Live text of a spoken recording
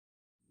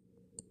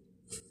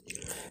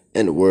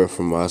and a word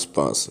from our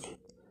sponsor.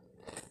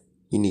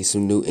 You need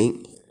some new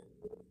ink?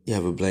 You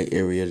have a blank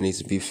area that needs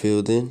to be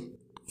filled in?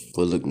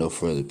 Well, look no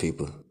further,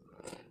 people.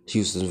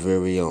 Houston's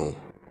very own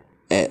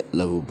at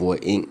Loverboy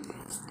Ink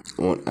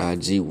on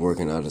IG,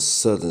 working out a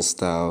Southern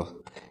style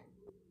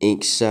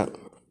ink shop.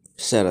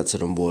 Shout out to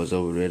them boys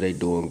over there. They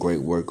doing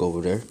great work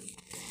over there.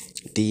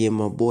 DM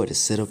my boy to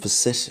set up a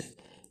session.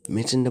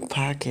 Mention the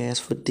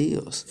podcast for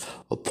deals.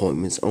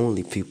 Appointments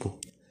only, people.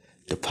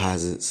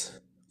 Deposits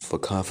for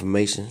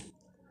confirmation.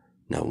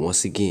 Now,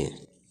 once again,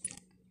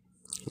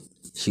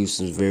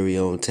 Houston's very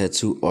own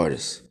tattoo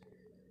artist,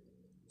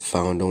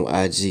 found on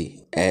IG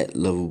at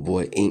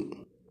Loverboy Ink.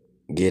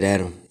 Get at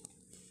him.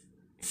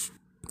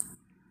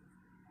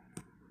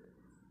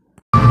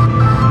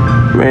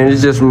 Man,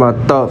 it's just my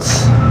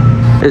thoughts.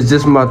 It's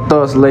just my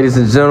thoughts, ladies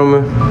and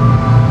gentlemen.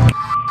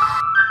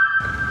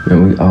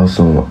 Man, we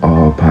also on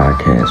all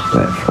podcast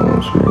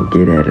platforms, man.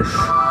 Get at us.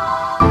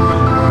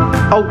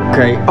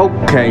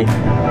 Okay.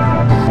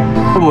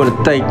 I want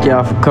to thank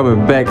y'all for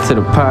coming back to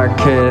the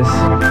podcast.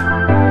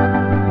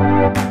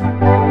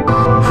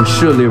 We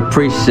surely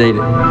appreciate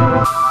it.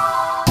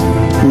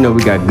 You know,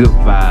 we got good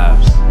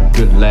vibes,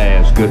 good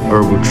laughs, good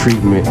herbal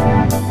treatment.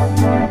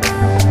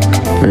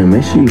 Man,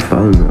 make sure you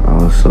follow me on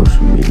all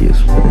social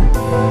medias, man.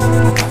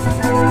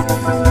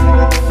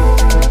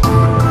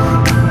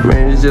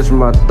 Man, it's just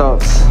my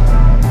thoughts.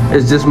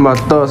 It's just my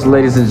thoughts,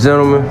 ladies and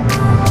gentlemen.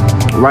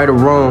 Right or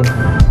wrong.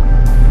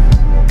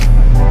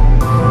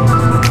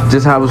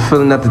 Just how I was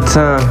feeling at the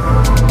time.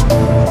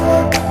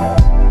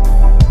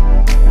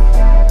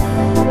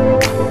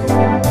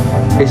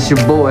 It's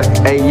your boy,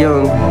 A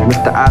Young,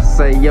 Mr. I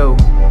Say Yo.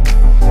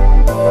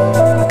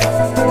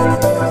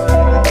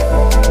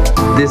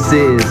 This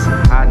is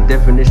High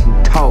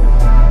Definition Talk.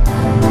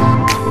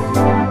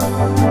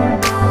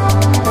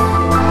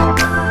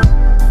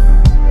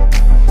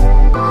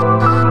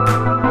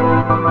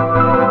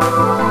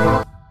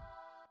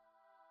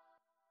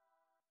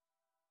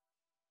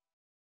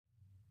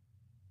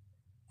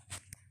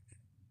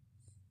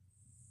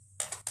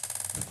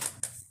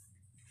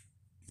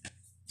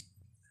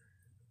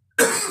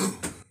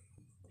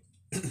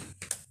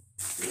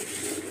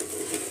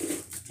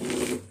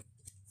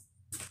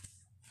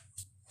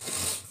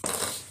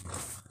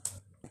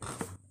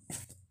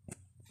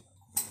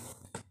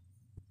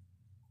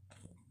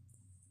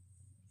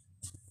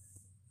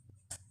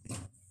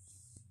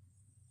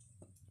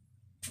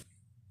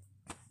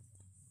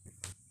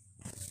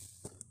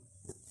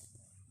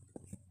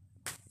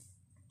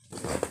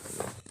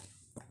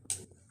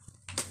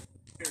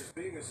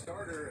 Being a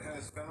starter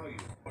has value,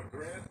 but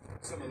Grant,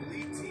 some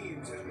elite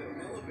teams have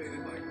been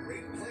elevated by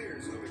great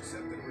players who have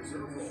accepted a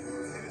reserve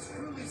role. And it's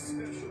really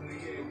special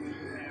being able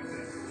to have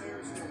that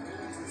players who are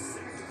willing to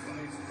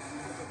sacrifice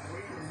for the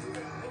greater good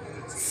of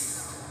the team.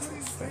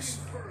 Putting things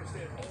first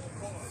at all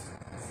costs.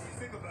 You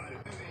think about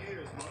it, through the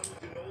years, Manu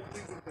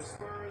Ginobili with the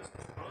Spurs,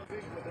 Andre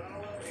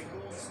Iguodala in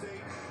Golden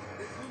State,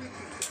 they really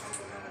can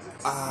galvanize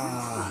a team.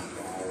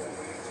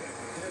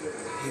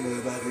 He was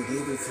about to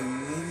give it to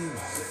me.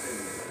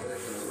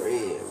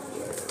 Red.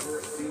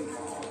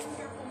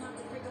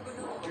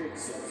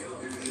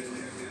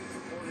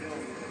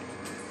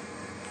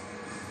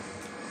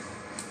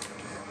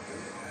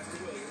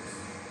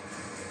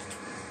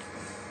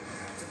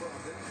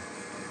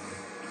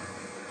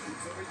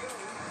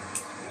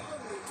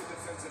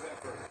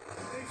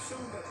 They've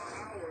shown the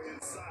power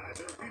inside.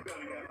 Their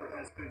rebounding effort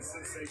has been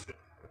sensational.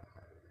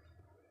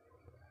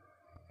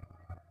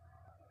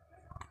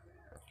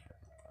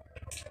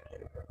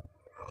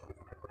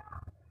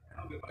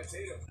 By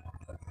Tatum.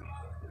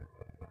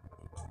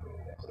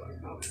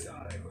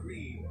 Outside,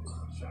 Green.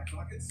 Shot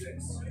clock at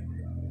 6.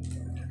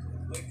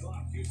 Late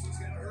clock. Houston's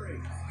got to hurry.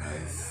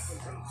 Nice.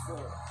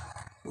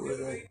 Who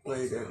would I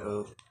play that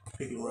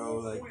pick and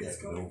roll like that?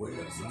 No way.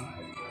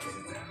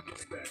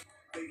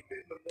 They've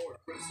been the more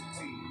aggressive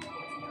team.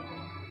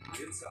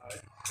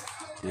 Inside.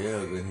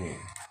 Yeah, good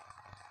hand.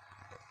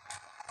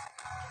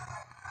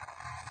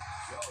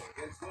 Joe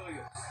against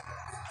Williams.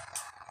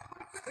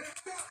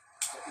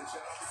 Second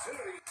shot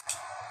opportunity.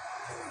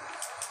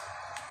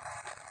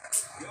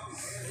 Young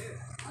can't hit.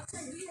 I'll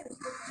tell you, he has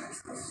been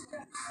just a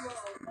step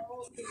slow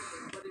all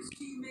game, but his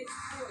teammates,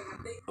 boy,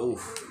 have they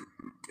Oof.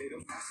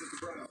 Tatum passes to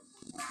Brown.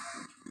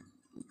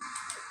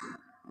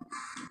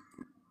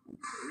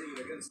 Green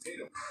against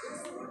Tatum.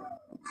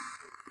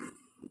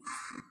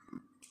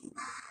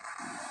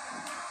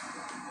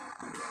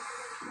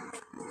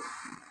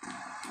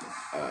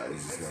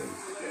 This is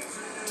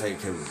gonna take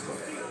him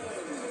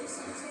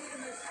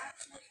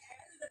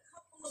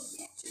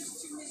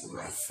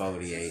about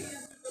 48,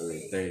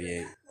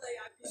 38.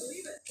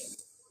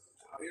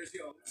 Here's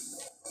Young.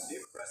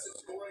 Impressive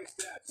scoring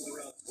stats with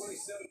around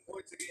 27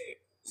 points a game.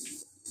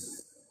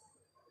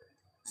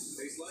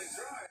 Baseline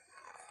drive.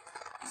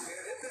 Can't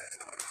hit that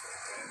time.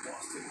 And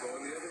Boston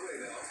going the other way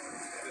now.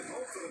 And at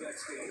home for the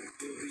next game,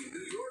 it'll be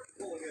New York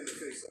pulling in to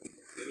face them.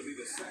 It'll be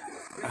the second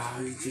of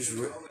three He just on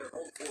their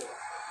home floor.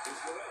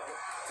 Here's Noel.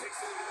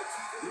 Takes it into the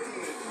teeth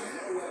of the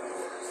Noel.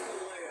 Noel's the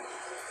layup.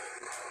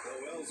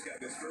 Noel's has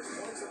gotten his first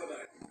points of the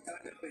night. Time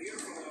now to hear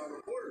from our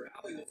reporter,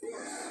 Allie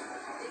LaForce.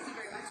 Thank you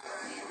very much,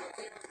 Brian. Well,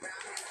 James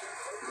Brown has been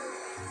vocal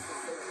against the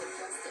social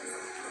justice.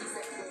 He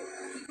said, quote,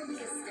 people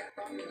need to step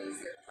up and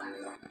use their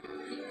platform.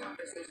 Keep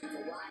conversations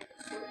alive and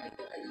show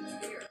people that you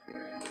care.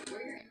 Where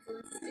your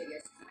influence is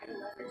biggest, try to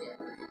leverage it.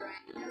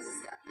 Brian, you know this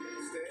stuff.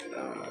 Stand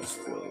up. That's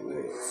what it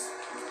is.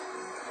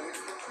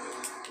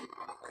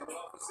 Coming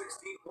off a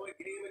 16-point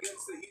game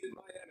against the Heat in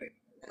Miami.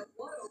 And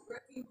what a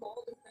wrecking ball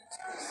defense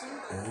we've seen.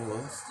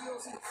 Mhm.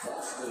 Steals and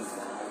Jalen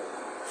Brown,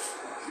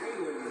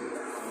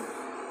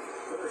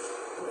 first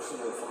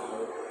personal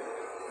foul,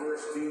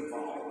 first team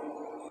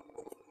foul.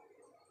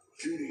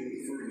 Shooting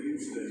for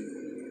Houston,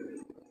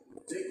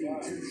 taking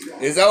 2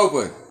 shots. It's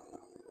open.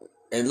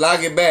 And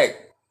lock it back.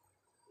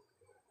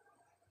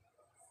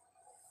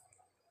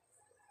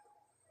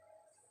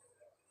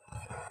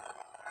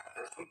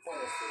 First one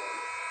falls for him.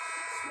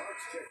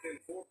 Smarts checked in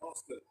for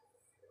Austin.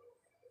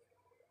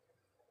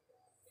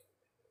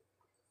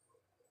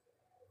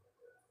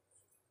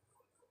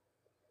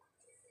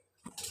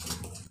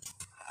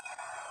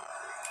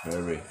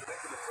 Hurry.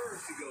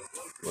 First, he goes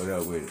 1 for What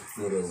up with it?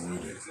 What up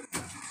with it? 2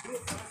 of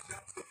 5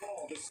 shots to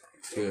fall. The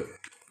second Good.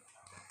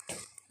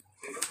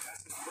 Tatum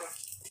passes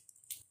Brush.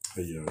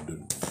 How y'all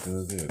doing?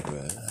 Doing good, bro.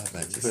 How about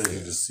Pleasure to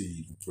yourself? see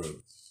you,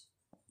 brothers.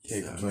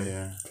 Yeah, Can't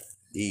man.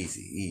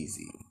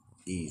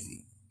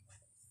 Easy.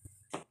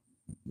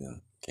 No,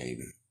 KB.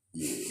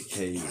 Yeah,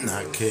 KB.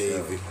 Not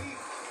KB.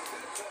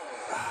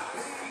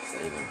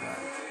 Say no about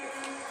it.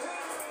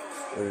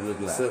 What it look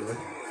like? What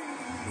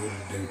do you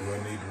do? Do I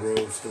need to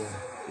roll still?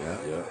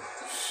 Yeah.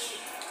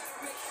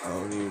 I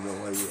don't even know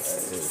why you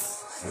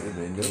asked. What have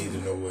been Need to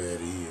doing? know where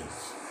it is.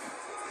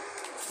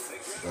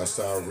 I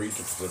started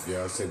reaching for stuff,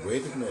 y'all said,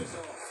 wait a minute.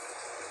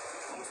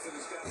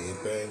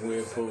 Everything where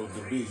it's supposed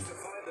to be.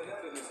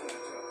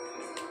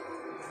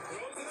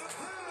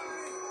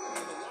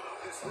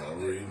 I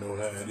already know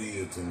how it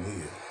is in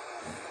here.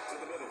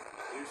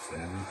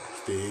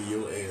 Stay in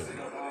your area.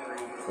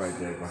 Right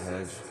there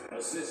behind you.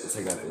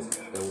 Take out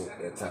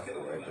that top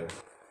one right there.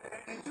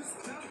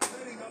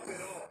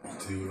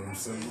 See what I'm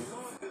saying?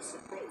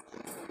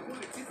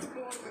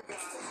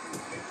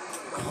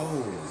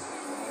 Cold.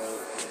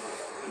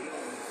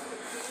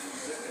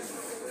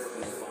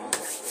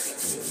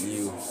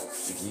 Yeah,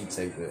 you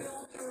take that.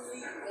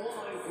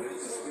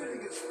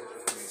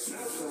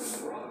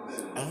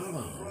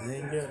 Oh, I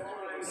ain't got.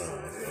 Oh,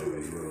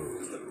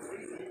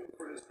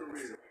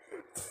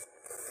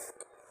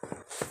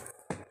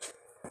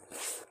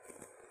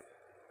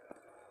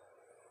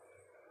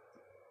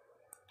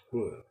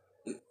 what?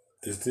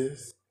 Is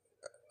this?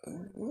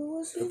 What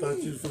was I thought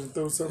you was gonna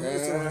throw something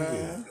else on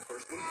here.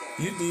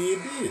 You did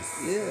this.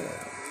 Yeah.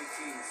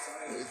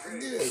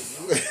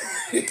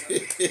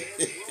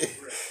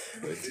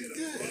 But you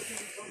did.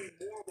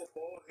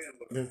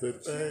 That's the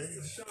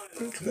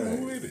thing. Come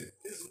on with it.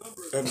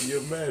 Under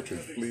your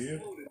mattress,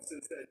 please.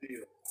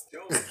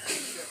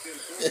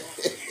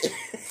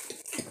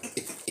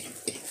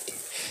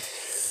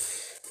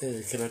 Hey,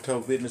 can I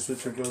talk business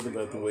with your brother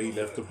about the way he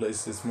left the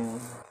place this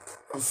morning?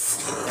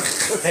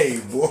 Hey,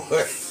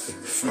 boy.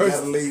 You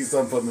gotta leave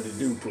something for me to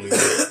do,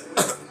 please.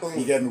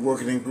 He got me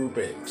working in Group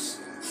X.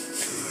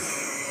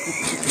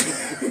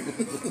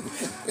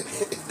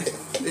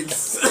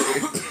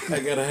 I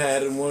gotta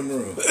hide in one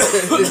room.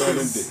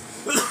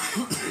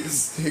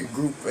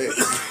 Group A.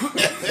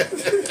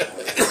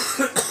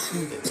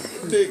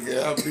 Nigga,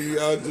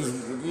 I'll just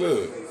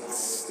look.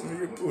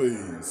 Nigga,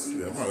 please.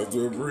 I might as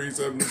well bring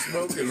something to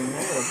smoke in the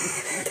morning.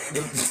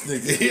 This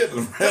nigga hit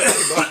him.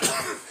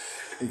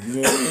 You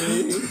know what I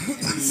mean?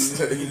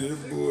 Say this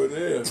boy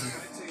there.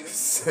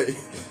 Say,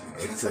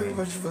 tell me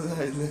what you supposed to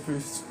have leave me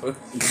for.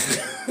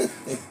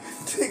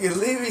 Nigga,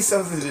 leave me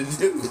something to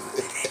do.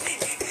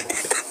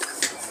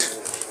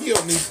 You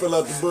don't need to fill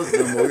out the book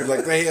no more. He's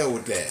like, the hell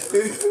with that.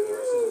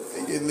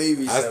 Nigga, leave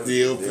me I something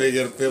still to do.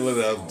 figure to fill it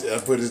out. I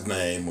put his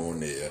name on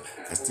there.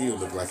 I still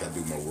look like I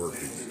do my work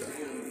in it.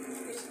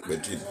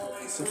 But you know,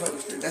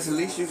 That's the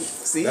least you can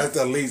see. that's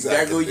the least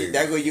I can do.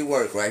 That go your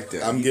work right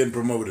there. I'm getting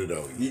promoted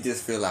though. You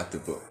just fill out the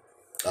book.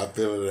 I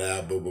fill it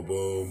out, boom, boom,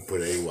 boom,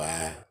 put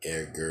AY,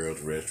 air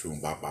girls,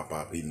 restroom, bop, bop,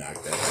 bop. He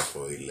knocked that out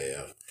before he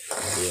left.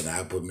 Then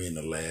I put me in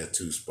the last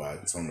 2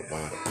 spots on the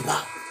bottom.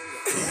 Pop!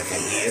 Like I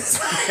guess.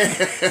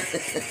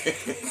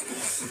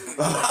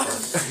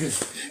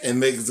 And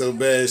make it so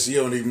bad, she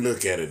don't even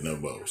look at it no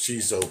more.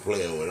 She's so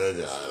player with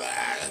her.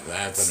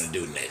 Find something to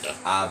do, nigga.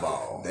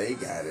 Eyeball. They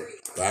got it.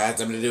 Find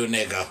something to do,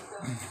 nigga.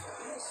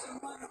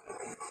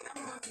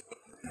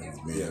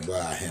 Me and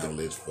I handle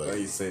it for Why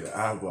you. you say the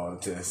eyeball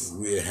test?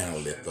 We'll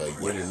handle it for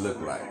What you. it look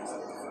like?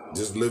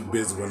 Just look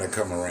busy when I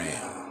come around.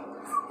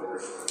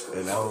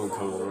 And I don't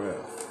come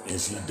around.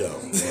 And she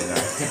don't. And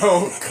I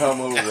don't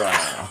come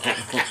around.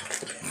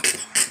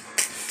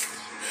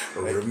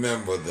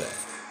 Remember that.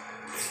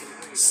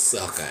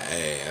 Sucker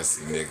ass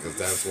niggas.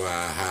 That's why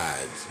I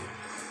hide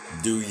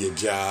you. Do your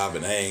job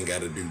and I ain't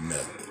gotta do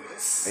nothing.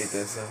 Ain't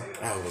that so?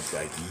 I was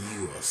like,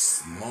 you a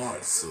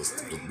smart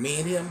sister. But me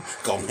and him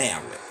gon'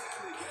 handle it.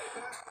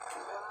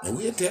 And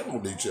we'd tell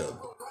on each other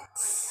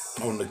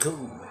on the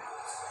cool.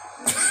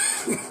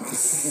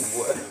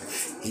 What?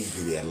 He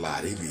do that a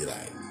lot. He be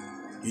like,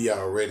 he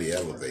already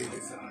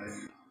elevated.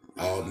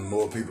 All the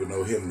more people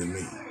know him than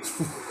me.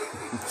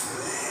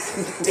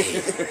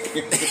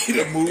 He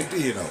done moved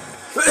in on me.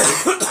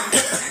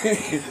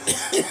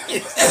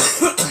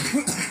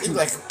 He's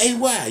like, hey,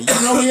 why? You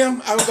know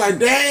him? I was like,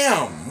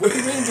 damn. What do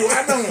you mean do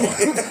I know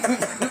him?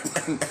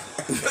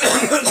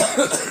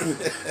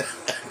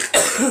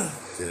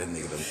 See, that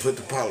nigga done put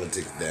the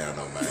politics down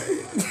on my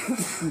head.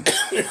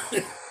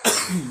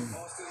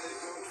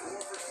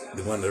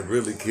 The one that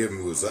really killed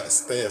me was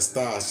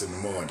Stash in the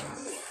morning.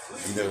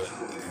 You know,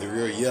 the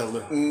real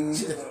yeller.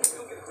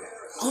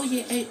 Oh,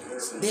 yeah, hey,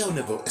 they'll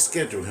never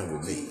schedule him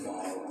with me.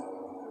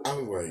 I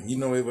was like, you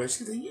know everybody?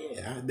 She said,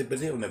 yeah, but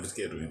they'll never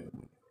schedule him with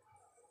me.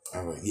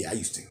 I was like, yeah, I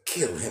used to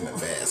kill him in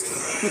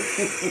basketball.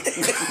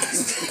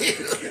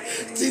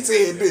 She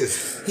said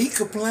this, he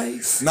could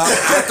play? No,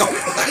 I can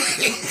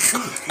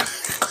play.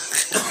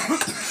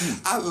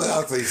 I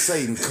love to say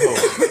Satan Cole.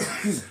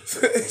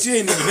 She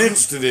ain't even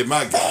interested in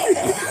my game.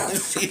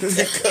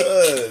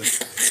 Because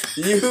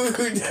you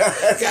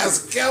got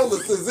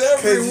skeletons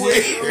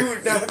everywhere.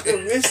 You Dr.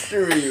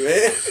 Mystery,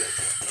 man.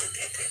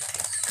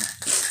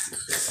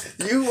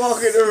 You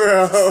walking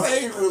around.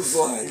 Satan was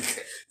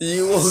like,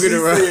 You walking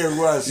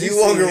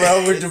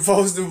around with the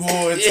poster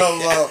board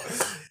talking about,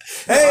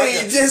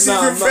 hey, Jesse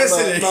for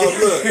president. No,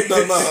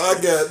 I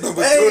got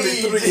number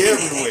 23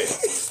 everywhere.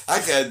 I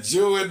got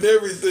Joe and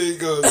everything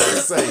going. They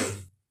say,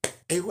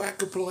 AY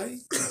could play?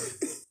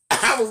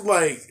 I was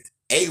like,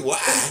 AY?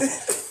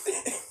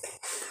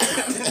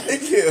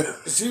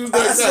 She was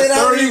like, that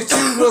 30,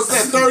 she was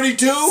that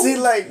 32? See,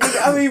 like,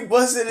 nigga, I be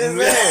busting his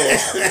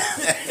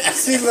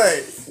ass. She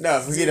like,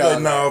 nah, forget all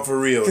that. No, for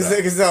real. Cause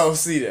I don't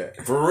see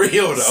that. For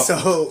real,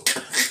 though.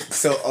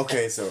 So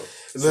okay,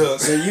 Look,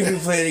 so you be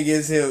playing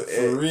against him.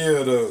 For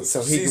real, though.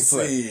 So he can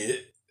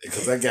play.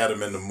 Because I got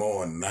him in the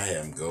morning. I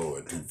have him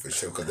going, too, for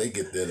sure. Because they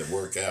get there to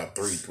work out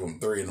from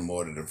 3 in the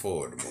morning to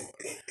 4 in the morning.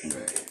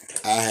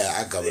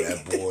 I cover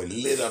that boy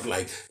lit up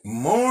like,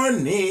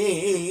 morning.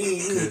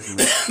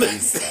 They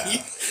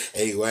say,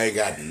 hey, well, I ain't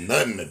got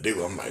nothing to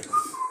do. I'm like,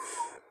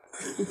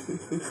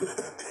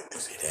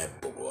 see that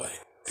boy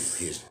do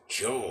his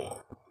job.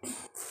 I'm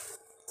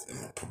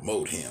going to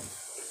promote him.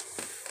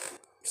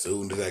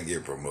 Soon as I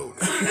get promoted.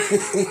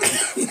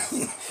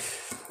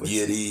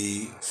 Give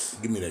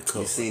me that cover.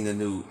 You seen the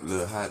new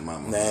Little Hot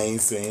Mama? Nah, I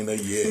ain't seen her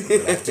yet.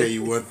 But I tell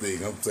you one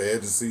thing, I'm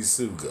sad to see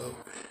Sue go.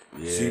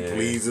 Yeah. She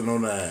pleasing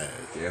on the eyes.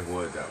 Yeah,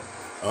 what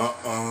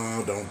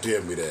though? Don't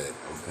tell me that.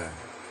 Okay.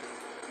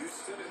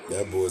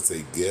 That boy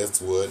say,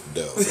 guess what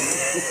though?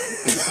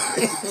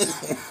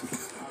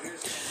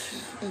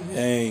 I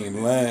ain't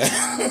lying.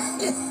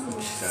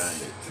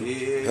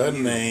 Her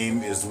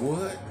name is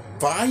what?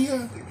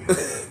 Fire?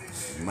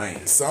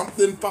 Man.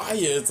 Something Fire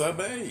is her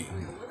name.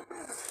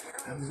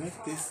 I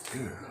met this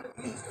girl.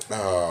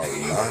 Oh,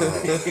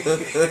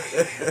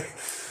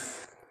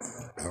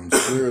 no. I'm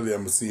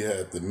gonna see her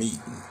at the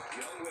meeting.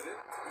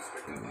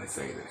 I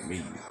say the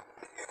meeting.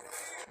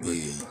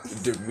 Yeah.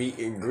 The meet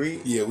and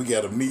greet. Yeah, we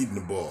got a meeting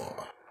the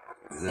bar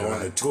on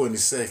the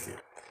 22nd.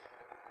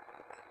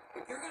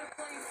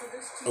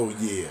 Oh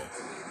yeah,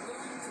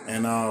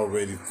 and I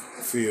already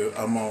feel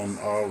I'm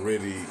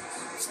already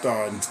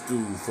starting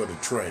school for the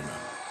trainer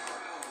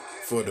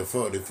for the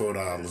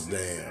 $44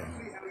 down.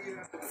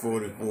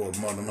 44 a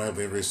month. I'm gonna have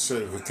every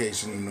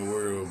certification in the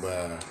world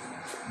by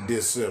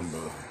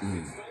December.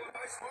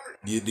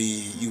 You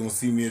gonna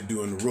see me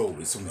doing the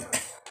road. So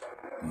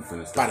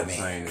Body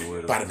man.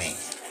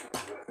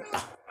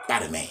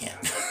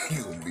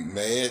 You gonna be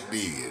mad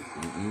big.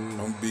 I'm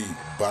gonna be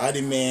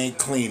body man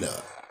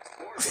cleanup.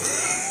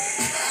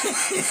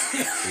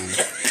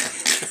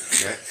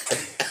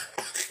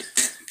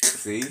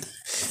 See?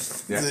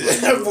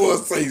 That boy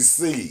say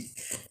see.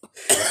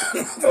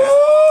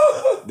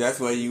 That's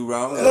why you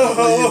wrong. That's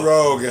why you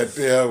wrong out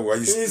there. Why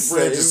you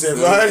spread yourself?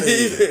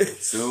 As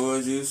soon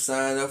as you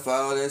sign up for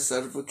all that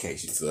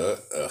certification,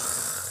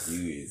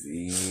 you is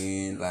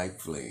in like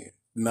playing.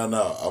 No,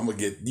 I'm gonna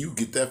get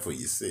that for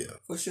yourself.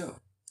 For sure.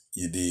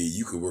 You did.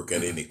 You could work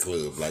at any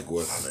club like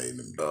what's her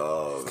name?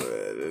 Oh man,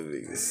 that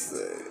nigga say,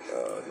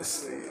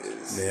 this nigga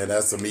is. Man,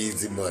 that's some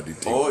easy money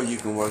too. Or you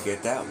can work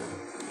at that one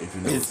if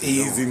you know. It's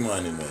easy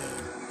money,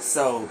 man.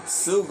 So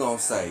Sue gonna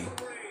say,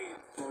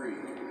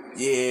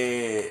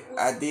 yeah,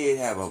 I did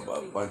have a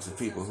bunch of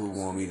people who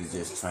want me to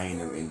just train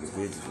them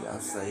individually. I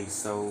say,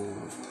 so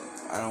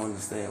I don't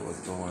understand what's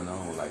going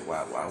on. Like,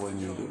 why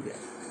wouldn't you do that?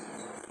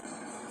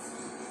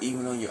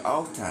 Even on your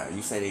off time,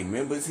 you say they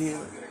members here.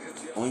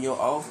 On your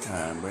off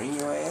time, bring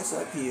your ass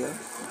up here,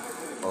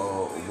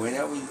 or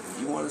whenever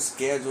you want to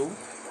schedule.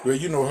 Well,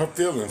 you know, her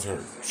feelings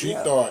hurt. She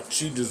thought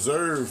she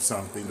deserved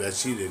something that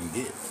she didn't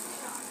get.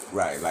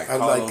 Right, like I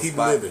was like, keep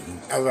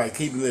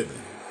living.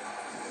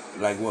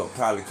 Like what?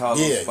 Probably call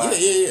those Yeah. spots?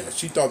 Yeah.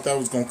 She thought that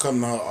was gonna come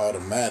to her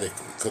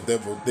automatically because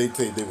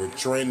they were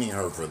training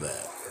her for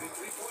that.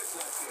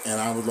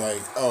 And I was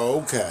like,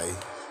 oh, okay.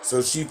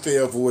 So she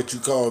fell for what you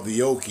call the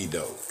okie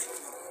doke.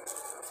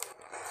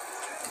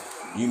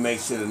 You make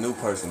sure the new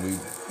person we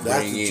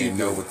That's bring what you in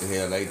know do. what the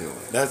hell they doing.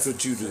 That's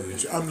what you do.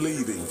 I'm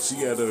leaving. She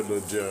got her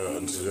little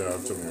job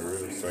somewhere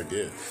else, I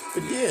guess.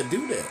 But yeah,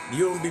 do that.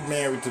 You don't be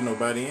married to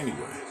nobody anyway.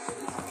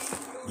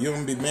 You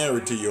don't be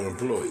married to your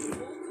employee.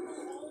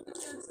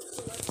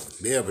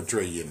 They'll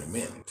betray you in a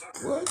minute.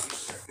 What?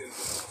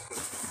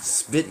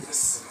 It's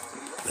business.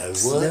 That's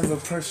It's what? never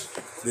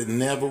personal. They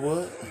never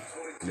what?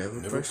 Never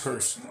Never personal.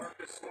 personal.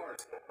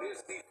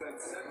 His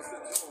defense sets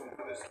the tone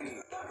for this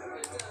team.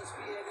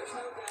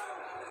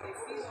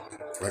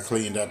 I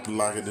cleaned out the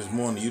locker this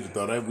morning. You'd have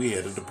thought that we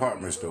had a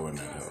department store in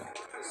that hole.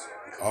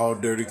 All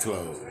dirty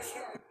clothes.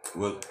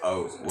 Well,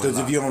 Because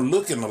if you don't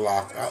look in the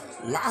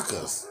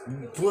lockers,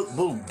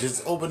 boom,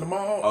 just open them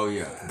all. oh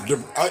yeah, The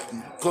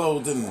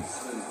clothes and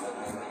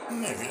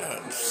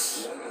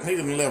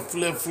nigga left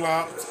flip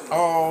flops,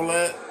 all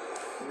that,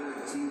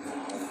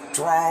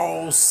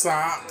 drawers,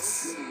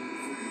 socks.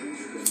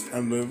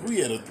 I mean, we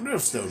had a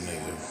thrift store,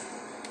 nigga.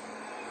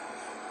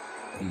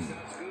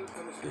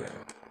 Yeah.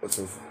 What's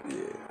some? Yeah.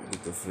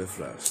 With the flip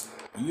flops.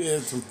 You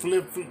had some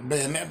flip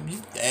man.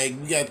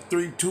 You got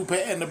 2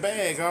 pair in the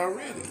bag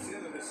already,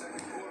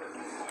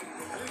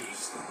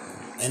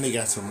 and they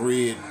got some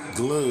red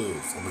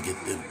gloves. I'm gonna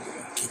get them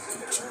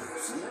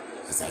shoes,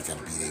 cause I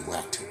gotta be a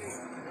white to him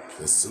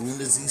as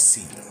soon as he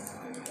see them.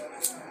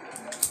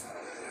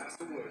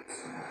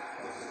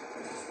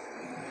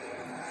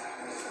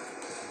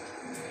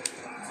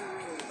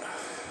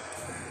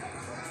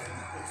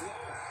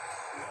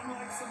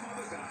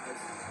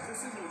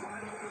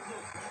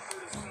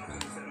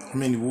 How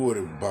many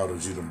water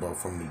bottles you done bought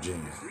from the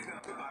gym?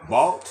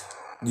 bought,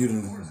 You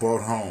done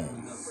bought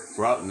home.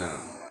 brought now.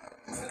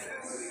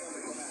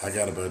 I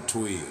got about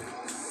 12.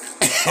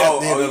 Oh,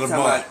 Then you the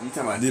talking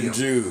bar. about Them them.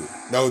 Jews.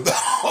 No.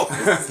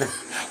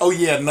 Oh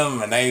yeah, none of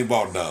them. They ain't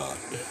bought none.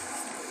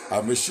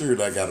 I'm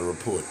assured I gotta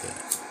report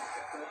that.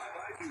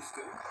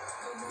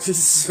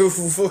 So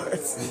what?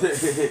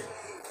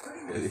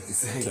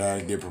 Trying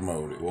to get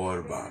promoted.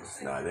 Water bottles.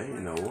 Nah, they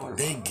ain't no water.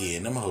 They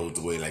getting them hoes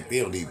away like they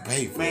don't even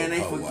pay for Man, it.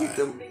 they forget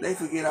them. They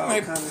forget all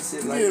kind of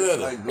shit like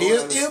going ear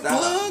to the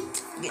style.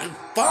 earplug, like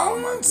Oh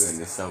my phones.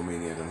 goodness, so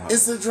many of them.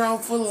 It's a drawer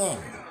full of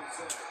them.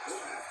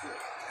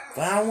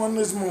 Found one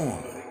this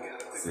morning.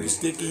 You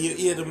stick in your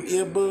ear, them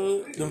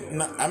earbuds.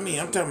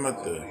 I'm talking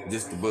about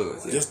Just the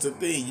buzz. Yeah. just the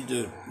thing. You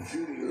just,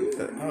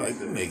 I'm like,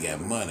 them niggas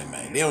got money,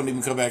 man. They don't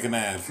even come back and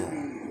ask for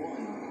them.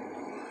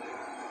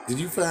 Did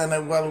you find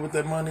that wallet with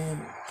that money in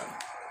it?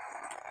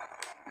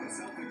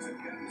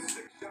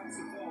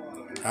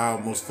 I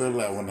almost fell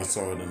out when I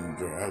saw it in the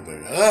drawer. I was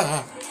like,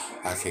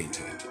 I can't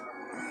touch it.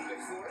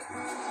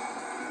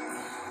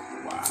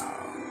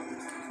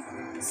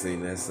 Wow.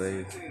 Seen that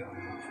save?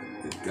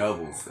 The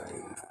double save.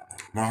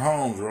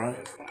 Mahomes, right?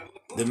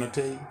 Didn't I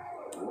tell you?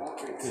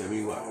 Tell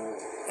me what?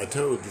 I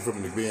told you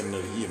from the beginning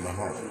of the year,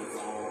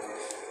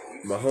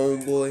 Mahomes. My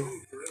homeboy.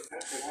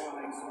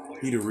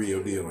 He the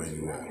real deal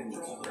anyway.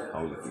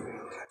 Hold it.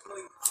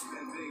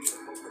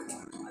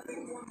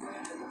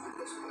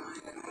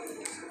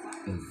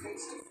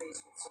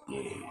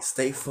 Yeah.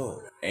 Stay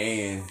full.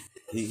 And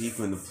he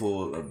finna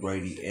pull a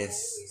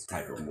Brady-esque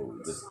type of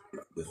move. This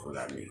what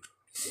I mean.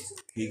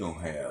 He gonna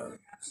have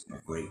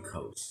a great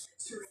coach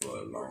for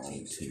a long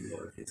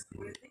tenure of his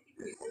career.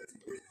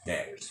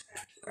 That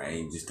I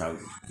ain't just talking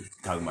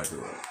about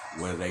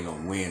whether they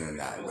gonna win or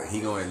not, but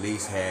he gonna at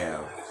least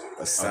have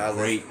A a solid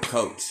great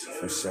coach,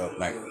 for sure.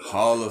 like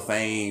Hall of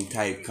Fame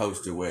type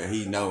coach, to where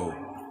he know,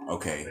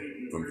 okay,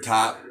 from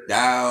top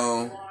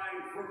down,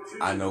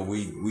 I know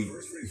we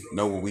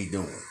know what we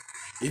doing.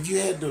 If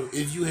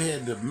you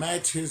had to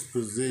match his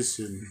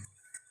position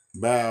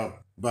by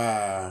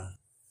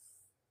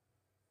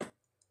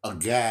a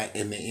guy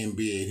in the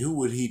NBA, who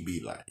would he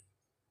be like?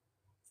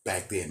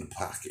 Back there in the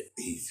pocket,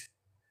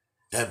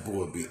 that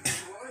boy be.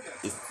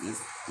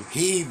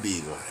 He'd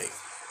be like.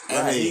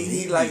 Right, he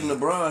he'd like be-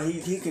 LeBron.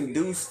 He can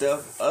do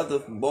stuff other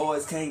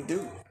boys can't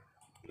do.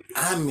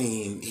 I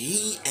mean,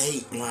 he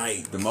ain't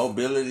like. The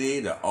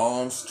mobility, the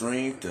arm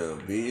strength, the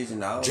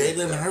vision, all that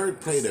Jalen stuff.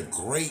 Hurts played a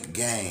great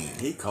game.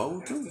 He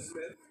cold too.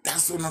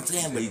 That's what I'm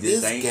saying. But He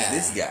this just ain't guy,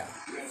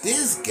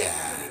 this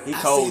guy. He I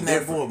cold seen that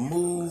different. boy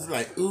move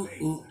like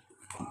ooh.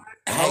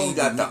 And he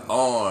got the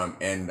arm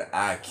and the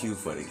IQ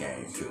for the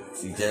game too.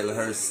 See, Jalen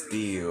Hurts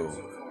still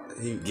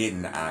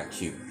getting the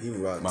IQ. He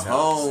rocked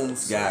Mahomes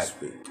so to got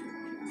speak.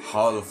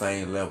 Hall of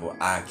Fame level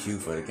IQ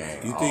for the game.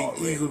 You think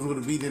already. Eagles would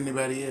have beat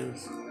anybody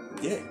else?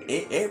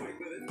 Yeah,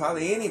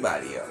 probably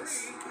anybody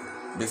else.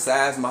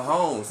 Besides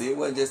Mahomes, it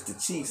wasn't just the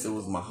Chiefs, it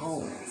was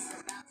Mahomes.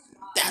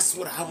 That's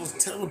what I was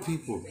telling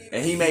people.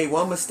 And he made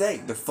one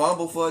mistake. The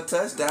fumble for a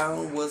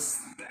touchdown was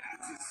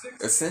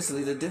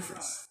essentially the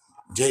difference.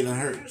 Jalen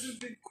Hurts.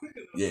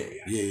 Yeah.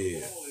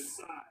 Yeah.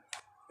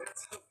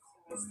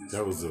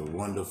 That was a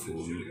wonderful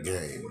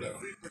game, though.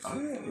 Oh,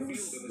 yeah.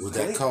 It Was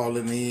that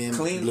calling in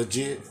clean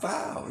legit?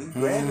 foul. He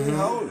grabbed it and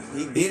hold it.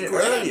 He did it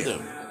grabbed earlier.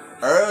 him.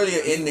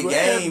 Earlier in the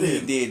grabbed game, he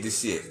him. did the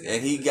shit.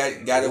 And he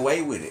got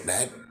away with it.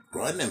 That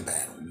running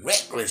back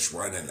reckless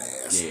running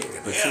ass. Yeah,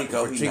 nigga.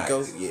 Pacheco, he Pacheco,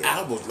 nice. yeah.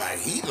 I was like,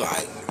 he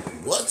like,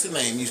 what's his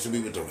name used to be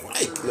with the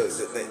Vikings.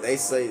 Look, they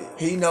say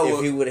He know if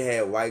what- he would have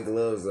had white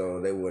gloves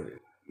on, they would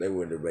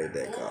have made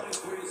that call.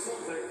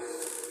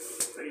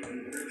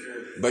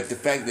 But the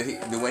fact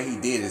that the way he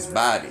did his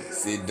body,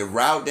 see, the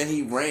route that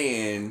he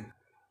ran,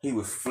 he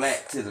was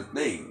flat to the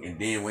thing, and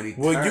then when he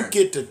Well, turned, you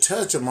get to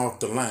touch him off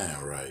the line,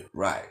 right?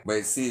 right,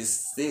 but see,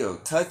 it's still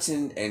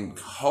touching and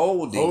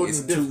holding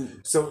is too.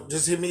 Holding so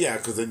just hit me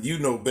out, because you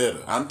know better.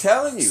 I'm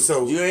telling you,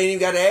 So- you ain't even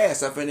got to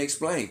ask. I'm finna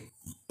explain.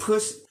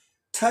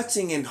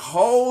 Touching and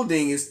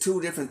holding is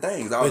two different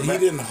things. But he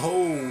didn't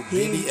hold. He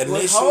did he? was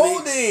Initially,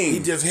 holding. He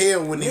just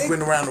held when he Nigga,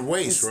 went around the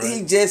waist, right?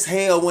 He just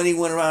held when he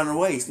went around the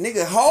waist,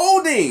 nigga.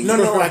 Holding.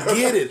 No, I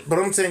get it. But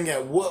I'm saying,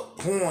 at what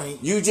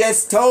point? You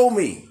just told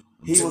me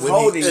he was when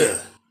holding it.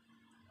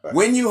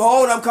 When you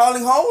hold, I'm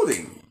calling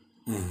holding.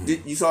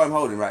 Mm-hmm. You saw him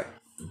holding, right?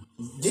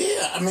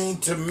 Yeah, I mean,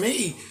 to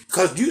me,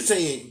 because you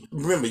say,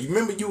 remember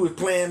you was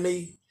playing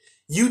me?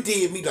 You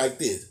did me like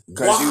this.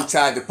 Because you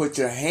tried to put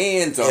your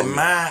hands on me.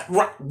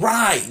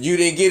 Right. You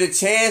didn't get a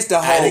chance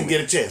to hold I didn't me.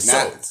 get a chance.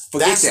 Now, So,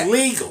 forget that's that.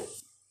 legal.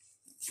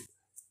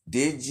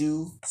 Did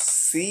you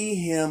see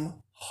him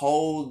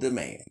hold the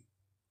man?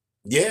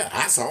 Yeah,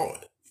 I saw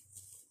it.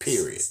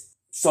 Period.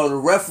 So the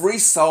referee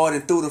saw it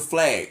and threw the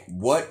flag.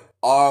 What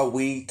are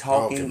we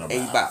talking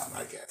about?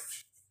 I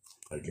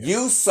got you.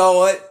 You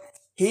saw it.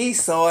 He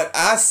saw it.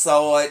 I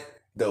saw it.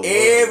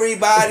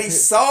 Everybody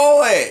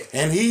saw it.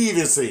 And he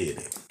even said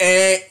it.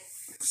 And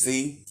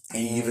see,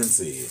 He even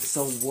said it.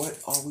 so what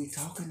are we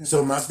talking about?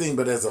 So my thing,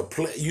 but as a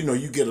play,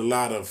 you get a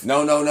lot of.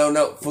 No.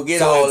 Forget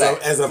So all as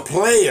that. as a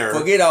player,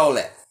 Forget all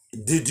that.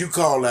 did you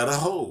call that a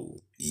hold?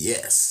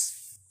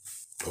 Yes.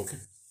 Okay.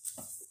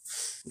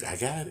 I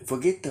got it.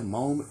 Forget the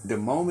moment. The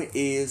moment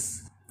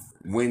is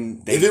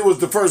when they If it was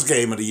the first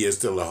game of the year,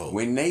 still a hold.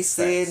 when they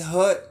said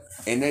hut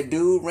and that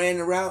dude ran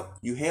the route,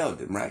 you held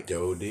him, right?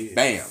 Joe did.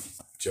 Bam.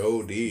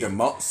 Joe did.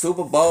 The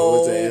Super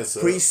Bowl, Hold his ass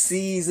up.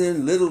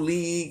 preseason, Little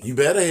League, You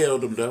better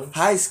held him though.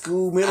 high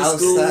school, middle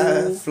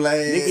Outside school. flag.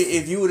 Nigga,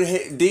 if you would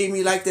have did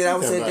me like that, I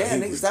would say, talking about damn,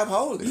 he nigga, was- stop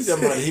holding. You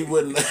talking about he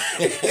wouldn't.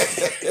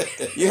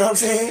 You know what I'm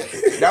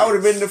saying? That would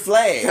have been the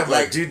flag. Like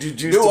Like, Juju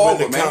do over,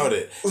 wouldn't have caught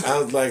it. I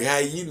was like, how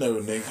you know,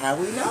 nigga? How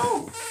we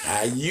know?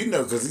 How you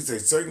know? Because he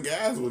said certain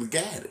guys would have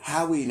got it.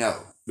 How we know?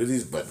 But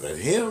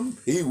him,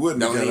 he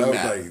wouldn't Don't have even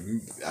got it. I matter.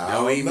 was like, I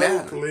Don't don't even know,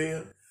 matter.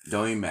 player.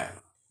 Don't even matter.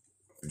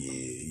 Yeah,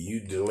 you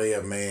delay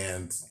a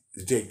man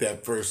to take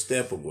that first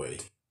step away.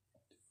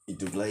 You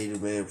delayed the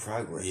man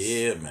progress.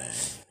 Yeah, man.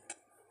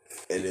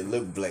 And it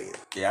looked blatant.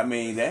 Yeah, I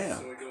mean, damn.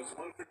 So it goes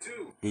 1 for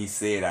 2. He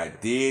said I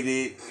did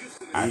it.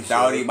 I He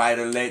thought sure- he might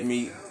have let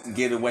me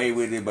get away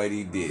with it, but he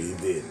He didn't.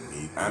 didn't.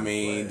 He I threw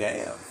mean, the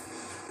flag.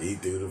 damn. He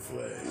threw the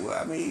flag. Well,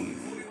 I mean,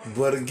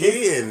 But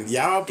again,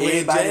 y'all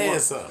played Everybody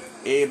jazz up.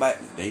 everybody,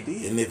 they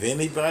did. And if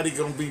anybody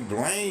gonna be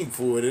blamed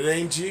for it, it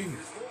ain't you.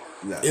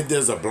 No. If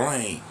there's a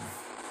blame.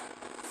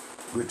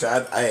 Which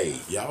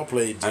y'all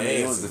played jazz. I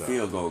mean, it was a up.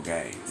 field goal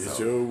game. It So,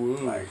 sure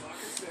was. like,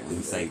 when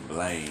you say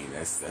blame,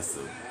 that's a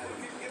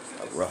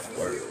Rough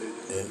word.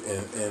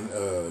 And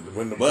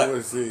when the But-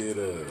 boy said,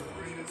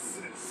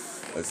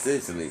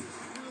 essentially,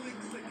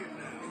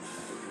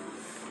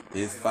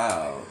 his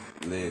foul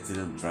led to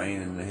them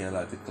draining the hell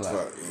out the clock.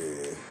 Fuck,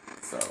 yeah.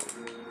 So,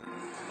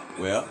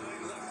 well,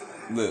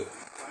 look,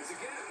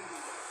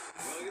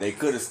 they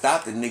could have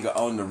stopped the nigga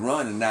on the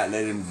run and not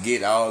let him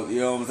get all, you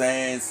know what I'm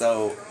saying?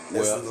 So,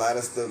 There's a well, lot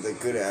of stuff they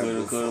could have.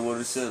 coulda,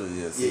 woulda, shoulda.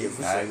 Yeah, see, Yeah,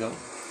 for how sure. it go?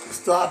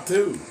 stop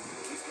too.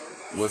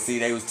 Well, see,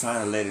 they was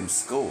trying to let him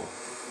score.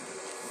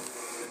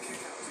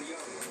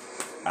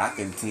 I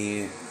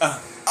contend.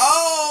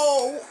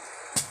 Oh!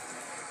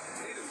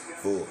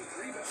 Full.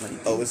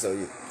 Oh, it's on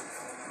you.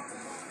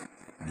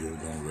 You're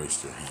gonna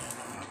rest your hand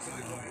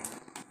on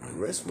it.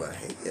 Rest my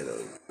hand on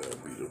you. That'll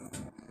be the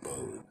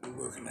ball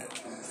working at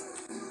you.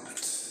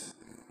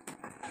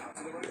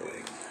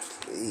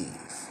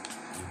 Please.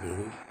 You been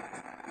hoop?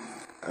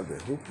 I've been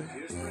hooping.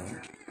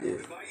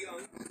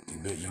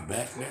 Yeah. You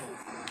back now?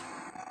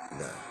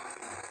 Nah.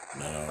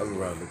 No. I'm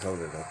around the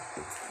corner though.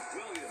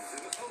 Williams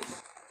in the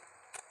post.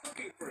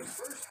 Looking for his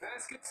first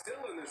basket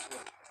still in this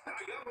one. Now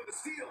Young with a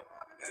steal.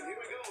 And here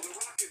we go. The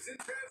Rockets in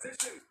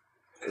transition.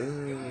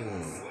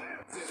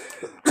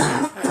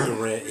 How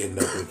Durant end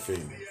up in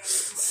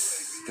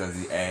Phoenix? Because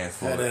he asked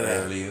for How it that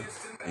happen? earlier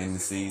in the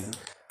season.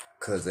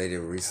 Cause they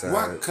didn't resign.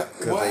 Why? Cause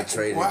they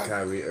traded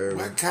Kyrie Why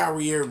Irving.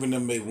 Kyrie Irving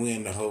them may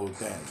win the whole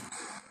thing?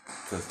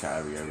 Because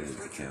Kyrie Irving is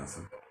the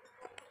council.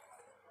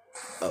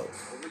 Oh,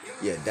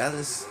 yeah.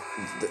 Dallas,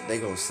 they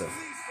gonna suffer.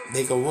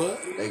 They go what?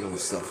 They gonna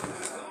suffer.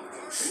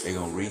 They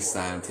gonna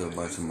re-sign to a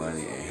bunch of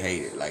money and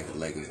hate it like the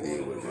Lakers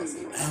did with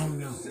Russell. I don't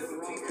know.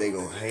 They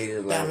gonna hate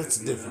it like Dallas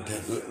is different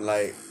time.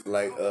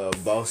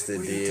 like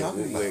Boston did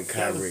talking when Dallas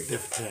Kyrie. is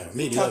different time.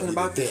 They You love talking you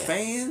about to the death.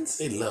 fans?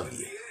 They love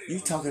you. You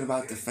talking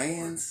about the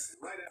fans?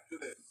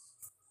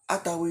 I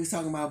thought we was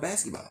talking about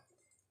basketball.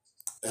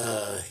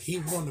 He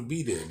want to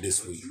be there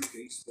this week.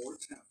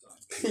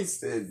 He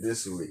said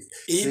this week.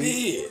 He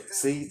did.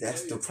 See,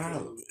 that's the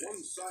problem.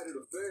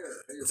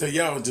 So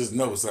y'all just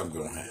know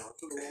something gonna happen.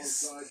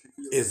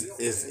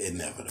 It's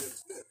inevitable.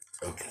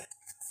 Okay.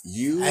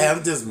 Hey,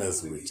 I'm just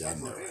messing with you. I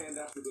know.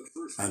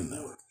 I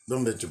know.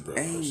 Don't let your brother.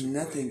 Ain't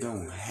nothing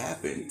gonna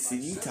happen. See,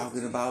 you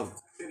talking about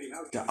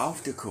the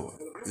off the court.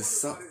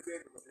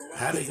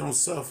 How they gonna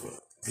suffer?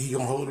 He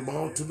gonna hold the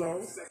ball too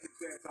long?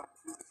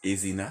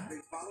 Is he not?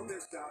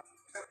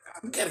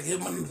 We gotta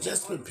give him an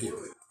adjustment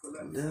period.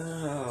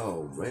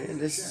 No, man.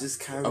 This is just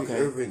Kyrie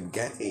Irving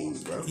game,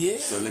 bro. Yeah.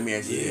 So let me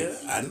ask you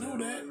this. I know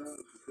that.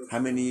 How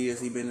many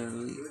years he been in the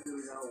league?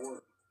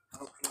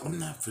 I'm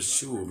not for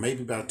sure.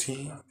 Maybe about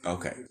 10.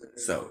 Okay.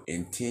 So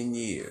in 10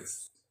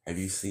 years, have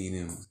you seen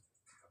him?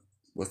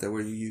 What's that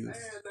word you use?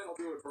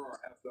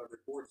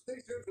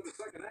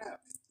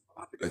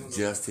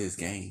 Adjust his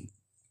game.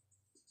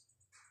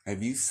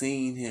 Have you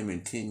seen him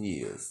in 10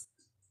 years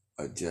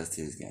adjust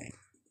his game?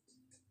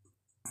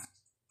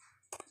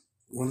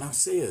 When I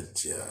say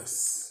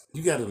adjust,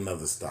 you got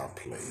another star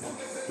player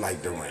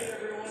like Durant.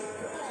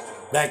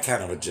 That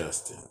kind of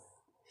adjusting.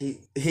 He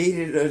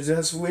didn't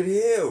adjust with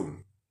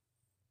him.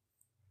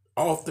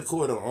 Off the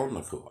court or on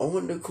the court?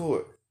 On the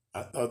court.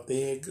 I thought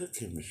they had good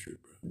chemistry,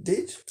 bro.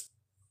 Did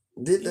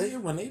you? Did they? Yeah,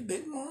 when they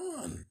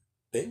won.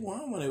 They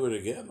won when they were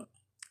together.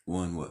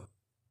 Won what?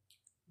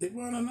 They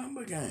won a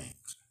number of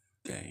games.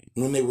 Game.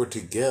 When they were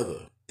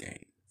together.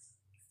 Games.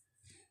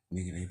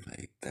 Nigga, they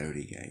played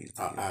 30 games.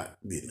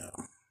 You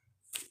know,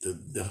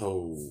 the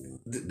whole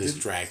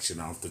distraction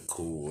off the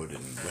court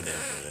and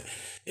whatever.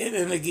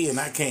 And again,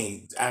 I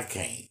can't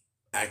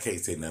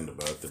say nothing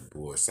about the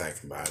boy's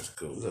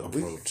psychological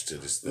approach to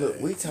this thing.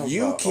 Look, we talking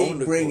You about keep on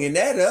the bringing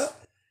court. that up.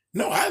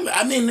 No,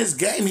 I mean this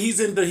game.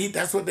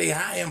 That's what they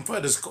hire him for,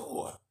 to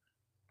score.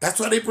 That's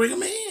why they bring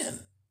him in.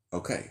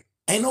 Okay.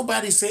 Ain't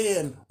nobody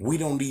saying we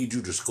don't need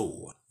you to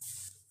score.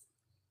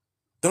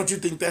 Don't you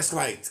think that's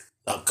like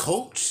a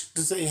coach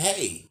to say,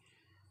 hey,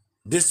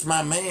 this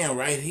my man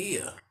right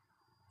here?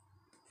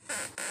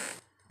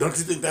 Don't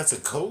you think that's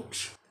a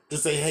coach to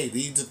say, hey,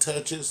 these are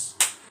touches?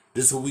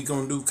 This is what we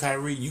gonna do,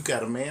 Kyrie. You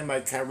got a man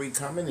like Kyrie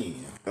coming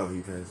in. Oh,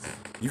 you guys.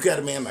 You got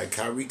a man like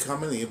Kyrie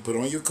coming in. Put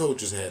on your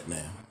coach's hat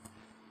now.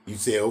 You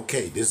say,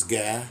 okay, this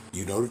guy,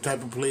 you know the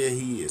type of player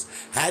he is.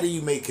 How do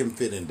you make him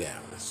fit in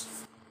Dallas?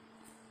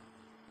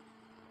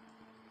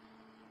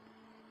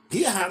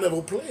 He a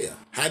high-level player.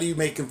 How do you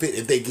make him fit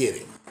if they get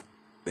him?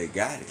 They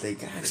got it. They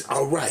got it.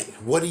 All right.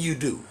 What do you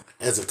do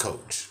as a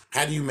coach?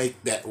 How do you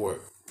make that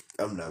work?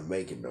 I'm not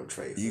making no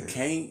trade. You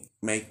can't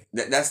make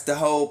that's the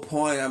whole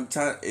point. I'm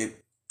trying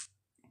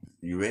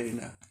you ready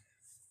now?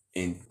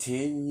 In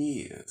 10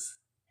 years,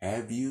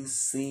 have you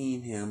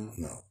seen him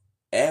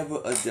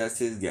ever adjust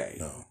his game?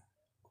 No.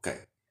 Okay.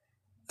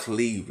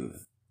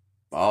 Cleveland,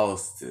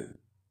 Boston,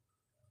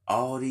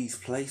 all these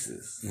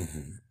places.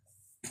 Mm-hmm.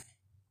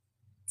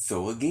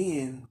 So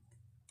again,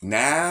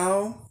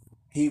 now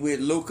he with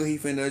Luka, he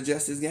finna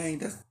adjust his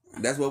game.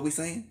 That's what we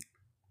saying?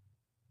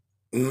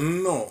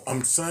 No,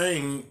 I'm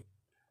saying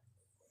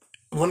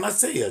when I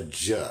say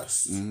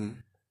adjust,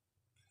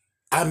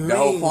 I mean the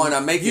whole point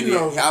I'm making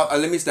is,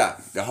 let me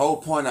stop. The whole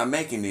point I'm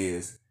making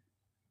is,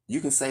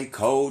 you can say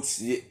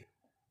coach.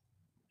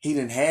 He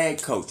done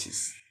had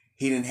coaches.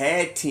 He done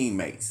had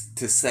teammates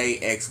to say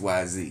X,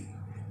 Y, Z.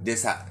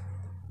 This how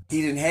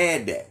he done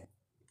had that.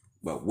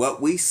 But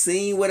what we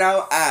seen with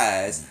our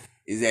eyes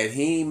is that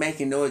he ain't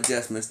making no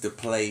adjustments to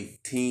play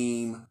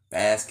team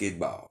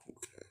basketball.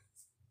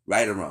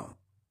 Right or wrong?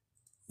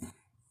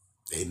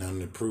 Ain't nothing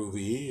to prove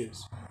he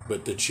is.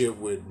 But the chip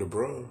with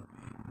LeBron.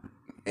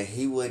 And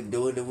he wasn't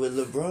doing it with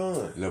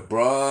LeBron.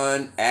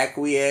 LeBron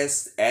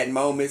acquiesced at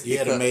moments. He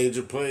had a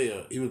major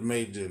player. He was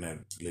major in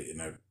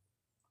that.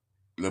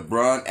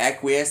 LeBron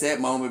acquiesced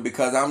at moment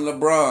because I'm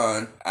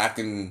LeBron.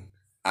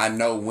 I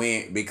know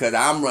when, because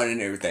I'm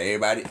running everything.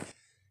 Everybody,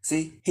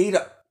 see,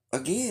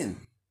 again,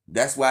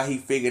 that's why he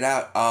figured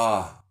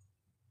out,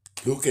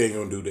 Luka ain't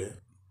gonna do that.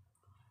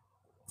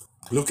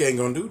 Luka ain't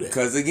gonna do that.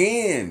 Because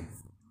again,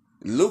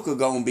 Luka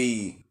gonna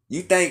be,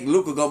 you think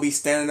Luka gonna be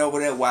standing over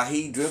there while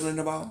he dribbling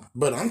the ball?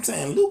 But I'm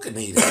saying Luka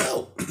need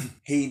help.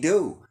 He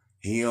do.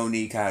 He don't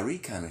need Kyrie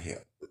kind of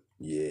help.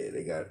 Yeah,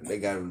 they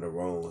got him the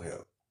wrong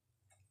help.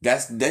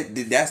 That's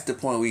the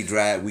point we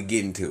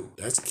getting to.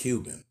 That's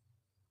Cuban.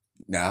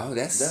 No,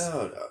 that's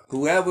No.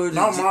 whoever.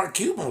 No, Mark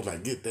Cuban was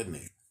like, get that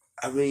nigga.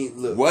 I mean,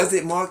 look. Was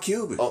it Mark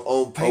Cuban?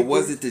 On paper, or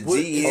was it the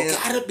GM? It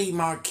gotta be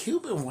Mark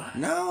Cuban. Why?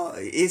 No,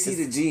 is he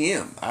the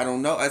GM? I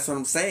don't know. That's what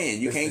I'm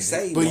saying. You can't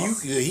say. But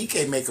he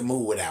can't make a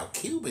move without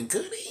Cuban,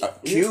 could he?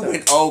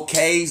 Cuban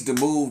okays the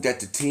move that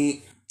the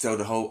team. So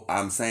the whole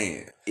I'm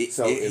saying,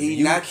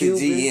 he not Cuban,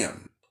 the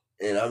GM,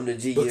 and I'm the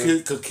GM.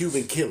 Because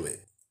Cuban kill it.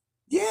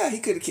 Yeah, he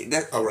could have.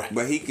 That all right,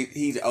 but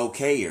he's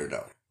okayer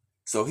though.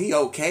 So he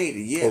okayed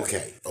it, yeah.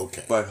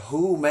 Okay. But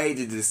who made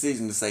the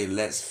decision to say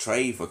let's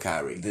trade for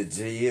Kyrie? The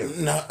GM.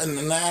 Now,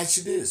 and I ask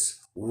you this: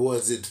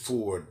 was it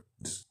for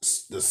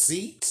the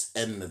seats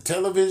and the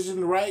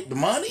television, right? The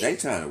money. They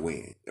trying to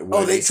win.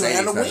 Oh, they say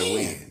trying to trying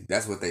win.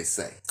 That's what they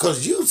say.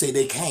 Cause you say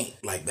they can't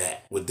like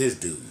that with this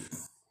dude.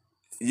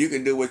 You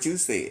can do what you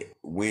said.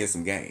 Win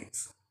some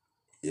games.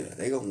 Yeah,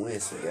 they gonna win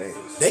some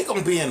games. They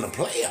gonna be in the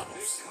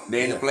playoffs,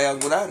 They in the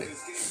playoffs without it.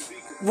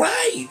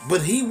 right?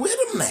 But he with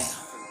them now.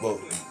 But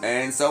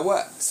And so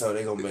what? so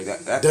they gonna make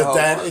That's the Does whole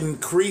that point.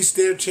 increase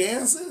their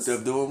chances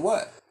Of doing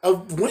what?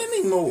 of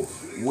winning more,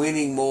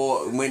 Winning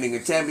more, winning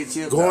a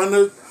championship. going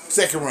to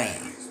second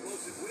round?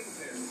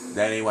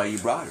 That ain't why you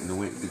brought him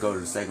to go to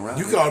the second round.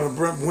 You got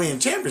to win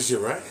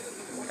championship, right?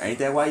 Ain't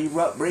that why you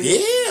bring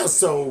him? Yeah.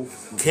 So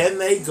can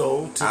they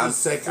go to the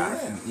second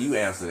round? You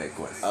answer that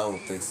question. I don't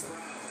think so.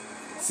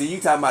 See, you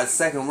talking about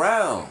second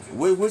round.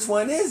 Which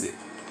one is it?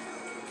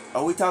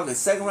 Are we talking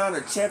second round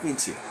or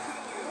championship?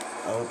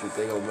 I don't think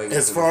they gonna make it.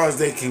 As to far as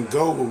they can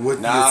go with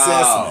the No,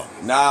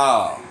 assessment.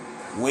 no.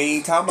 We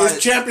ain't talking about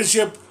It's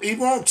championship. He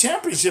want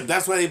championship.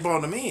 That's why they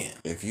brought him in.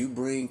 if you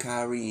bring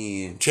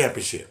Kyrie in.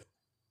 Championship.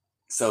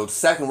 So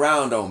second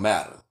round don't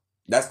matter.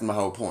 That's my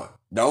whole point.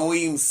 Don't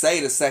even say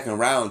the second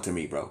round to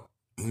me, bro.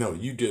 No,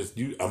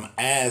 I'm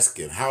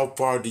asking, how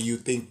far do you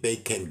think they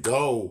can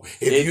go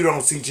if you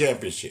don't see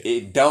championship?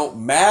 It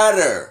don't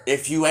matter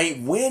if you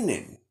ain't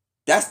winning.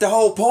 That's the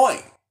whole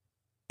point.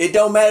 It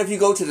don't matter if you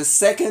go to the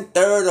second,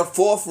 third, or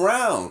fourth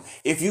round.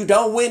 If you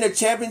don't win a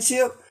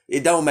championship,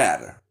 it don't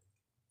matter.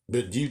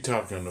 But you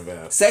talking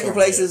about Second something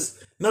place else.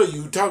 is... No,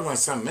 you talking about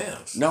something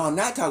else. No, I'm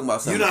not talking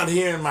about something. You're not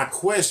hearing my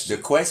question.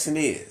 The question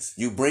is,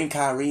 you bring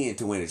Kyrie in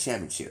to win a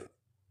championship.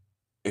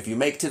 If you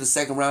make it to the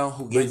second round,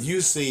 who But gets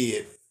you see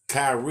it,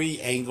 Kyrie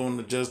ain't going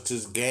to adjust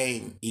his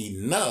game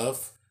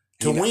enough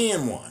to He not.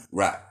 win one.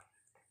 Right.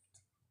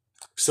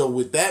 So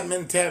with that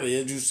mentality,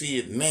 as you see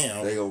it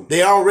now, They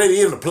they already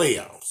in the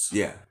playoffs.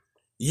 Yeah.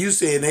 You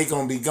saying they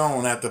going to be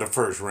gone after the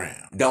first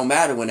round. Don't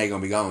matter when they're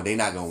going to be gone. They're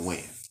not going to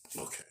win.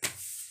 Okay.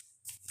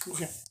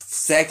 Okay.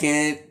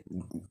 Second,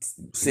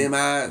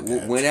 semi,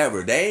 Gotcha.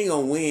 whenever. They ain't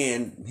going to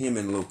win him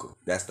and Luka.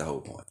 That's the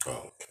whole point.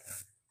 Okay.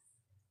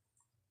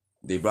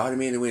 They brought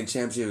him in to win a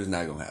championship. It's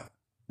not going to happen.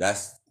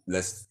 That's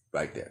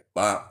right there.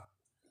 Bop.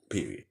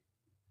 Period.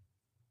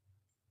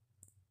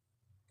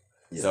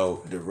 Yeah,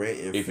 So, the red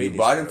and if you Phoenix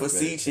bought him got for a better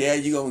seats, chance. yeah,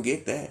 you're going to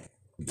get that.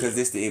 Because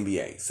it's the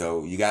NBA.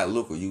 So you got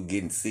Luka, you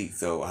getting seats.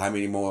 So how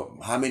many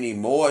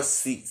more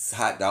seats,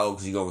 hot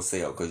dogs you gonna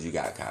sell because you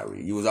got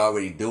Kyrie? You was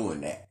already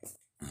doing that.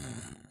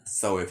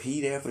 So if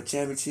he there for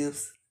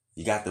championships,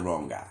 you got the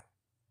wrong guy.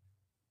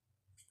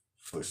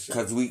 For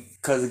sure.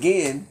 Cause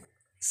again,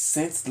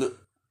 since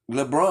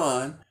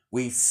LeBron,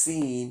 we've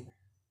seen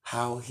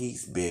how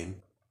he's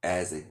been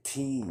as a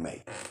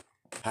teammate,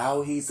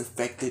 how he's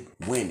affected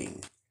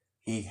winning.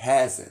 He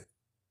hasn't.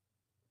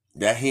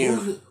 That here.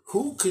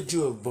 Who could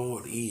you have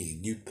brought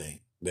in, you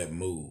think, that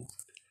moved?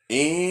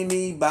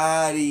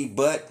 Anybody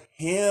but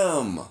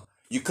him.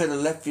 You could have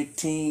left your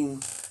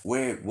team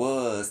where it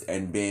was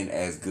and been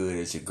as good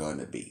as you're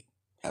gonna be.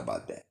 How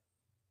about that?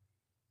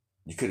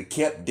 You could have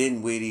kept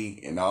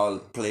Dinwiddie and all the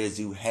players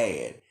you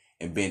had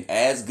and been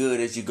as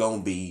good as you're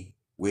gonna be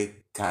with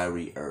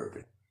Kyrie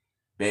Irving.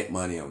 Bet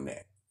money on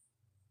that.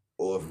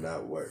 Or if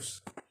not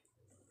worse.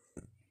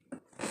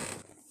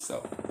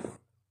 So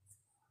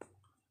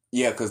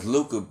yeah, because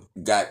Luka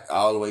got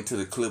all the way to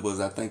the Clippers.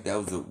 I think that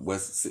was the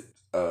West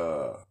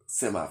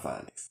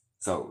semifinals.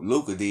 So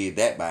Luka did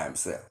that by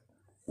himself,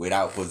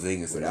 without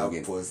Porzingis. Without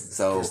and Porzingis.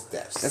 So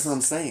Kristaps. that's what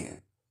I'm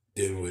saying.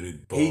 Dinwiddie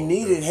He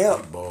needed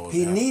help.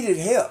 He needed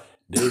help.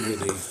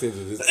 Dinwiddie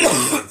extended his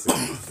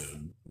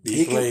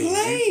He can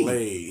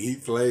play. He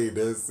played.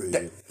 That's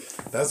it.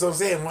 That's what I'm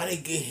saying. Why they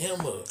get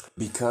him up?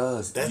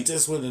 Because That's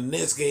just when the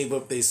Nets gave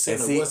up their center.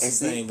 see- What's and his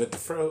see, name? But the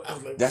fro. I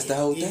was like, that's the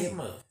whole get thing. him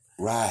up.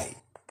 right.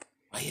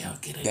 Why y'all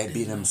get it? That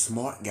be them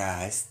smart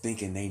guys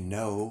thinking they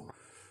know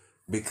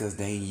because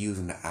they ain't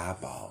using the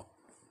eyeball.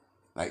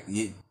 Like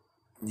you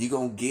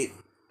gonna get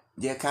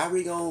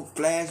Kyrie gonna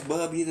flash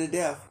bub you to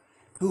death.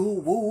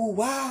 Ooh, woo,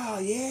 wow,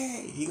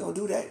 yeah. He gonna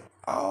do that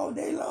all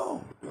day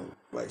long.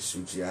 Like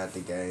shoot you out the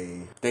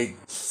game.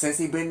 Since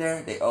he been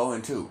there, they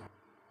 0-2.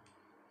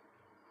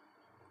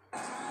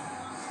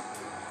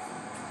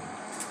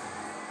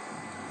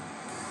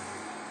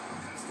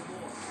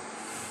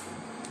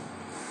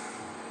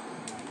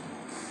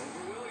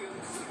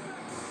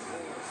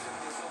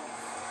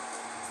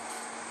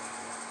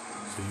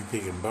 So you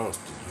picking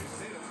Boston?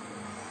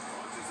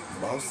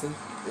 Boston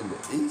in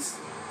the East.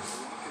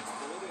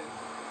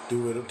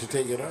 Do it to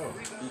take it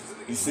off.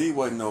 You see,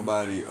 wasn't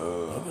nobody I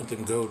want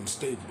them Golden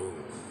State Bulls.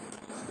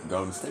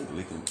 Golden State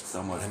leaking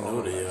so much. I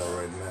know they are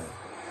right now,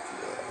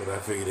 but I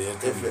figured they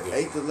had to If be it good.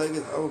 ain't the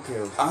Lakers, I don't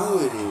care who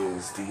it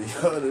is, to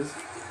be honest.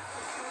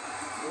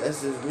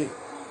 That's just me.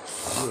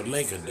 You a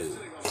Laker dude.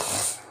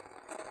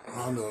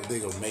 I don't know if they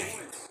gonna make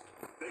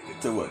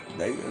it. To what?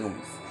 They gonna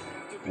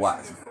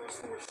watch.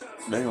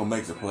 They gonna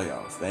make the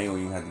playoffs. They ain't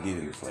gonna even have to get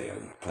in the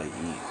playoffs. Play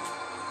in.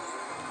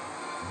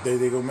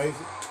 They gonna make it?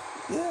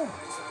 Yeah.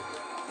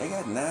 They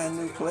got 9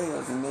 new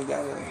players and they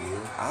got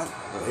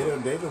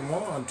They done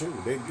won too.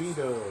 They beat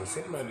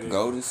somebody.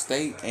 Golden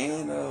State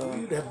and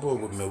That boy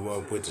with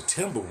Milwaukee with the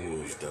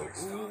Timberwolves though.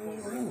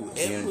 Ooh,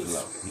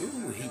 D'Angelo.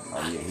 He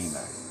Oh yeah, he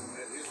nice.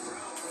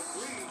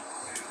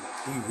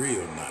 He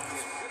real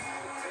nice.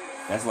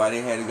 That's why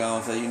they had to go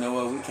and say, you know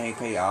what, we can't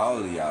pay all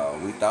of y'all.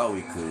 We thought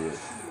we could.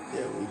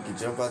 Yeah, we could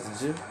jump out the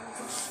gym.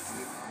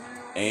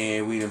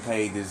 And we done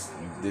paid this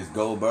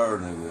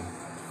Goldberg nigga.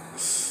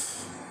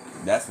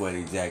 That's what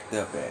he jacked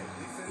up at.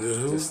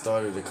 Who? Just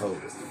started the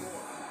COVID.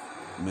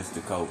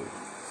 Mr. COVID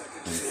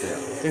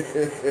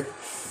himself.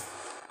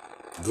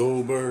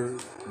 Goldberg,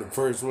 the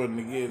first one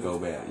to get it. Go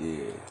back,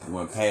 yeah. He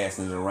went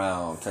passing it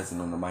around, touching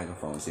on the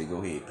microphone, said, go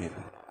ahead,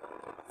 pimpin'.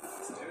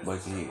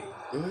 But you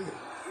head.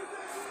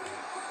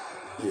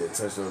 Yeah,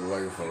 touched on the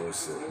microphone and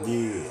shit.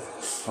 Yeah.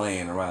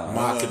 Playing around.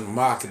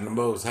 Mocking the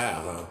Most High,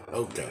 huh?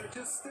 Okay.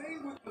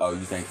 Oh, you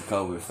think the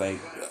COVID fake?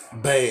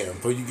 Bam.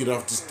 Before you get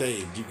off the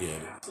stage, you get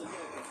it.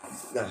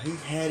 No, he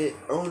had it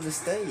on the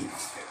stage.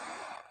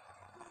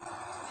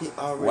 He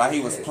already While he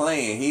was had it.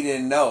 playing, he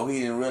didn't know,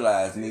 he didn't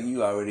realize, nigga,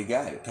 you already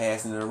got it.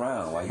 Passing it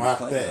around while you Mock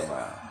playing that.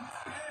 around.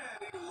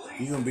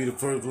 You gonna be the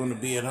first one to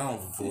be at home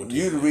for 14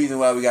 You the reason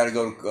why we gotta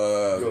go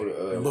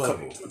to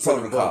Bubble.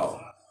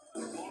 protocol.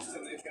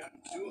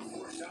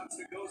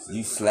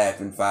 You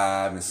slapping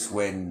 5 and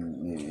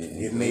sweating.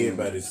 Getting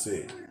everybody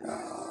sick.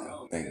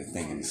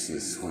 Thinking this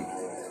shit's sweet.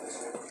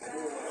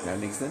 Y'all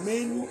niggas said,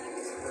 man,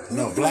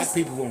 No, black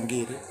people won't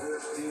get it.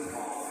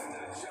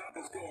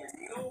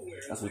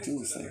 that's what you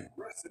were saying.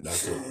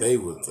 That's what they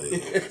would say.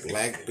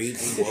 Black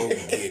people won't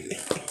get it.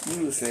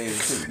 You were saying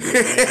too.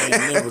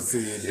 I ain't never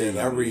seen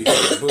that. I read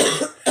that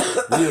book.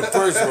 We the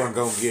first one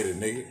gonna get it,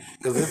 nigga.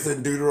 Because it's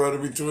in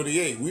Deuteronomy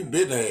 28. We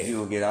been there. You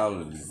gonna get all of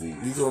the disease.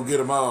 You gonna get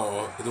them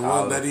all. The All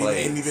one the that he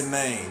plagues. ain't even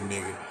named,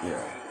 nigga.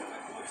 Yeah.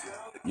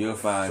 You'll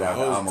find So out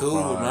I the was cool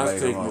with Omicron my later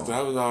sickness. on.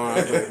 I was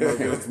alright. I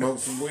go smoke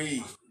some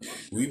weed.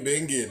 We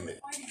been getting it.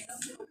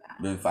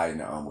 Been fighting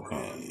the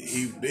Omicron.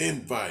 He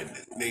been fighting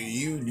it. Nigga,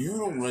 you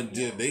don't run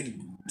jail.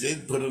 They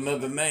put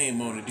another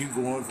name on it. You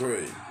going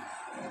crazy.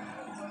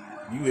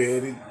 You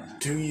had it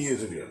 2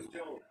 years ago.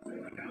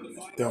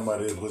 Talking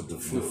about it was the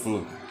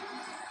flu.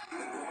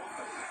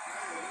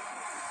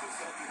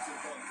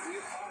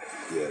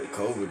 Yeah, the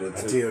COVID.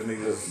 I tell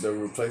niggas. They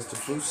replaced the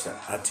flu shot.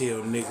 I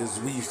tell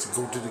niggas we used to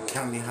go to the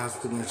county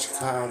hospital in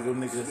Chicago,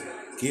 niggas.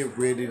 Get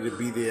ready to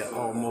be there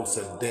almost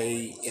a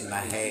day and a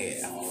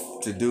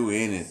half. To do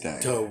anything.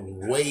 To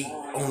wait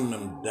on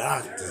them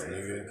doctors,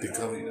 nigga, to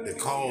come to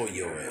call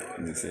your ass.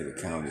 They say the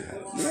county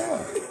house.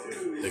 Yeah.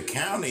 The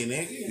county,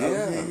 nigga.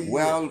 Yeah.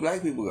 Where all the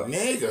black people go?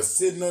 Nigga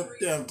sitting up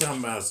there talking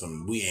about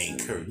some we ain't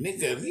cursed.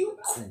 Nigga, you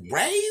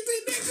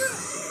crazy,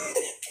 nigga?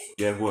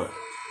 Guess what?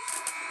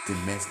 The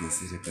Mexicans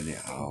sit up in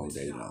there all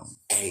day long.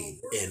 Hey,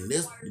 and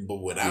this, but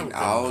without And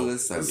all the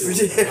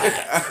service.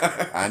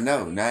 I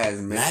know. Now it's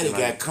now they Mexican.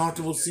 got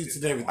comfortable seats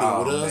and everything.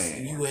 Oh, With us,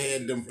 man. you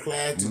had them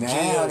plastic Now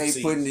jail they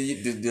seats. putting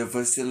the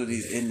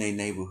facilities in their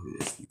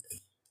neighborhoods.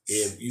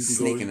 If you can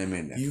Sneaking go, them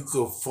in there. You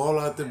could fall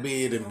out the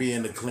bed and be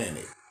in the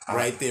clinic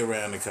right there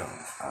around the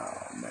corner. Oh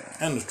man.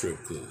 And the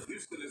strip club.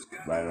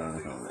 Right on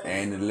the corner.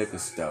 And the liquor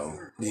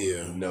store.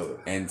 Yeah. No.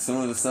 And as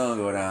soon as the sun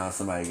go down,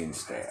 somebody getting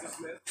stabbed.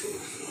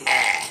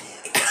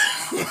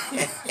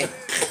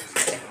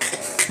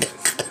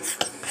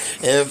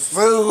 And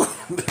food.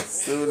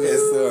 Soon as the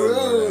sun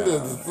go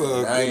down.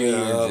 Fuck I ain't even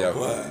yeah,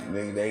 joking.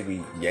 Nigga, they be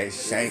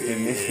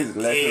shanking niggas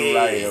left and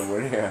right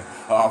over there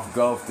off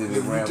Gulf to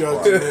the We rampart.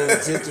 talking more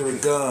attention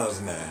with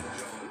guns now.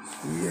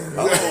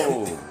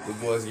 Oh, The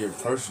boys get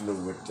personal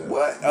with the.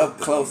 what? Up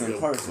close and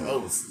personal.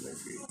 Close,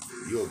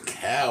 nigga. You're a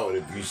coward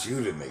if you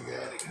shoot a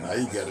nigga. Now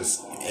you gotta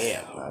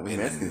stab him in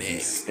the Mexicans be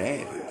neck.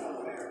 stabbing.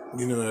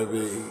 You know what I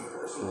mean?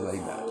 So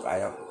like,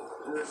 I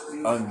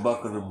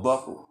unbuckle the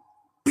buckle.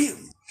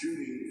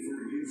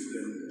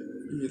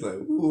 He's like,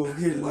 ooh,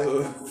 here's a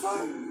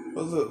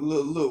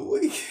little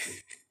weak.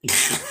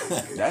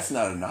 That's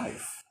not a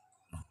knife.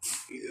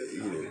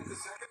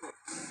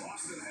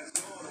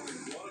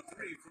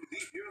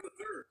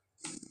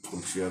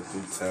 Push you up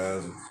 3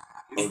 times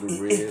on the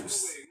ribs.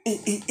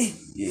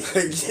 Yeah.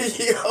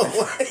 Yo,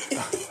 what?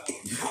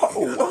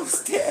 Oh, what's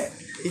that?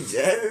 He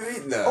jabbing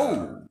me? Nah.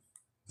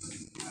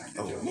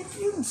 Oh, nigga,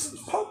 you done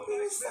poked me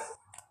and stuff.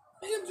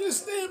 Nigga just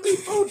stabbed me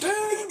 4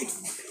 times.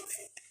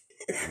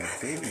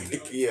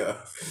 Yeah.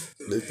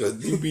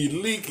 Because you be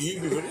leaky, you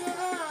be like,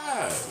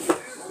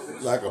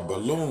 like a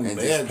balloon. And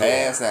air just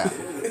pass out.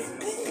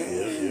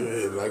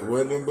 Yeah, like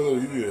one of them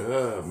balloons. You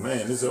be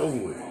man, it's over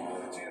with.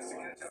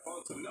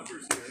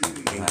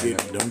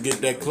 Don't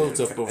get that close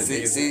up on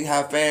me. See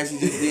how fast you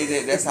just did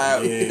that? That's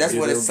how. Yeah, that's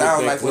what it don't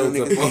sounds get like that when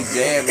close niggas up be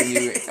jabbing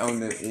you on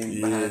the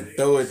behind.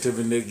 Throw it to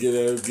me,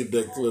 nigga. Get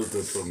that close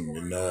up on me.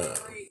 Nah.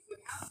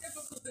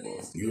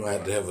 You gonna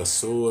have to have a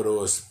sword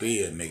or a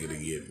spear, nigga, to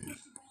get me.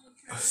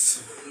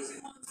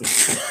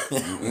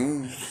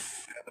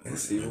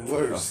 It's even A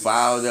worse.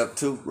 filed up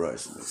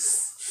toothbrush.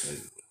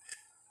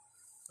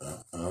 I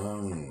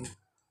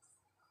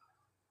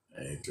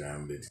ain't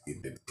trying to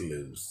get that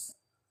close.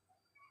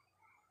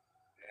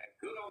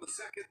 the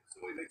second, so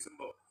he makes them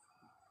both.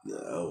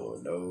 No,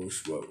 no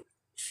smoke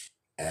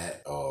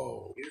at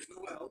all. Here's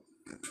Noel.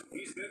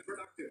 He's been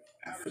productive.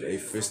 For they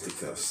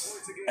fisticuffs.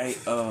 Hey,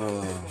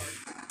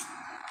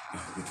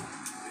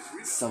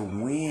 so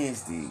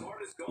Wednesday,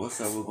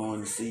 what's up? We're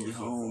going to see your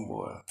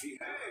homeboy.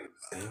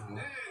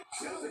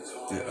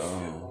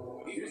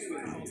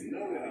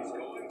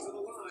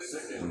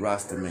 The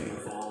roster man.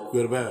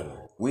 What about it?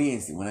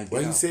 Wednesday when I get Why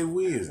out. you say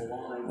Wednesday?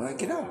 When I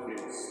get out.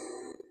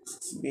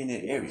 Be in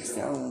that area.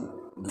 See, I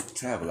don't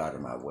travel out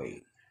of my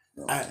way.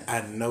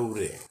 I know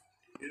that.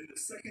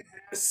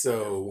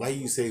 So why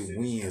you say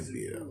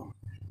Wednesday though?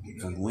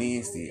 Because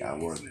Wednesday I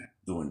work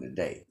during the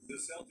day.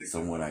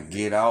 So when I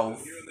get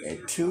off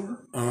at 2,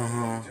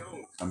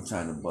 I'm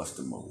trying to bust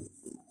a move.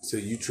 So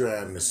you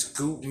trying to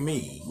scoop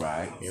me,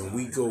 Right, and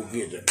we go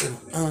get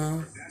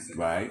the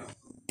right,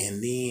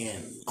 and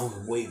then on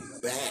the way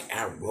back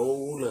I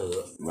roll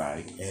up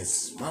right, and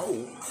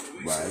smoke,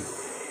 right.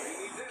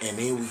 and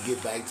then we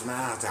get back to my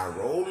house. I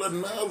roll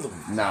another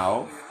one.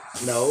 Now,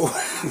 No.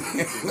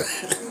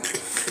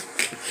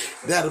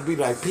 That'll be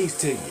like peace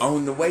to you.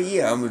 on the way,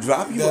 yeah, I'm going to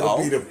drop you That'll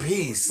off. be the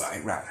peace.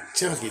 Right, right.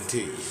 Chunk it to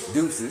you.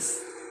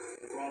 Deuces.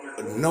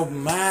 No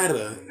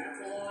matter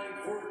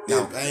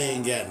if I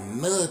ain't got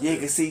nothing. Yeah, you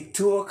can see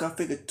 2 o'clock, I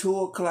figure 2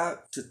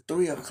 o'clock to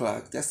 3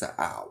 o'clock, that's an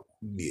hour.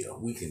 Yeah,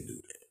 we can do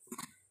that.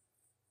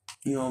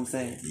 You know what I'm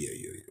saying? Yeah.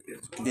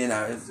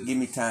 Then give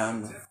me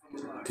time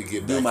To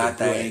get to do back my in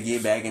thing play. and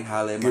get back and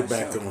holler at my Get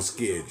back show. on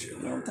schedule.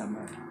 You know what I'm talking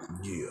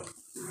about? Yeah.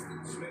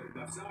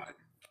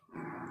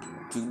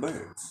 2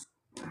 birds.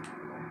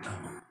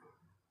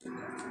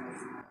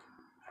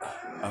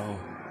 Oh.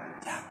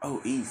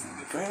 Oh, easy.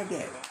 Grab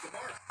that.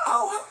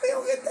 Oh, how we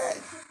don't get that?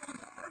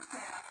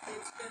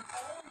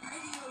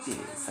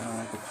 Yeah, sound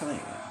like a plan.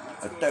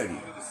 A 30,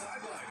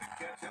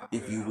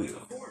 if you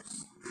will.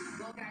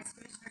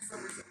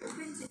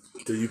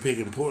 So you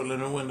picking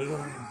Portland or Winter?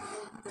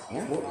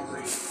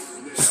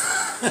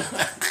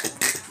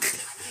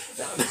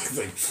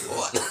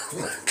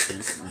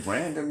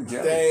 Random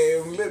joke.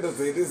 Damn,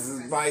 literally, this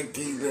is my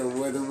kingdom,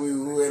 whether we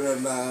win or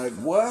not.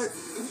 What?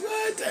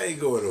 What? I ain't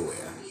going nowhere.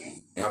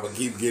 I'm gonna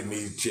keep getting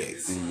these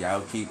checks. See,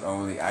 y'all keep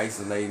only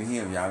isolating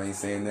him. Y'all ain't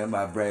saying nothing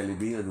about Bradley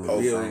Beal doing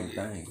the yeah. same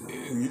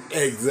thing.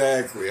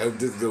 Exactly. I'm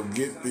just gonna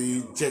get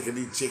these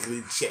chickeny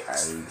I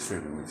checks. ain't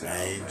tripping with I y'all.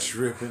 ain't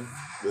tripping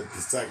with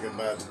the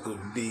psychological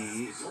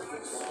deed.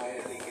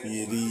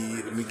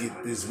 Yeah, let me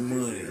get this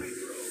money.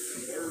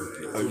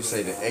 Oh, you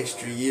say the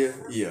extra year?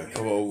 Yeah,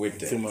 come on with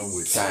that. Come on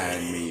with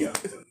Sign me up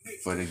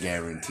for the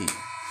guarantee.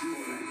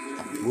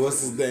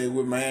 What's his name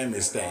with Miami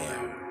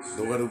style?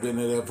 The one who been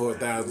in there for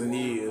 1,000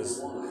 years.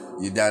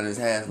 You down his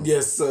house?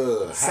 Yes,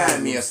 sir.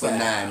 Sign me up for Style.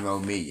 9 more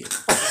million.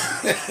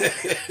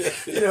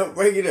 You know,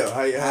 break it up.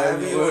 How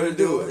you want to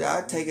do it?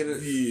 I'll take it.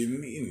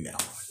 Yeah, no.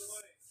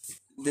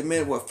 The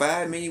minute, what,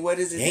 5 million? What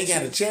is it? He ain't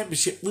got a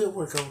championship. We'll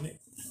work on it.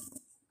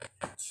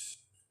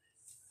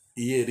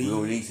 Yeah, We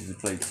gonna need you to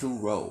play 2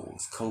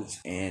 roles, coach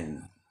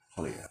and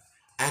player.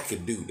 I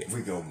could do that.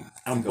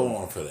 I'm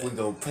born for that. We're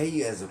going to pay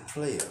you as a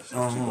player.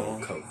 So you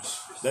going to coach.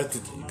 That's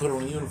to put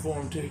on a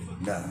uniform too.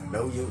 Nah,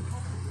 no, you.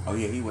 Oh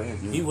yeah, he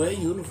wears He wear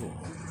uniform.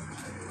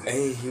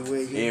 Hey, he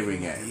wear you. every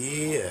game.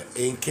 Yeah,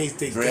 in case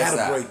they Dress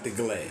gotta out. break the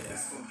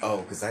glass.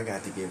 Oh, because I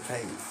got to get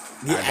paid.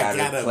 Yeah, I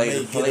gotta play the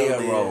make it player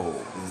on there. role.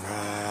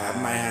 I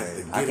might have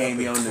to get I can't up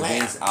be and on the clap.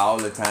 bench all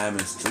the time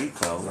in street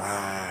clothes.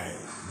 Right.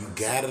 You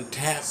gotta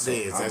tap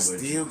dance. I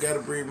still gotta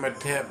bring my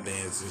tap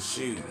dance and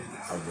shoes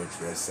I'm going to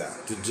dress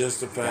out. to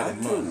justify Got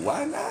the to. money.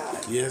 Why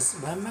not? Yes,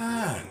 why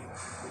not?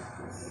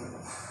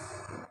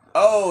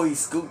 Oh, he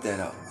scooped that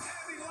up.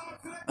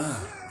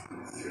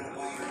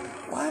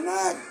 Why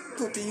not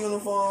put the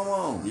uniform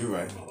on? You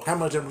right. How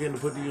much I'm getting to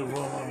put the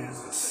uniform on?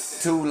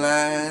 2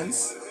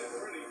 lines.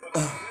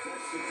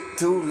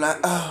 2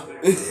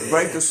 lines.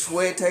 Break a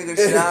sweat, take a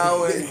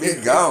shower, and be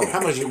How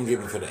gone. much you gonna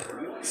give me for that?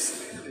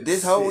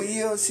 This whole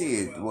year,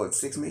 shit, what,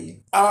 6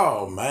 million?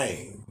 Oh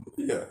man.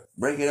 Yeah.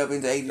 Break it up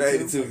into 82.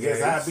 82 Guess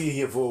games. I'll be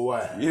here for a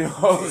while. You know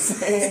what I'm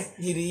saying?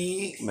 You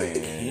dig?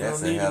 Man, You that's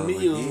don't a need hell of a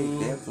meal. gig,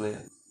 that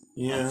player. I'm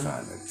Yeah.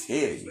 trying to tell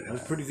you.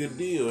 That's a pretty good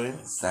deal, ain't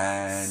it?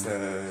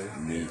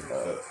 Sign me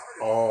up.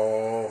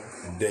 All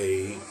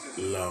day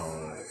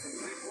long.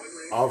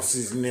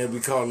 Officers now be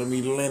calling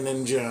me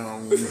Lennon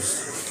Jones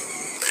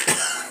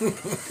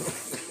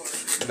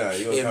Nah,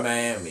 you in don't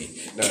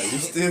Miami. Nah, you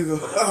still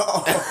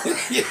go.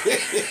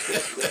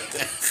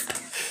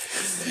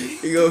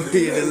 You gonna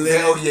be in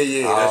the Oh, left.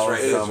 yeah, All that's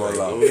right. summer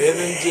long.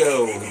 Lennon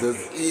Jones,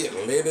 that's it.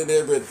 Lennon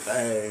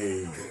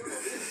everything.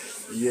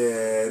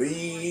 Yeah,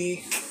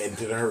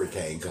 until the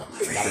hurricane comes.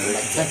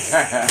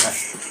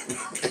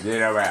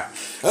 Get her out.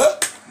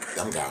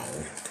 I'm gone.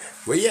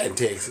 Where you at,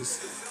 Texas?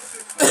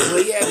 Where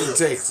you at in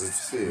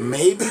Texas?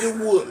 Maybe the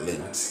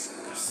Woodlands.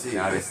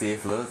 Now they see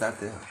floods out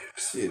there.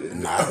 Shit.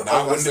 Not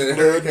with the the flood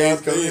hurricanes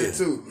out come there. in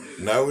too.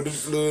 Not with the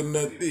flood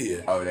out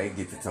there. Oh, they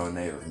get the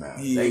tornadoes now.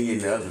 Yeah. They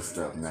get the other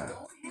stuff now.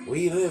 Where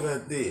you live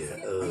out there?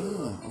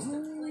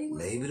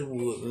 Maybe the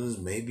Woodlands,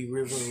 maybe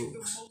River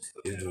Oaks.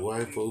 If the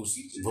white folks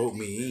vote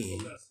me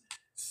in.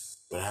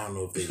 But I don't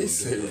know if they He gonna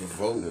said do it.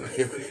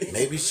 vote.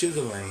 Maybe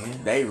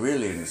Sugarland. They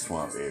really in the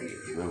swamp area.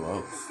 Little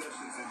Oaks.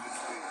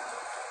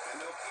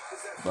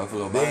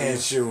 Buffalo Their Bible.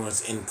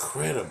 insurance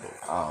incredible.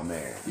 Oh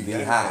man, You be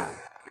gotta high.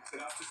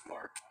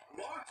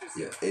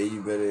 Yeah, and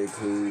you better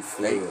include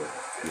flood.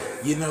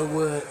 You know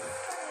what?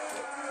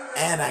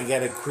 And I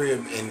got a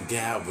crib in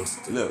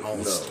Galveston Look, on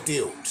no.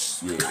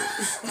 stilts. Yeah.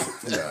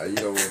 Nah, you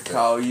don't want that.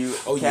 Call you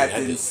Oh, yeah, I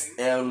Captain do.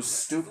 L.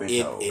 Stupid.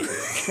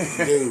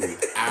 Dude,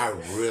 I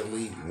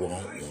really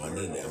want one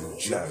of them Nah,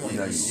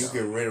 joints. you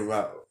can rent them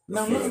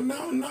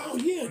out. No,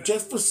 yeah,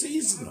 just for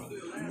seasonal.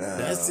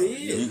 That's You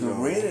it.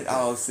 can rent it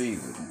all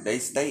season. They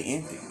stay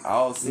empty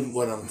all season.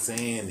 What I'm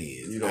saying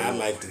is, I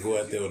like to go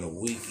out there on the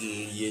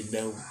weekend, you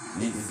know.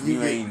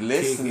 You ain't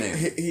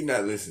listening. He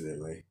not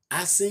listening, man.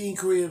 I seen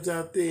cribs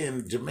out there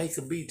in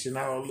Jamaica Beach and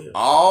all that.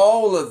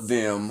 All of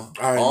them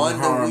Are in on the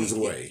harm's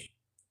weekend. way.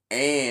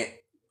 And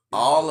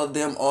all of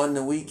them on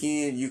the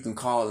weekend, you can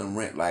call and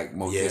rent like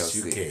Motel Yes,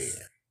 you 6.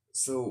 can.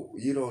 So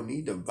you don't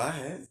need to buy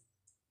it.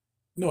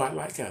 No, I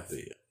like out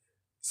there.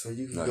 So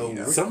you can No, go you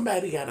don't. rent.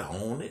 Somebody gotta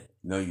own it.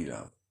 No, you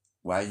don't.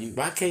 Why you?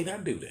 Why can't I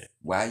do that?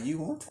 Why you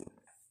want to?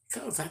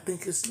 Because I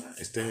think it's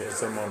nice to have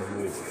some on the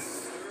water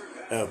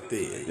out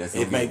there. That's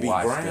gonna It may get be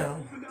washed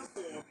brown.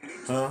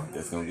 Huh?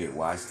 That's gonna get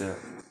washed up.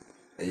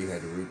 And you got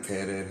to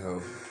repair that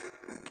hoe.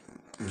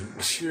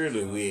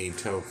 Surely we ain't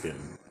talking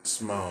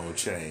small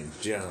change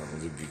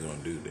Jones if you're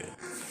gonna do that.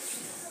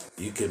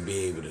 You can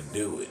be able to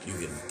do it. You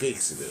can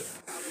fix it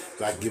up.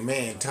 Like your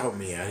man taught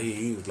me out here,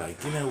 he was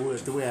like, you know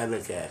what, the way I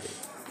look at it,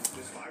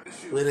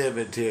 whatever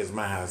it tears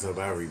my house up,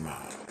 I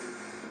remodel.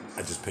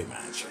 I just pay my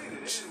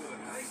insurance.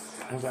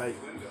 I was like,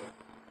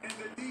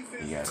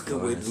 You got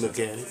good way to flood. look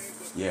at it.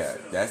 Yeah,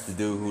 that's the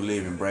dude who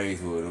live in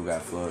Braeswood who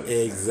got flooded.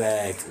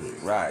 Exactly.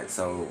 Right,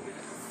 so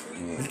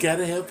yeah, You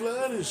gotta have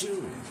flood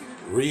insurance.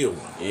 Real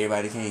one.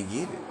 everybody can't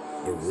get it.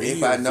 The real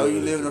If I know you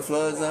flood live in a insurance.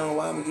 flood zone,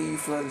 why am I giving you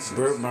flood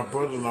insurance? My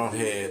brother-in-law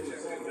had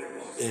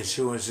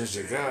insurance in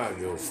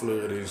Chicago,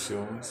 flood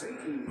insurance.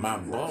 My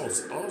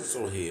boss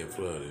also had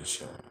flood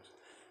insurance.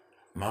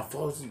 My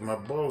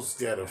boss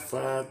got a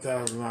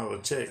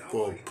 $5,000 check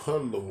for a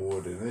puddle of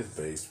water in his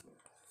basement.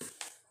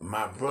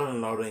 My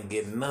brother-in-law didn't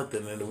get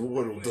nothing, and the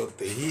water was up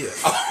to here.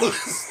 All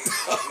this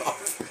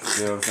stuff.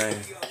 You know what I'm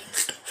saying?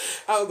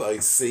 I was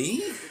like,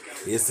 see,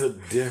 it's a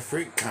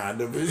different kind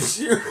of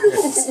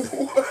insurance.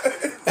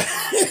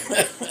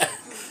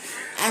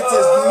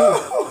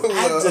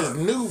 I just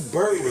knew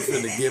Bert was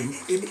gonna give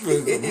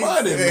him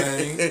money,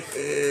 man.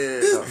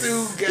 This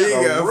dude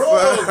got a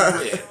rug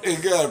wet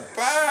and got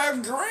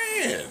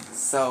 $5,000.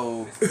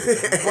 So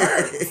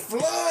Bert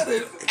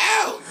flooded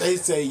out. They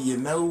say, you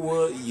know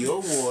what?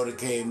 Your water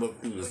came up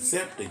through the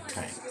septic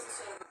tank,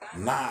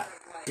 not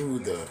through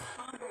the.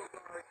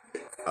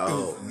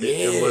 Oh, Yeah.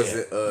 it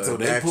wasn't So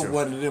they natural. put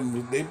one of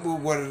them. They put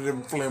one of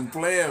them flim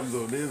flams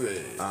on his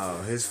head.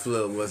 Oh, his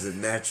flood wasn't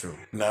natural.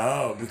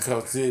 No,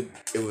 because It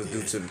was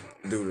due to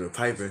the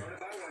piping.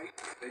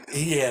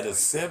 he had a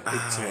septic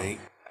tank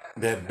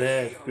that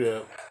backed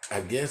up. I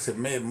guess it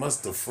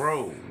must have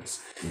froze,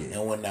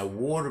 and when that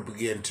water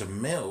began to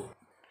melt,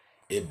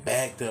 it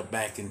backed up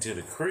back into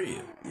the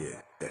crib.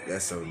 Yeah,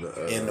 that's on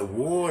the. And the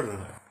water,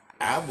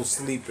 I was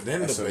sleeping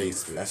in the That's on-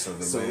 basement. that's on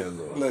the So,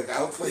 landlord. look,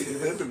 I was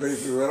sleeping in the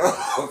basement right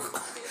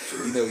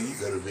off. You know, you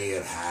go to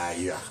bed high.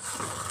 Yeah.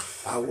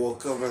 I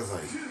woke up. I was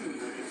like,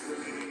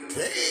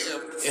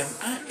 damn, am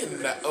I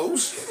in the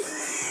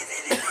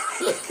ocean?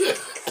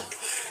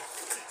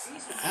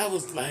 I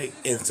was like,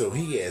 and so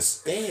he had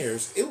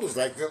stairs. It was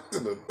like up to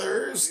the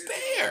third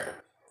stair.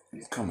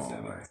 come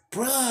on, man.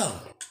 Bruh.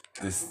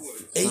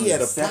 This And he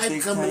had a septic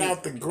pipe coming tank?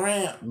 out the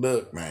ground.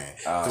 Look, man,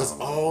 because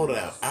all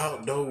the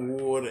outdoor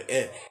water,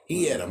 and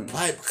he had a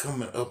pipe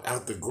coming up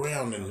out the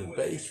ground in the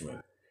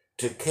basement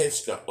to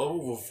catch the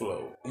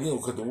overflow. You know,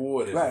 because the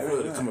water Right,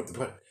 flood right. come up the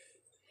pipe.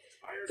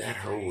 That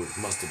hose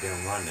must have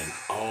been running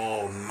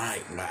all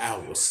night while I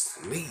was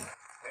asleep.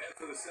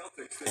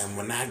 And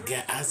when I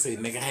said,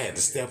 nigga, I had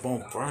to step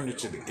on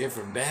furniture to get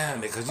from down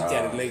there because you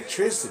got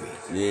electricity.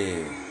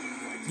 Yeah.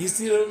 You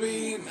see what I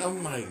mean?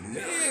 I'm like,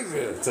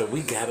 nigga. So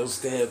we got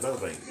upstairs. I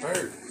was like,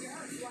 Bert.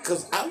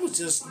 Because I was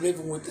just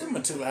living with them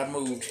until I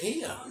moved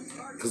here.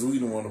 Because we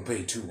didn't want to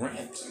pay 2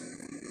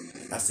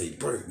 rents. I say,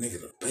 Bert,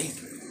 nigga, the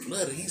basement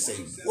flooded. He say,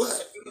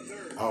 what?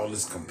 All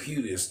this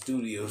computer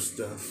studio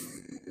stuff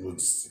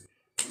was.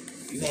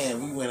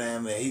 Man, we went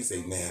down there. He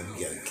said, man,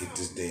 we got to kick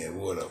this damn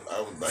water up.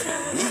 I was like,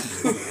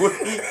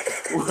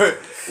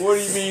 What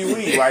do you mean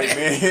we, white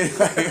man?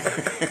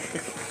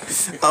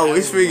 Oh,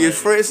 we speaking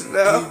French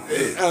now.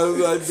 I was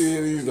like,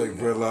 dude, he's like,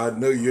 brother, I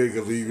know you ain't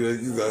gonna leave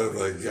it. I was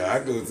like, yeah, I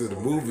go to the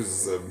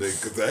movies or something,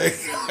 because I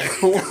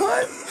ain't.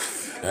 What?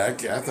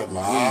 That's a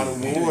lot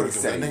of water,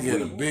 because that Say nigga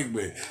had a we. big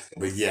man.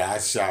 But yeah,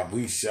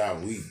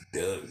 we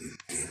dug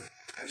it.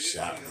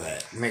 Shot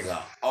that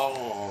nigga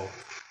all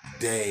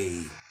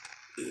day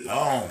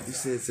long. You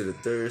said to the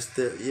third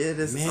step. Yeah,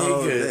 that's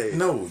all day. Nigga,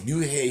 no,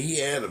 he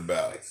had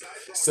about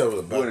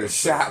about With a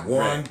shot 1,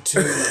 rack.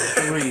 2,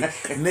 3.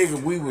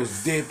 Nigga, we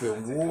was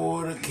dipping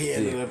water,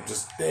 carrying it up the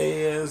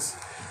stairs.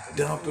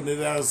 dumping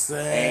it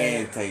outside,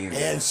 And taking it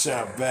and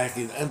shop vac,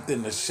 and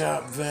emptying the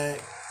shop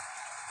vac,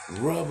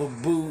 rubber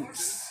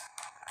boots.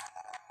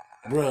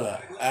 Bruh,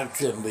 I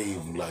couldn't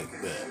leave like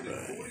that,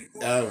 man.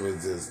 That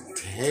was just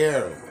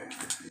terrible.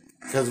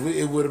 Because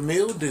it would have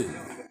mildewed.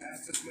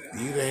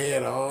 You'd have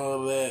had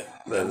all that.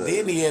 And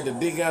then he had to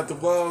dig out the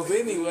balls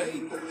anyway.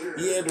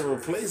 He had to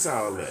replace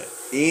all that.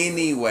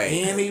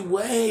 Anyway.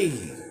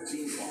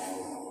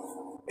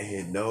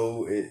 And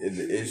no,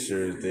 the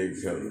insurance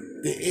didn't cover.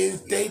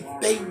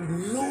 They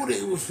knew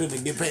they was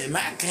finna get paid. And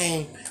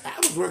I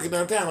was working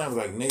downtown. I was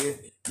like, nigga,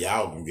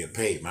 y'all gonna get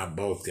paid. My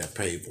boss got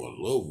paid for a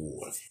little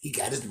war. He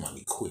got his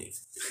money quick.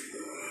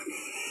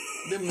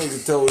 Them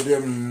niggas told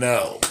them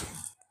no.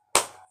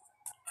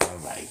 I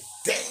was like,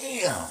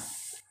 damn.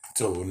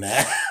 So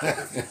now,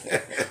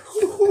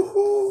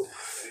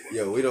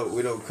 Yo, we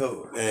don't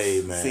cover.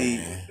 hey man, See,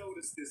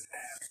 Notice this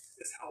half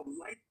is how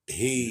light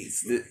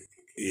he's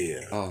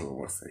yeah. oh,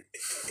 one second.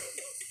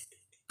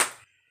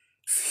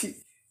 See,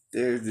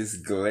 there's this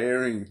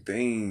glaring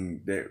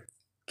thing that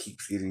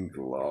keeps getting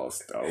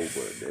glossed over.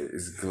 That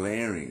is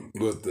glaring.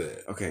 What's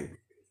that? Okay,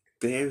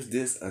 there's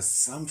this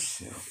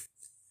assumption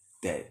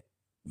that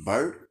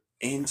Burt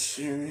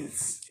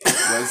insurance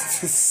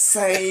was the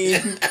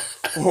same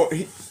or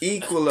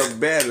equal or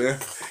better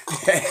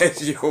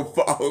as your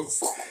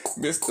boss,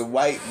 Mr.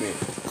 Whiteman.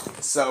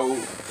 So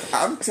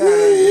I'm trying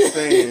to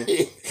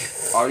understand,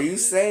 are you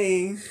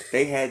saying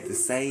they had the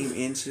same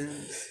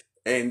insurance?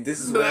 And this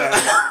is what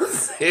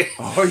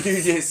or are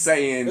you just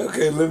saying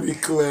Okay, let me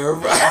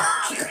clarify.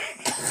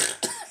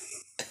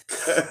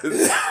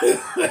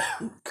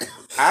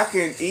 I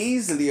can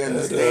easily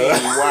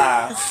understand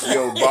why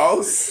your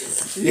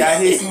boss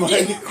got his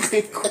money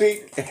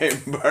quick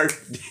and Burt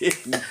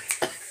didn't.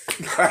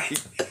 Like,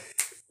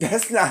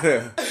 that's not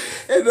a...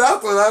 And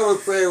that's what I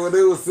was saying when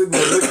they was sitting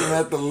there looking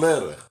at the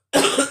letter.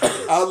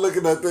 I was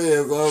looking at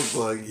theirs, I was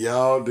like,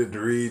 y'all didn't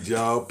read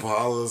y'all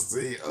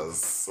policy or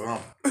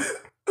something.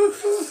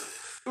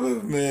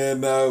 But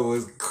man, that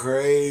was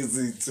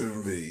crazy to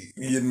me.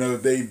 You know,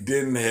 they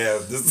didn't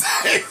have the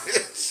same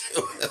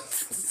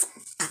insurance.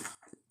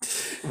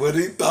 But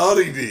he thought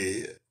he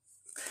did.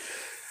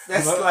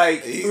 That's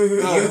like...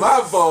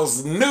 my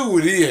boss knew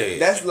what he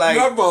had. That's like-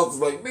 my boss was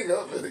like,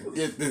 nigga, I'm gonna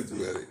get this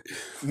money.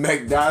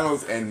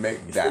 McDonald's and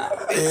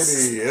McDowell's.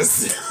 It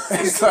is.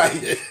 It's like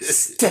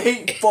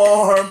State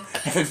Farm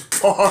and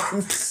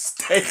Farm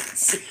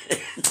States.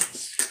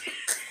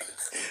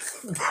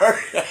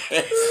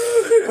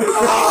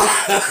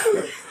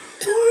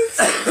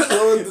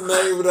 What was the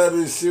name of that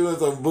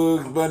insurance on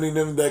Bugs Bunny?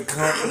 Them that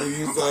company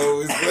used to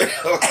always say,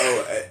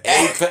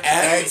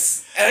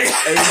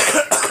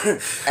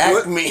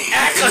 Acme.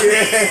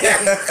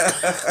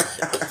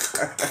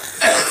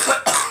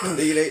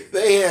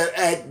 They had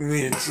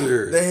Acme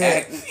insurance.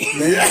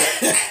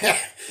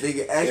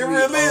 Nigga, It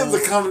really is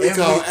a company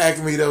called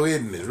Acme, though,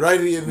 isn't it? Right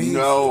here, me.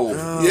 No.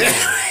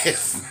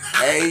 Yes.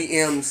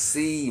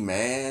 AMC,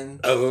 man.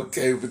 Oh,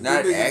 okay, but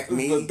Not they,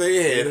 Acme. But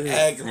they had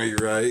Acme,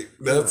 right?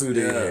 That's who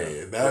they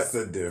had. That's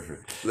the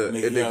difference. Look,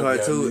 Nigga, in the y'all got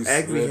cartoon, me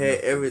Acme had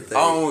sweating. everything.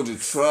 On the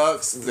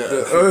trucks, the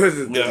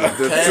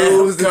The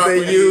tools that company.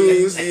 they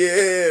use,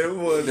 yeah, it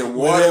was The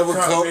water Whatever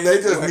company. company,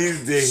 they just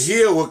needed to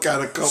hear what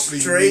kind of company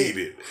straight.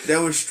 needed. That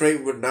was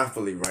straight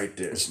monopoly right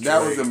there.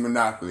 That was a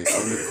monopoly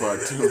on the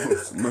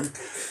cartoons, man.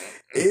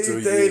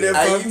 Anything that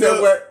Hey, fucked you know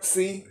up. what?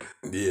 See,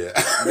 Yeah.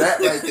 that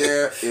right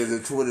there is a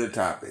Twitter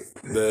topic.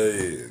 That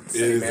is.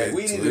 Hey, man,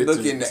 we need to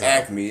look into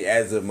Acme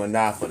as a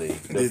monopoly.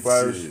 The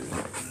first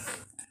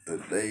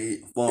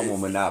form of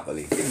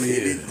monopoly.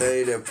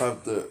 Anything that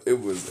popped up, it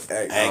was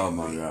Acme. Oh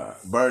my God.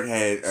 Burt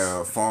had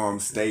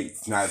Farm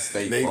States, not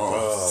State They,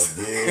 Farm.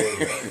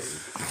 yeah.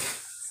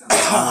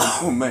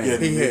 Oh man. Yeah,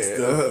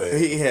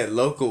 He had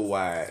local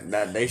wide,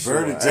 not Bernie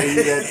nationwide. tell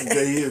you that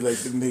today, he was like,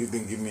 them niggas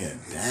didn't give me a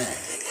dime.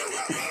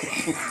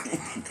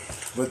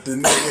 But the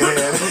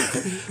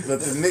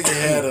nigga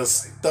had a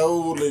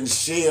stolen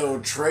Shell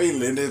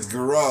trailer in his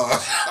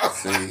garage.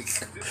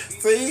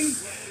 See?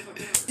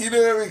 You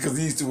know what I mean? Because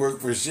he used to work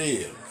for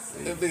Shell.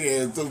 That nigga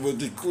had so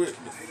much equipment.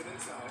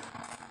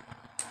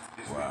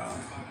 Wow.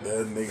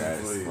 That nigga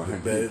That's played.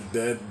 funny.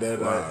 That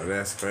Wow,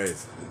 that's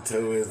crazy.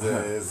 tore his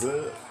ass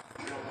up.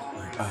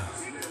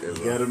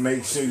 You gotta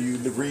make sure you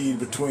read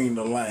between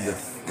the lines.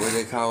 What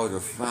they call the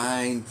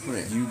fine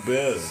print. You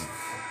better.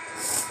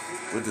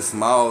 What the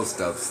small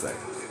stuff say.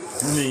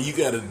 I mean, you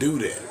gotta do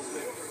that.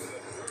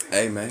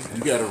 Hey man.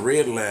 You gotta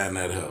redline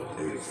that hoe.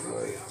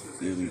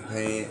 You be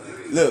paying.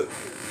 Look,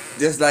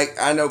 just like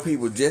I know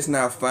people just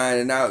now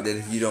finding out that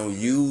if you don't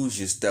use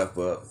your stuff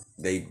up,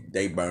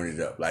 they burn it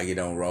up. Like it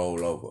don't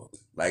roll over.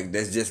 Like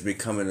that's just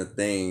becoming a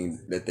thing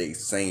that they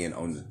saying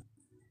on the.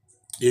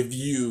 If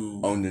you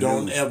On the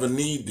don't news. ever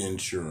need the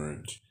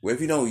insurance, Well, if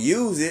you don't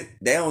use it,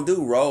 they don't do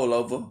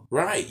rollover.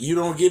 right? You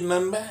don't get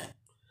nothing back.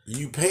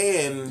 You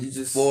paying You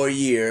just for a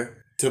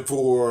year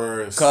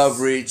for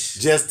coverage.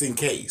 just in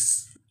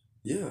case.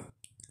 Yeah.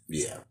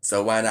 Yeah,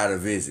 So why not a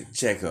visit,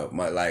 checkup?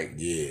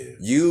 yeah.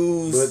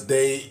 Use. But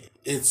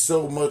it's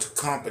so much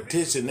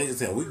competition. Niggas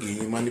saying we give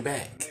you money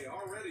back.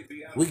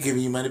 We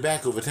giving you money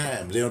back over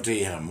time. They don't tell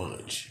you how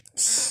much.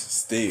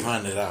 Still,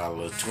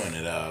 $100,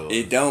 $20.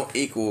 it don't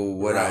equal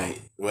what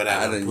What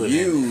I done done put in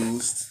there.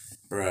 used.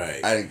 Right.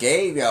 I done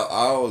gave y'all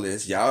all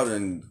this. Y'all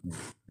done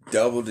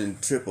doubled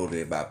and tripled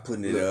it by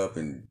putting it up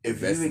and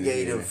If you investing even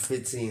gave in them it.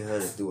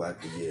 1,500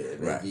 throughout the year,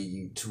 and Right. they give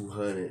you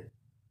 200.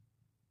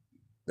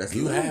 That's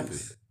You lose. happy?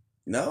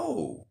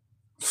 No.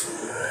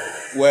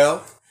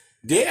 Well,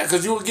 Yeah,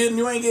 because you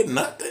ain't getting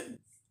nothing.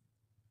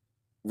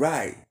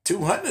 right.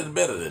 200 is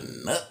better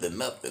than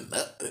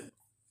nothing.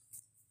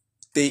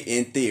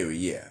 In theory,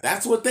 yeah.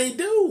 That's what they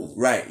do.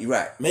 Right.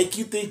 Make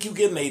you think you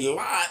getting a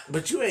lot,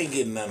 but you ain't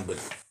getting nothing but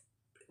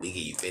we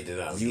give you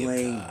 $50. You gift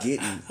ain't card.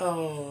 getting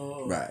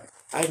Oh, right.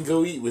 I can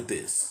go eat with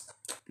this.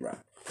 Right.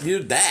 You're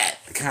that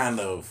kind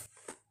of,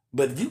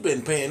 but you've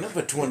been paying them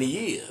for 20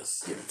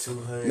 years.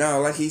 200.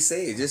 No, like he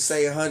said, just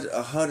say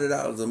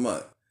 $100 a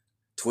month,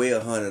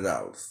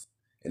 $1,200,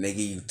 and they give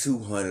you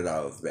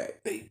 $200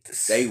 back.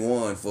 They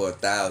won for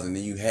 1,000,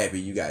 and you happy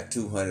you got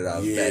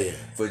 $200 Yeah. back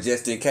for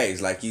just in case,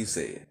 like you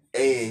said.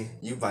 And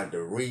you about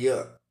to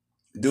re-up.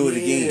 Do it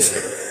again.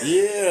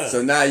 Yeah.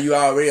 So now you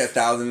already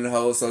 1,000 in the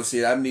hole. So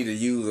shit, I need to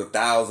use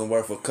 1,000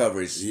 worth of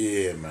coverage.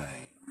 Yeah, man.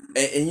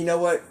 And you know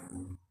what?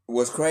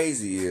 What's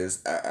crazy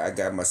is I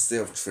got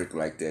myself tricked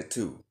like that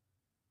too.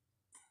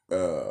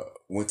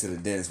 Went to the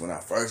dentist when I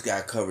first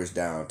got coverage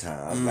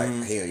downtown. I was like,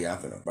 hell yeah,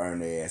 I'm finna burn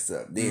their ass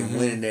up. Then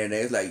went in there and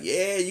they was like,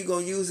 yeah, you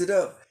gonna use it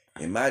up.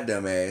 And my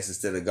dumb ass,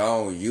 instead of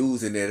going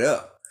using it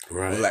up,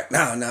 Right. was like,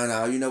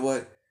 no, you know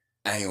what?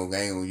 I ain't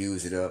gonna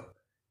use it up.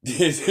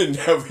 Then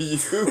never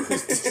used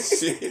the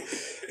shit.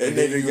 And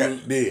then they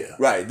got there.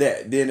 right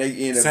that. Then they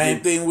end up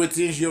Same thing with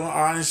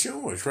our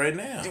insurance right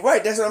now.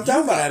 Right, that's what I'm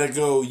talking You about. gotta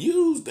go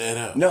use that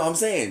up. No, I'm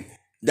saying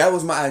that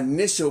was my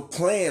initial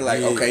plan.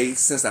 Like, Yeah. okay,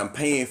 since I'm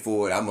paying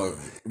for it, I'm gonna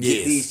get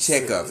Yes. these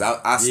checkups. I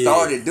Yeah.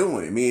 started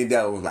doing it. Me and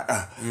Dad was like,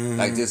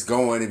 like just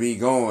going to be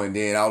going.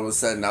 Then all of a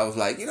sudden, I was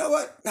like, you know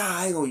what? Nah,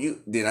 I ain't gonna use.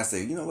 Then I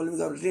said, you know what? Let me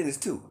go to the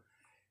dentist too.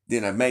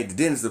 Then I made the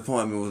dentist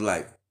appointment. Was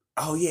like,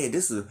 oh yeah,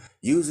 this is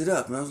use it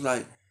up. And I was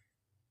like,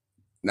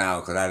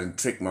 now, because I done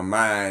tricked my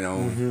mind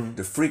on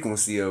the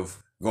frequency of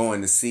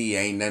going to see,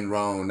 ain't nothing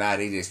wrong. Now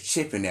they just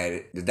chipping at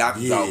it. The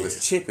doctor's Yeah.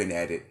 office chipping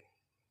at it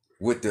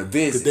with the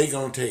Because visit. they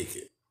gonna take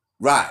it.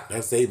 Right.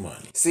 That's their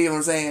money. See what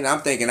I'm saying?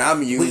 I'm thinking I'm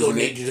We gonna using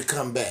need it. you to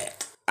come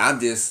back. I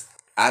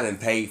done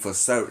paid for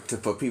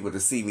for people to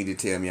see me to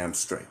tell me I'm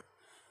straight.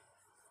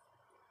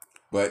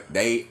 But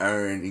they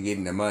earned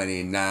getting the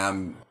money, and now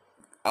I'm,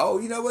 oh,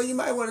 you know what? You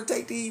might want to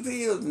take these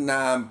pills.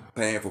 Now I'm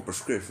paying for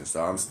prescriptions,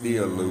 so I'm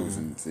still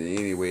losing. So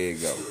anywhere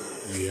it go.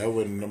 Yeah, I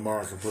went in the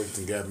marketplace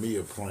and got me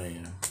a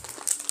plan.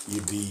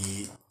 You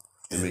did.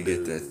 Let me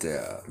get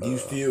that. You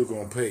still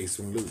gonna pay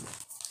some loot.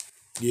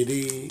 You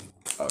did.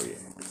 Oh yeah.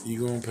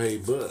 You gonna pay,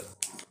 but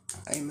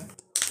Hey man.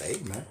 hey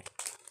man,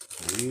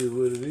 it is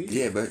what it is.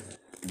 Yeah, but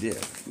yeah.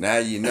 Now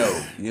you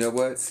know. You know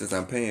what? Since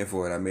I'm paying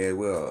for it, I may as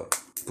well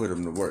put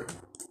them to work.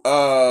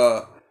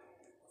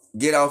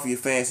 Get off your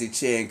fancy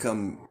chair and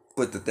come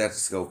put the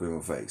stethoscope in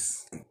my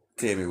face.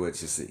 Tell me what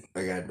you see.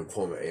 I got an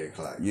appointment at 8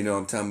 o'clock. You know what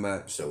I'm talking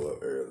about? Show up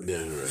early.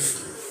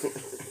 That's right.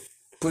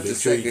 Put the Make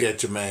sure you second.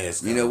 get your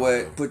mask. You know on,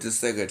 what? bro. Put the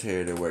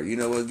secretary to work. You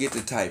know what? Get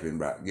the typing,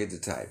 bro. Get the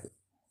typing.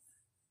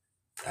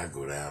 I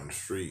go down the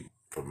street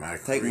for my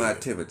Take my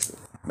crib, temperature.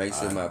 Make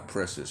sure my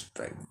pressure's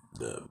straight.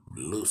 the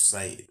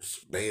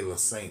Baylor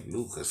St.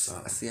 Luke or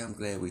something. See, I'm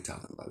glad we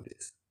talking about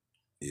this.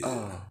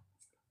 Yeah.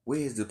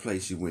 Where's the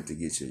place you went to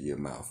get your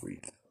mouth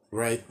read?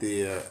 Right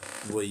there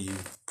where you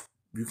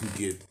can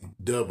get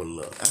double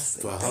up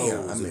said, for damn, I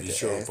hoes meant if you to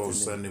show ask up on them.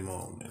 Sunday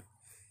morning.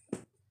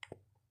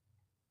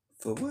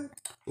 For what?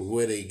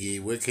 Where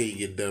can you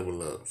get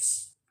double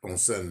ups on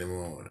Sunday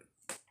morning?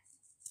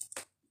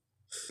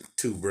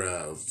 2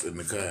 brows in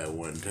the car at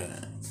one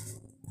time.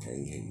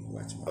 Hey,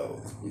 watch my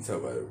Oh, you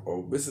talking about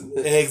old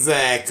business?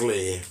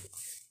 Exactly.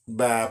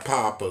 By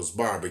Papa's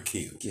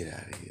Barbecue. Get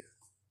out of here.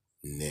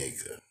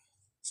 Nigga.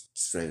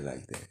 Straight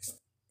like that.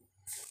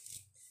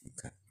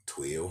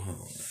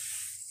 1,200.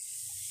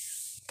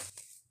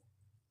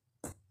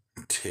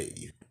 Tell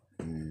you.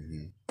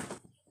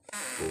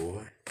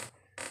 Boy,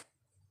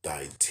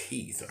 thy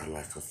teeth are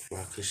like a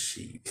flock of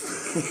sheep.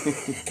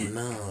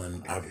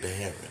 None are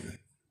barren.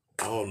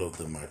 All of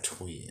them are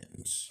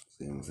twins.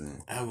 See what I'm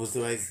saying? I was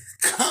like,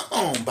 come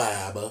on,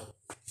 Baba.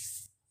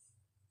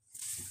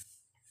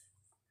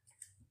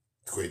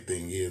 Great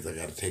thing is, I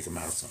gotta take them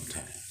out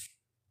sometime.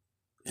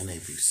 And they be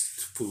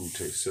food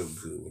tastes so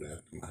good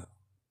without them out.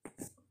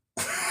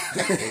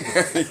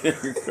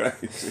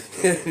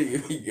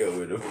 You go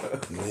with him.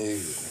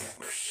 Nigga.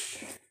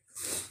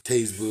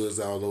 Taste buds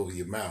all over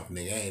your mouth,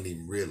 nigga. I ain't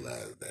even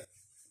realized that.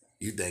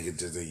 You think it's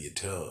just in your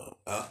tongue.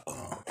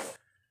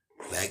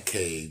 That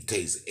cave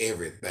tastes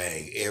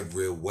everything,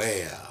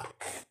 everywhere.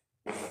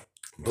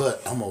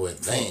 But I'm gonna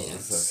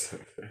advance.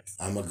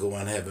 I'm gonna go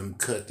and have him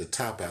cut the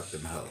top out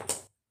them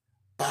hoes.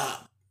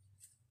 Bop.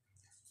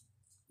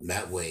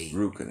 That way.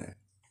 Root canal.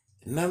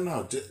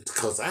 No, just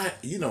because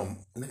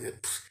nigga,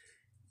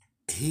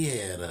 he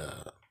had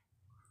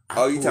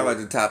Oh, you talking about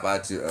the top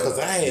out your? Because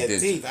I your had denture.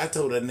 teeth. I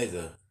told that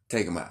nigga,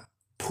 Take them out.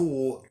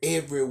 pull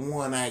every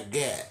one I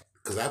got.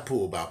 Because I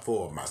pulled about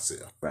 4 of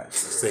myself. Right.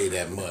 Save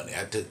that money.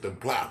 I took them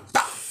plop,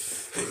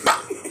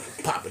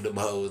 popping them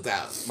hoes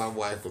out. My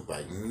wife was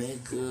like,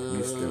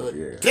 nigga, still-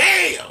 yeah.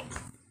 damn.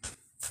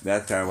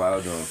 That's kind of what I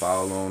was doing.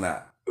 Fall on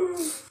out.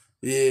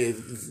 Yeah,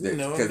 you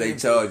know. Because they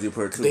charge you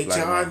per tooth. They like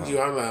charge my you.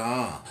 phone. I'm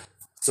like,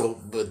 So,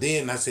 but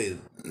then I said,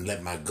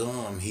 let my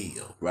gum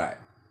heal. Right.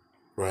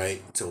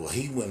 Right? So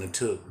he went and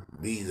took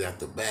these out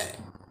the back.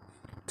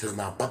 Took them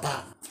out,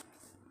 pop.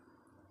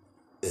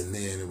 And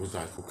then it was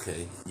like,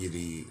 okay,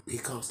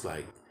 it cost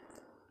like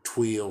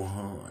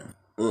 1,200.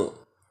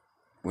 Look,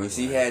 when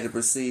she had the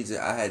procedure,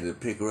 I had to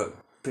pick her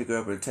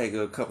up and take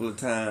her a couple of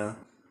times.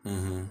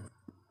 Mm-hmm.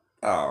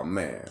 Oh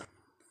man,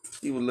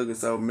 she was looking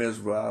so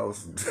miserable. I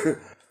was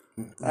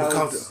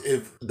Because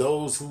if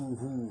those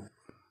who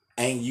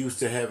ain't used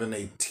to having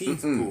their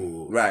teeth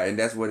pulled, right, and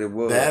that's what it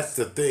was. that's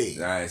the thing.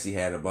 Right, she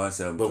had a bunch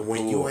of them. But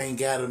when you ain't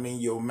got them in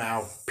your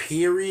mouth,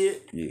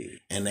 period, yeah,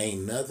 and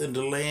ain't nothing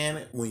to land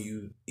it, when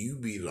you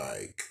be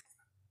like,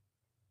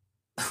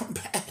 I'm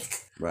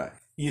back. right,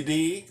 You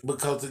dig?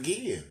 Because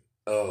again,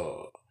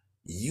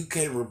 you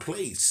can't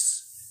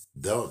replace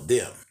them.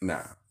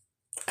 nah,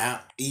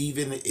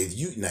 Even if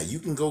you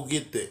can go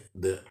get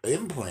the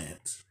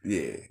implants,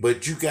 yeah,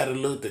 but you got to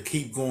look to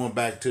keep going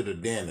back to the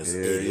dentist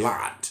a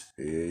lot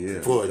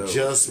yeah, for So,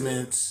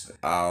 adjustments,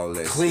 all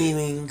that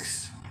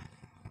cleanings,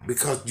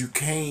 because you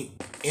can't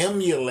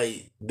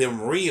emulate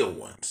them real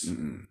ones.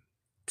 Mm-mm.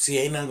 See,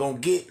 ain't nothing gonna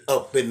get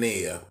up in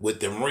there with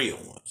them real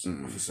ones.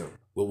 Mm-mm. So,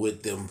 but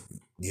with them,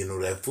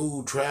 that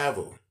food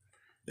travel,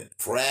 the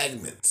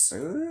fragments.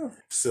 Yeah.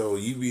 So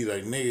you be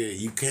like, nigga,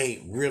 you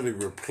can't really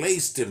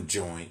replace them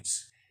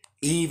joints,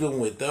 even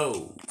with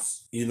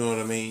those. You know what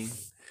I mean?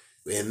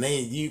 And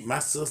then my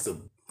sister,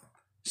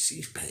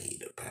 she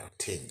paid about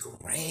 10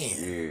 grand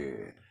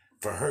Yeah.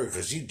 for her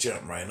because she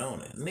jumped right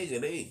on it. Nigga,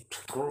 they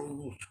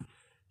screws.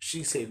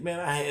 She said, man,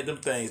 I had them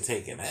things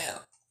taken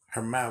out.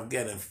 Her mouth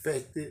got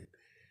infected.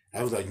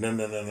 I was like, no, I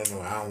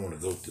don't want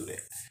to go through that.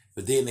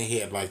 But then they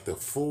had like the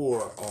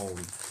 4 on,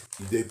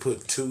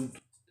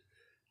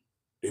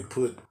 they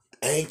put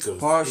anchors in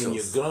Partials.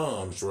 your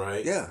gums,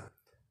 right? Yeah.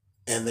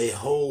 And they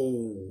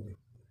hold,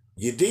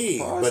 you dig.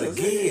 But Partials,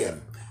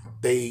 again,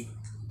 they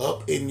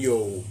up in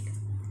your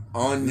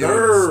On your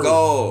nerves,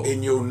 skull.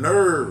 in your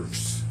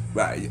nerves.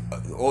 Right.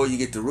 Or you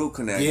get the root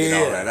canal to get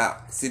all that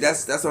out. See,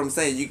 that's what I'm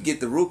saying. You get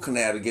the root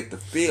canal to get the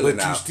feeling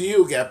But you out.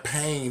 still got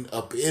pain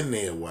up in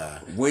there. Why?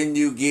 When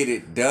you get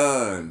it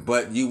done,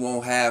 but you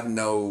won't have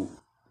no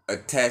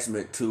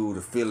attachment to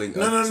the feeling.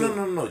 No.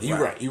 of You're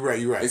right.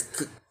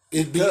 It's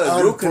It'd be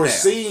because root canal.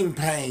 unforeseen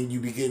pain you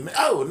be getting.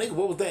 Oh, nigga,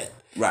 what was that?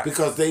 Right.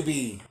 Because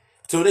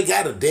so they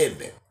got to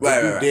deaden it. They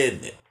Right, do right.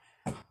 deaden it.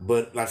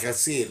 But like I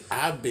said,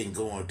 I've been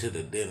going to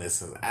the dentist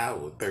since I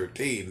was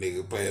 13,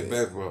 nigga, playing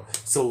basketball.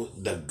 So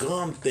the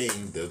gum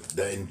thing,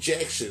 the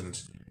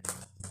injections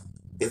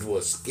is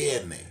what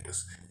scared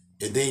niggas.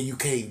 And then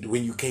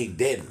when you can't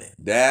deaden it.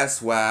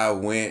 That's why I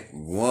went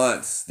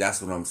once.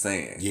 That's what I'm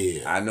saying.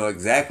 Yeah. I know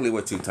exactly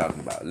what you're talking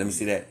about. Let me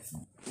see that.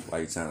 Why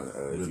you trying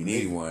to? If you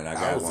need one, I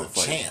got was one a for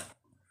you. champ.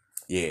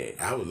 Yeah.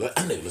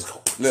 Nigga, let's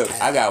go. Look,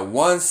 I got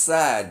one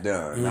side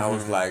done. I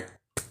was like,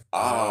 Oh,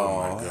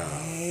 oh, my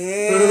God.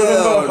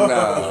 hell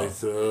no.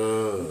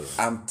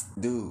 Nice.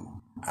 Dude,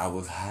 I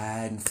was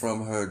hiding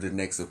from her the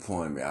next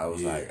appointment. I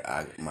was Yeah. like,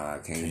 I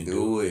can't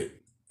do it.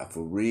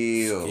 For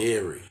real.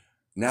 Scary.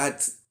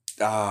 Not,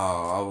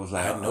 I was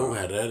like, I know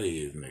how that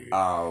is, nigga.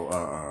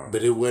 Oh,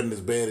 But it wasn't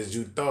as bad as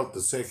you thought the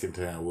second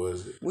time,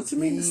 was it? What you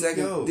mean the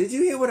second? Go. Did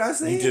you hear what I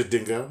said? You just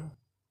didn't go?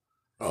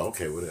 Oh,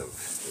 okay, whatever.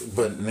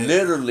 But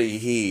Literally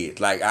hid.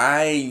 Like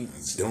I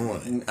ain't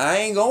doing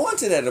going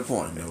to that it.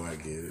 appointment. No, I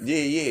get it.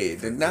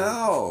 Yeah.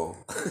 No.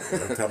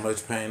 That's how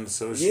much pain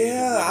associated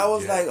Yeah, with it, I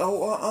was yeah. like,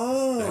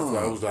 That's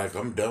why I was like,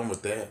 I'm done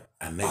with that.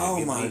 I never Oh,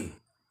 get my- me.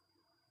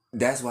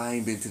 That's why I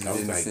ain't been to the I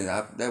was dentist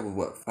like- since that was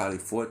what, probably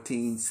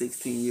 14,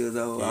 16 years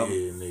old. Yeah, I was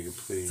nigga,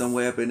 please.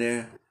 somewhere up in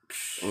there.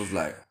 I was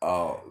like,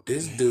 oh,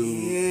 This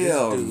dude.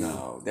 hell this dude,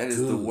 no. That is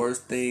the good.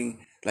 worst thing.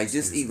 Like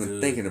just It's even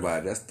good, thinking man.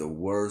 about it, that's the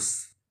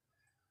worst.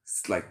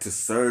 It's like to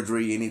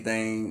surgery,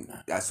 anything.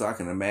 So I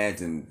can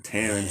imagine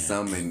tearing Man,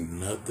 something and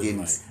nothing getting.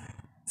 like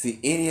See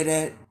any of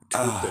that?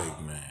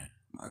 toothache, man.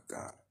 My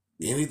God.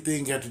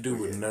 Anything got to do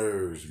with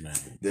nerves, man.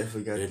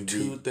 Definitely got That to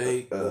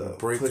toothache be will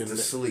break put the to ne-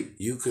 sleep.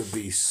 You could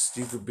be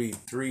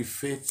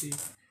 350,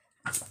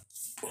 a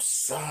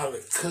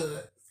solid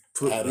cut.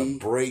 Put That'll me-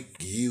 break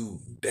you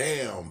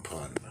down,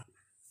 partner.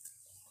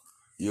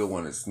 You'll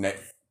want to snap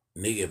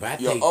Nigga, if I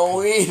your take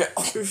own ear.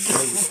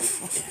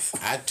 nigga,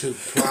 I took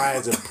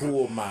pliers and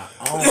pulled my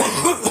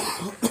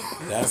own.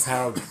 That's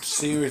how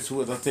serious it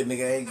was. I said,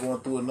 nigga, I ain't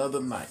going through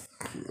another night.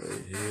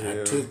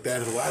 I took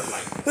that who I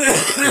like.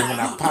 And when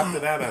I popped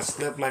it out, I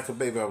slept like a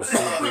baby. I was so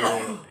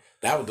good.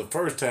 That was the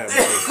first time.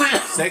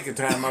 Second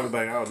time, I was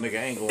like, oh, nigga,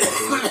 I ain't going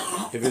through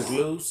it. If it's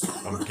loose,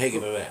 I'm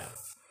taking it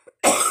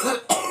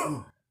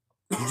out.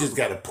 You just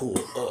got to pull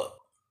up.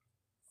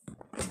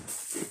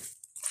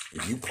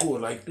 If you pull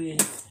like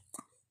this,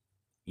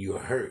 you're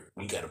hurt.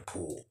 You gotta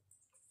pull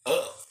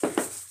up.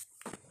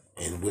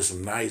 And with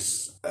some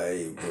nice. I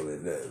ain't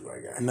pulling that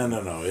like I. No.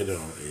 It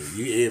don't.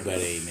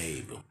 Everybody ain't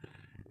able.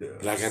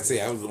 Like I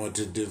said, I was going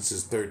to do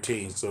since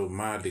 13, so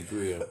my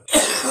degree of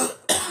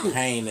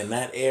pain in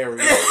that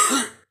area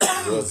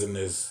wasn't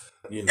as,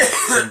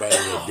 somebody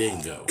that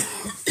didn't go.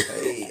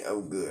 Hey,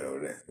 I'm good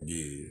on that.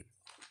 Yeah.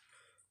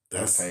 My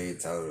That's pain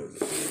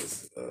tolerance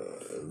is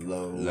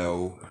low.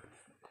 Low.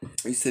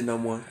 You sitting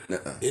on one?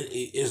 Nuh-uh.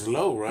 it's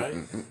low, right?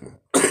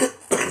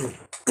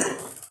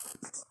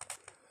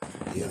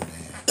 Yeah,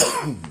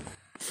 man.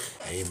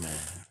 Hey,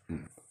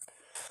 man.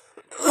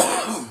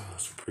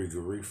 It's a pretty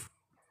good reef.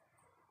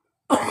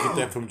 You get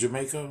that from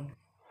Jamaica?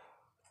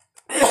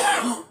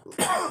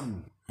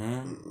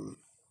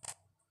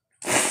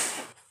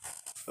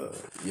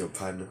 Your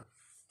partner,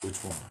 Which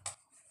one?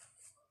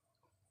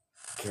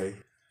 okay?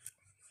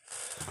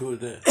 Who is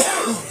that?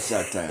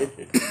 Shot time.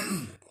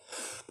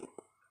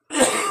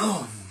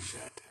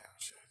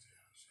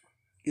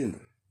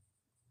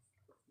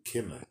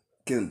 Kendall.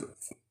 Kendall.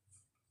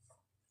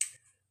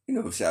 You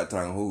know Shot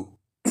Time who?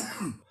 I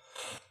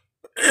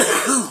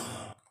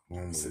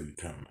don't know who you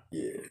talking about.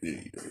 Yeah.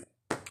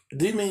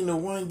 Didn't mean the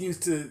one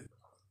used to.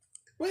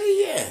 Where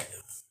he at?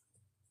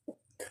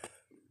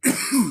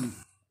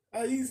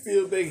 How you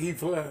still think he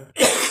flying?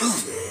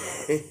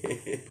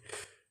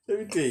 Let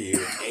me tell you,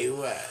 hey,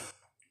 what?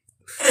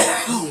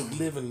 He was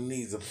living in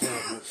these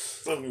apartments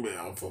somewhere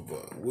off of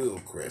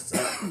Willcrest.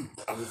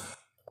 I was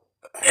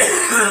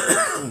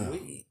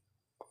weed.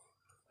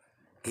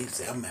 He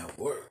said, I'm at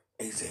work.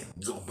 He said,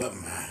 go by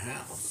my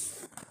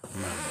house.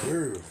 My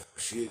girl,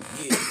 she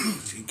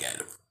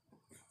got a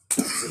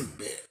pussy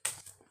bed.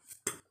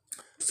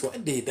 So I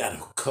did that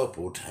a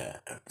couple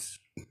times.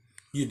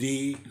 You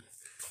did?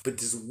 But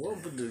this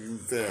woman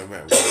that I'm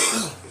at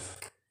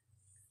work,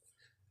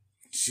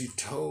 he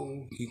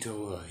told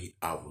her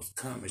I was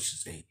coming. She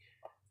said,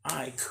 all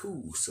right,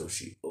 cool. So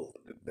she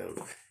opened the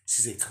door.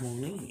 She said, come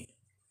on in.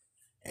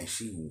 And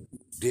she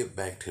dipped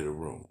back to the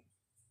room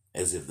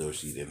as if though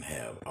she didn't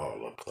have all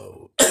her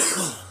clothes.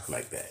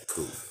 Like that,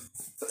 cool.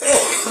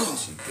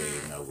 She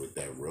came out with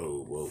that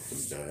robe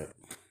opened up.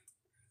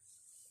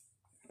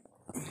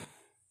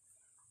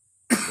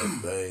 That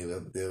thing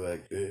up there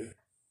like that.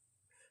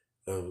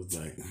 I was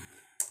like,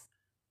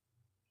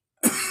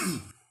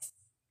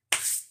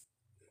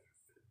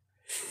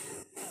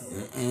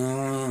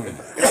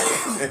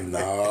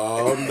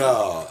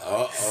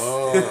 no.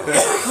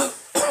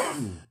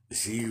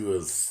 She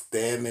was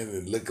standing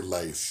and looking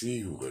like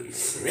she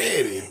was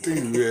ready too.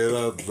 And I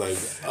was like,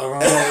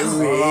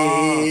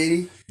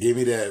 give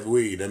me that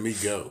weed, let me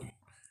go.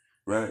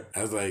 Right.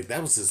 I was like,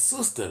 that was his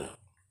sister though.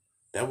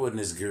 That wasn't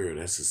his girl,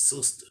 that's his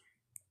sister.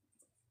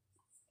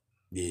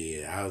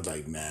 Yeah, I was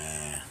like,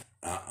 nah,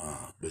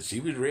 but she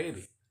was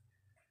ready.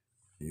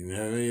 You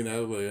know what I mean? I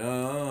was like,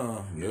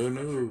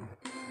 no.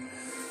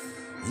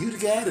 You the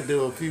guy to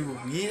do a few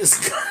years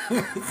ago.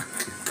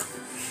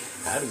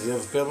 I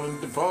just fell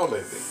into the Paul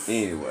that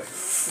day. Anyway.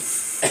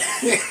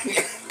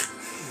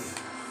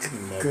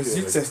 Cause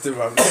you tested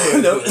my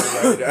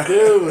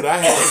Dude, I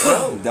had to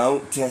go.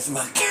 Don't test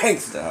my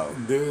gangster hoe.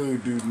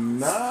 Dude, do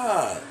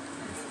not.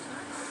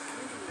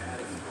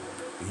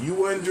 You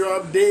wasn't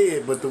drop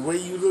dead, but the way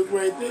you look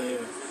right there,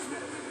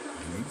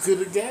 you could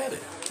have got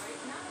it.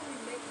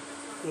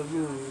 A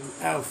little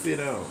outfit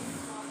on.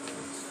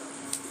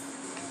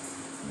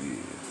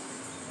 Yeah.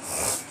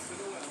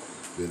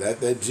 But at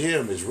that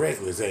gym is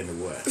reckless, ain't it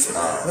what?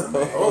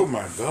 Oh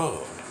my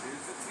God.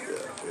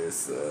 Yeah,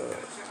 it's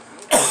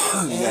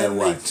And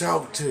they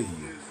talk to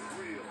you.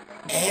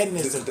 And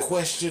it's a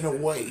question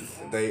away.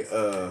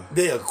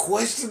 They're a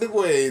question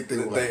away.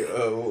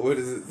 What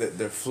is it?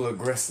 They're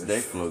aggressive.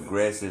 They feel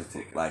aggressive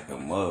like a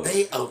mug.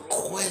 They a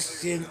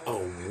question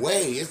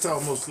away. It's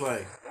almost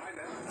like,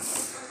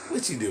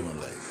 what you doing,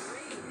 lady?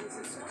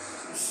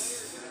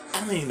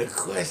 I mean, a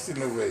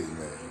question away,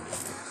 man.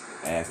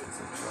 Asking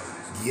for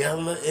trouble.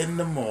 Yellow in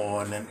the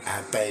morning,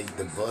 I think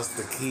the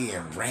Buster King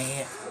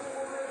ran.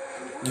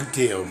 You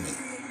tell me.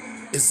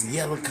 It's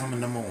yellow come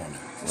in the morning.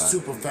 Right.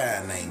 Super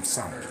fine named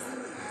Summer.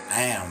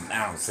 I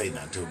don't say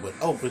nothing to it, but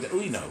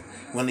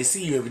when they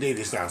see you every day,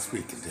 they start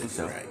speaking to you,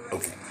 Sure. right?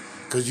 Okay.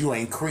 Because you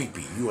ain't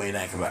creepy. You ain't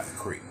acting like a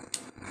creep.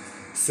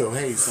 So,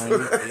 hey, son,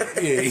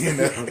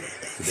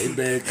 they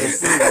bad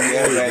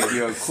Yeah,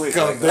 you're quick.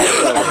 because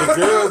the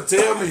girls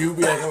tell me you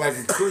be acting like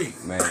a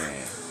creep. Man.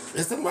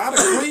 It's a lot of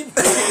creep.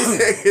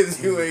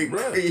 Cause you ain't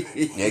Bruh.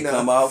 creepy. They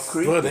come off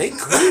creepy. But they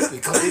creepy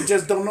because they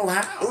just don't know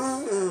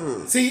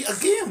how. See,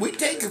 again, we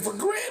take it for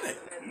granted.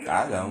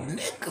 I don't.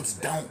 Niggas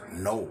don't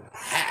know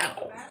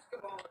how.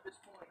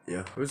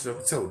 Yeah, for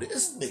sure. So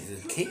this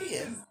nigga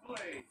Ken,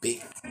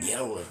 big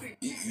yellow,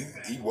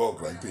 he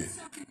walk like this.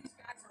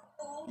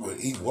 But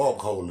he walk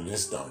holding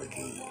his stomach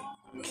in.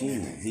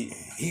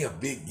 Jesus, He a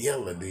big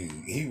yellow dude.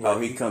 He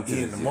come to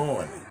in the the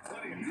morning.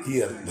 He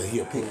a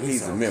police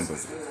he's a officer. member.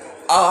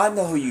 Oh, I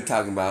know who you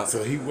talking about.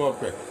 So he walk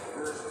back.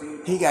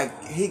 He got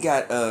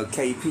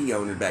KP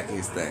on the back of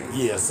his thing.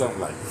 Yeah, something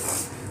like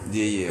that.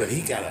 Yeah. But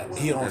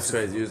he on That's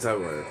crazy. You was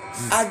talking about it.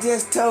 I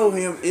just told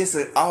him it's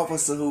an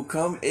officer who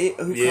come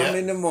Yeah.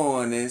 in the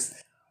mornings,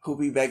 who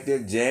be back there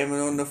jamming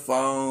on the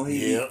phone.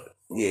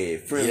 Yeah,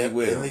 friendly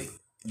with and him.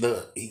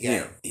 look, he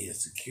got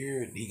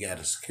security. He got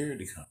a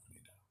security company.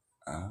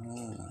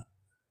 Ah.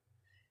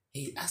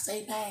 I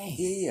say, man.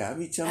 Yeah, I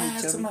be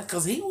telling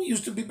Because he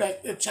used to be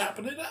back there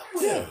chopping it up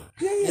with him.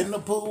 Yeah. In the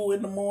pool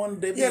in the morning.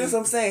 Yeah, that's what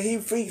I'm saying. He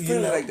friendly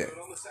like that.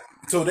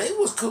 So they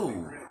was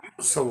cool.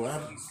 So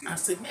I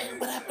said, man,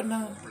 what happened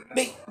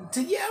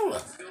to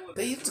Yella?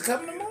 They used to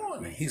come in the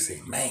morning. He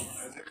said, man.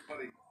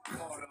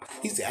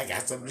 He said, I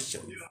got something to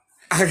show you.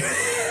 The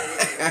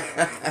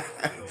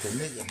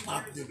nigga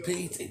popped the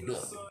piece. He said,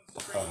 look,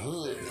 a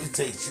hood.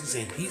 She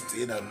said, he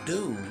said, a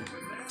dude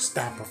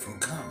stop her from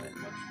coming.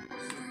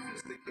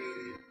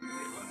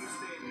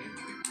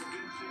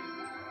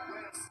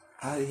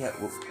 How do you have?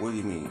 What do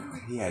you mean?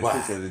 He had a Why?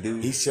 picture of the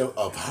dude. He showed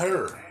of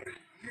her.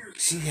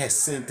 She had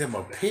sent him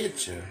a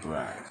picture.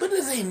 Right. But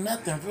this ain't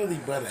nothing really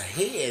but a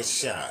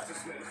headshot.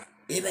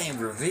 It ain't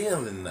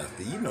revealing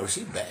nothing. You know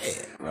she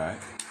bad. Right.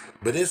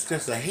 But it's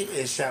just a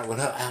headshot with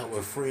her out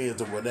with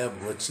friends or whatever.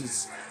 But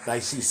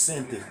she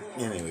sent it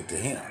anyway to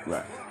him.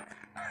 Right.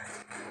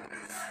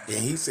 And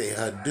he said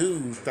her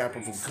dude stopped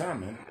her from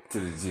coming To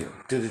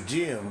the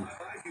gym.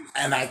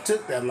 And I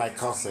took that like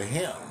cause of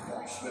him.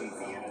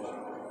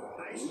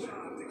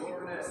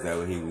 Is that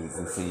what he was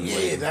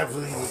insinuating? Yeah, that's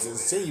what he was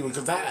insinuating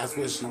because I asked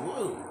where she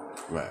was.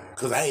 Right.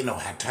 Because I ain't know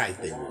how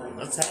tight they were.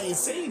 That's how I ain't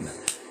seen her.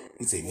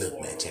 He said, look,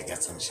 man, check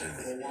out something she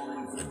did.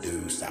 A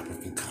dude stopped her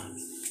from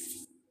coming.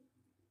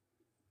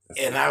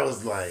 And I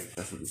was like,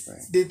 That's what he's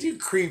saying. did you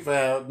creep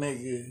out,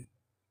 nigga?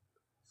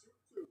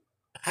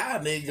 How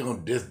they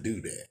gonna just do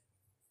that?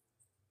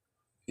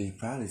 He's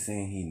probably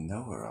saying he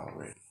know her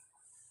already.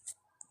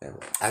 That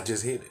right. I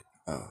just hit it.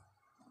 Oh.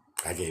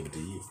 I gave it to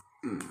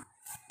you.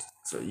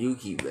 So you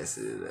keep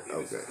messing it up.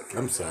 Okay.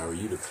 I'm sorry,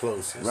 you the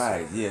closest.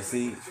 Right. Yeah.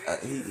 See,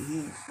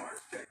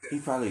 he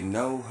probably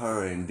know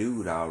her and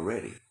dude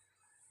already,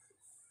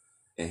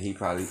 and he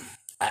probably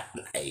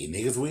Hey,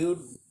 niggas will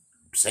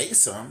say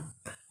something,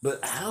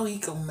 but how he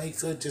gonna make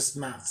her just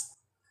not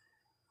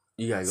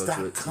You gotta go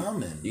stop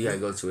coming? You gotta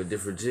go to a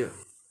different gym.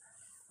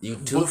 You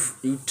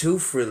too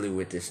friendly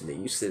with this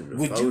nigga. You sitting in the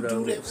Would you photos.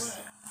 do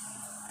that?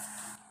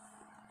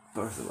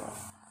 first of all.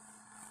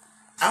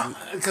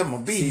 Come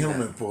on, be See human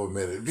that? for a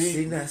minute.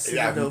 See that? See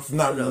Yeah, that?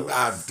 no,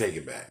 I'll take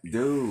it back.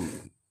 Dude,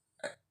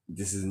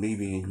 this is me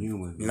being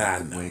human. Nah,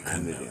 when it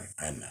comes to this.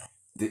 I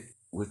know.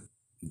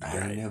 I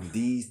Right. ain't have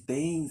these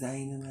things. I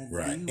ain't have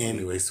Right. deal with.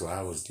 Anyway, so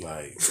I was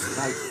like,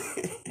 Like,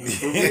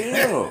 for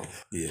real.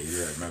 yeah,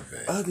 you're right, my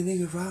bad. Other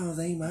nigga problems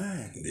ain't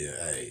mine.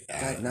 Yeah,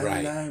 Got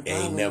 99 right.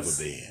 Ain't never problems.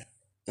 been.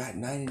 Got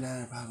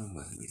 99 problems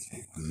with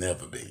me.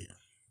 Never been.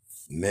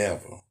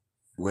 Never.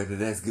 Whether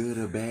that's good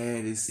or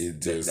bad,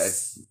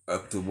 that's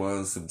up to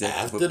one's subjective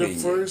After opinion.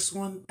 the first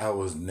one, I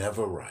was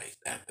never right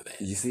after that.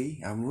 You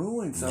see, I'm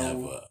ruined. So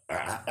Never.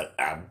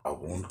 I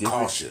want Different-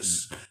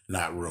 cautious,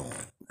 not ruined.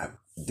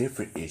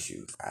 different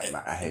issues. I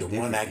had The different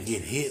one I issues.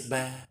 get hit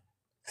by,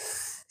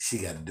 she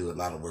got to do a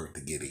lot of work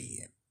to get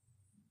in.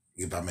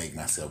 If I make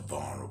myself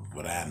vulnerable,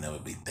 but I'll never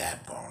be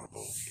that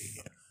vulnerable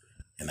again.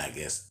 And I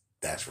guess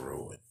that's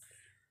ruined.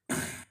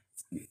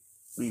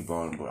 Be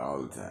vulnerable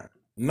all the time.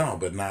 No,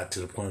 but not to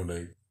the point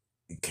where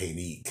you can't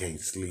eat, can't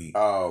sleep,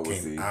 Oh,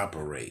 can't see.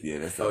 operate. Yeah,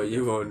 that's Oh,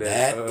 you on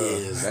that? That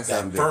is that's that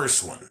something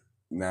first one.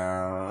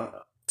 Nah,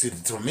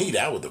 To me,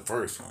 that was the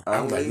first one. I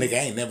was like, Only? nigga, I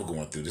ain't never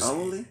going through this.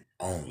 Only?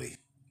 Only.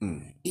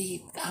 Mm.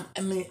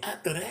 I mean,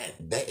 after that,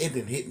 it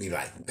didn't hit me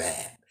like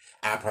that.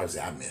 I probably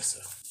say I miss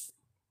her.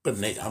 But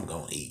nigga, I'm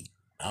gonna eat.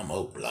 I'm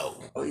gonna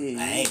blow. Oh,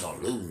 yeah, I yeah. ain't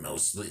gonna lose no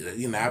sleep.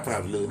 You know, I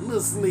probably lose a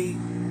little sleep.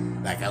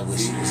 Like I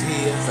wish she was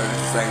here.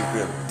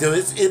 Same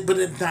feeling. But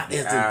it's not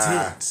as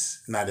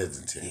intense. Not as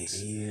It intense.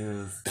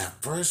 is. That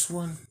first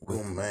one,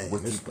 oh man.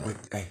 it's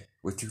like-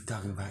 What you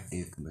talking about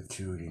is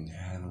maturity and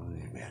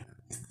handling it better.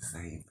 It's the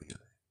same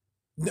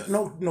feeling.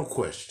 no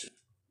question.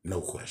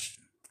 No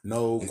question.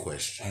 No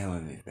question.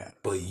 Handling it better.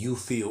 But you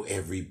feel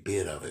every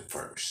bit of it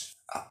first.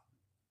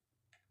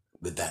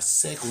 But that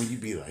second one, you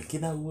be like, you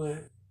know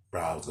what?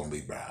 Brow's gonna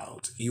be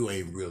Brow's. You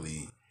ain't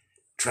really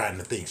trying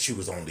to think she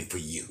was only for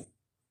you.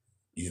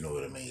 You know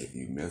what I mean? If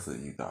you miss it,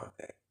 you thought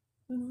that.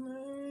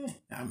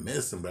 I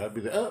miss him, but I'd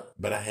be like,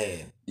 but I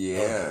had Yeah,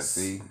 others.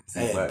 see? I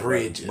had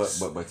bridges.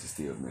 But you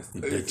still missed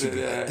it. But you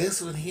be like,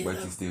 this one here.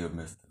 But you still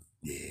missed it.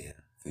 Yeah.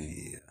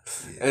 See?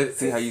 And,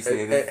 See how you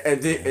say that?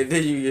 and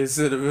then you get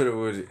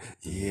sentimental with it.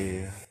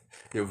 Yeah.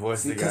 Your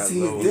voice got Because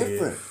see, low. it's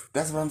different.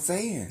 That's what I'm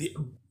saying. Yeah,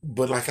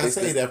 but like I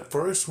say, that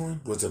first one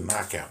was a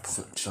knockout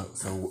punch. So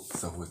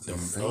what you're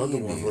The saying other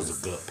one is,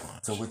 was a gut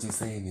punch. so what you're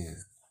saying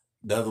is,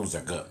 The other one's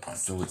a gut punch.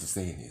 so what you're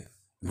saying is,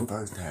 the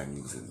first time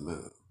you was in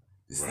love,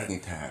 the Right.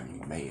 second time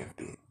you may have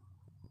been.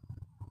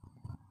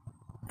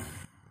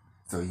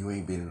 So you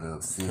ain't been in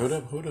love since. Hold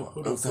up.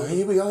 Oh, so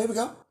here we go.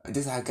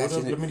 This how I got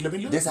Hold you. up, let me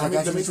look. This how I Let me-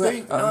 got you let in the me trap.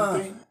 think, let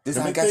me think, This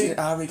let how I me got you. think.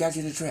 I already got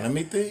you in the trap. Let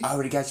me think. I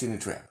already got you in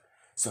the trap.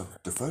 So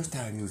the first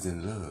time you was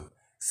in love,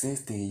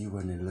 since then you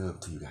wasn't in love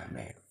till you got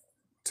married.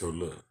 So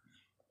look,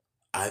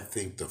 I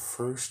think the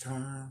first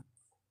time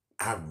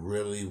I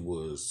really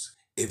was,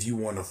 if you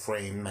want to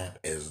frame that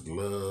as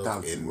love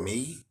Thought you in was.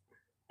 me,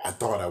 I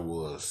thought I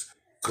was,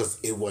 because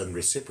it wasn't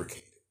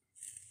reciprocated.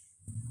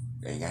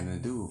 Ain't got nothing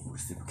to do with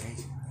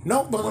reciprocation.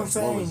 No, but I'm What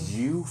saying was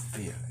you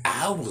feeling?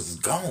 I was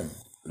gone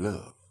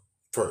Love.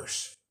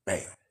 first.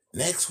 Bam.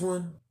 Next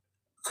one,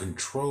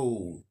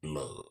 controlled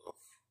love.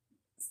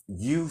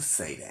 You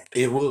say that.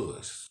 It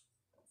was.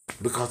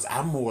 Because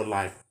I'm more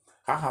like,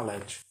 I'll holler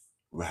at you.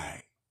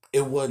 Right.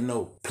 It wasn't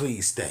no,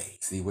 please stay.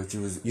 See what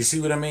you was. You see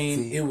what I mean?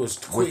 See, It was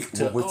quick what-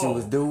 to, what you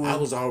was doing? I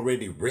was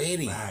already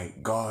ready. Right.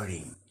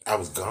 Guarding. I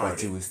was But you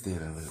guarded. was still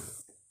in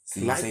love.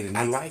 See, you Like, say the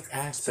I next. like So it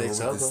aspects was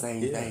of the it.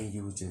 same Yeah. thing.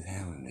 You was just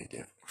handling it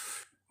different.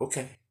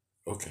 Okay.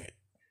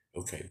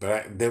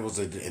 But there was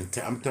I'm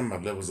talking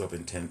about levels of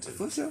intensity.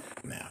 For sure.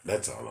 Now,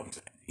 that's all I'm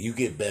saying. You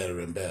get better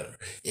and better.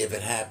 If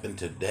it happened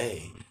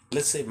today,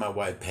 let's say my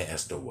wife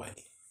passed away,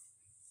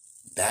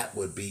 that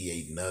would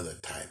be another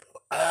type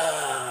of,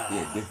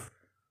 Yeah, different.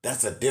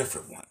 that's a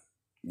different one.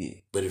 Yeah.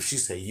 But if she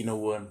say, you know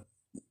what,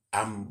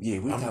 Yeah,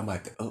 we talking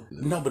about the uplift.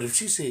 no, but if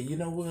she said, you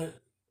know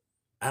what,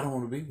 I don't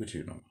want to be with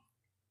you no more.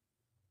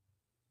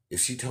 If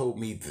she told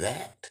me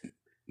that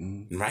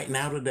Mm, right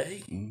now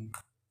today, mm.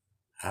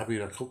 I'd be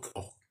like,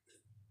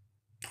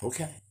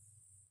 okay,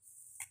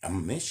 I'm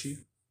gonna miss you,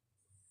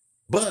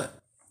 but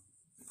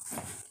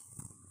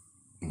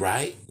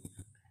right,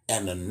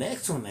 and the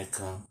next one that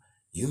come,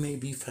 you may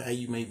be fine,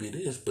 you may be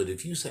this, but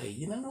if you say,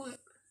 you know what,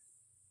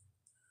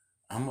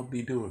 I'm gonna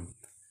be doing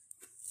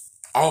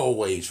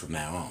always from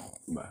now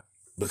on, Right.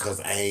 because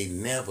I ain't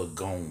never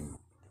gonna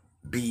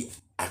be,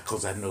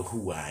 because I know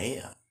who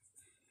I am.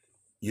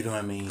 You know what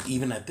I mean?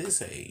 Even at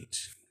this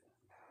age,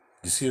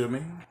 you see what I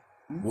mean?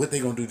 What they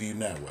gonna do to you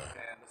now, Why?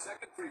 And the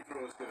second free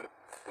throw is good.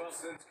 Well,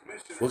 since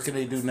Commissioner What can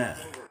they do now?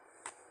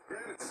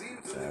 Grant, it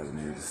seems So I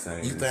need the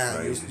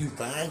same. You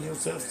find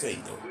yourself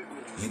single.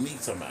 You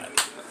meet somebody.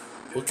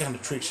 What kind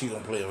of trick she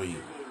gonna play on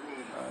you?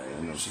 I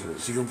ain't no shit.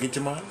 She gonna get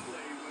your money?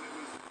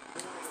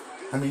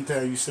 How many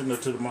times you send her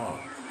to the mall?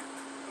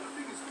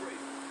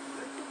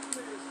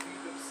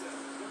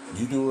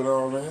 You do it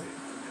all that?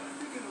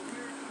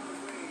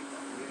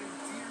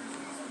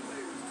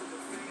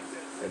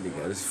 That nigga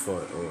got his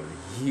foot on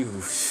you.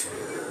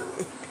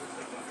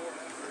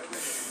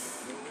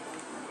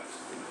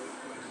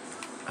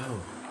 Oh.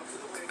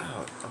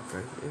 Oh,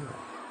 okay, yeah.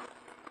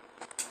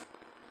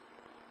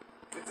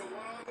 it's a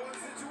one-on-one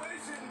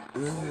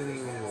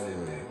situation.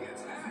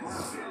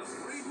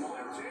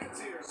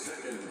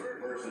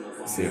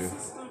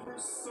 Serious.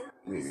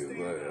 Nigga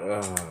like,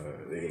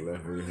 nigga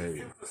left me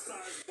hanging.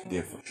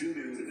 Different.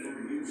 Shooting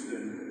from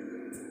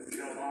Houston,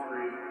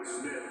 Jabari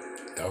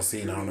Smith. Y'all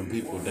seen all them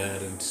people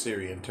died in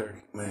Syria and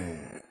Turkey?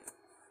 Man.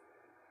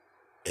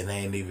 And they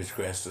ain't even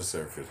scratched the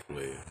surface,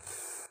 player.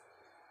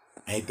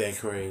 Ain't that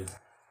crazy?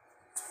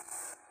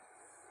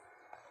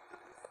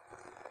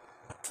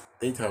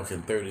 They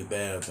talking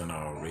 30,000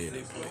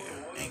 already,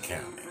 player, and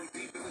counting.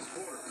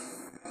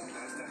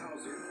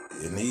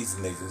 And these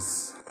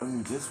niggas I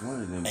mean, just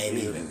one of them ain't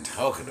even buildings.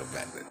 talking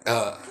about it.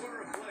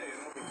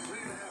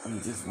 I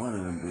mean, just one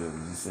of them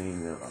buildings. You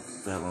seen that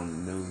fell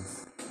on the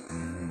news.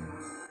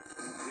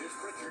 Here's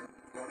Pritchard,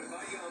 guarded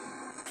by Young.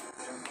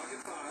 Young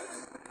pocket five.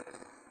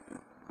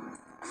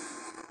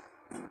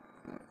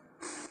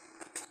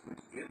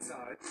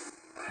 Inside.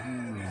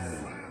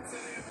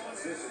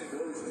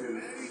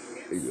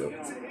 There you go.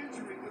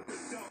 Injury with the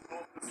dunk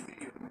off the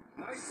spear.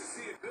 Nice to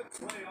see a good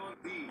play on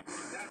D.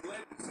 That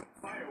led to some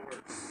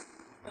fireworks.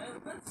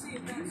 Let's see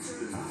if that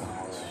serves.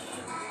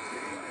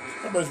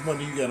 How much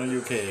money you got on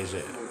your cash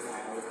app?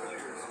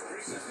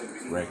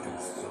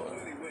 Reckless.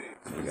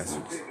 We got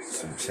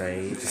some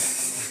change.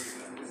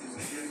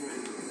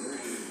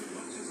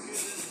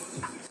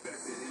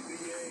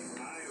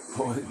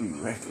 Boy, it be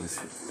reckless.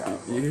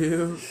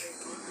 Yeah.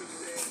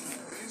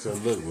 So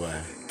look,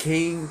 why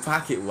King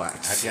pocket watch.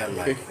 I got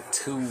like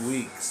 2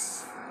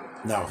 weeks.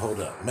 No, hold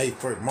up.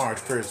 March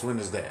 1st, when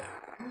is that?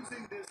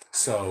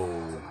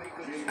 So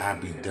I'll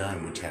be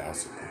done with child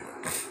support.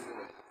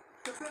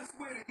 The best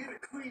way to get a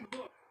clean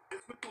look is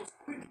with those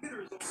quick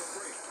hitters on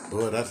the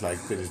break. Boy, that's like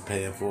finish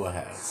paying for a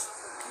house.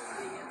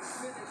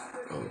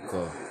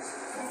 Okay.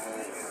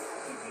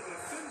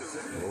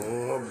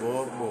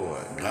 Boy.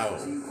 Go.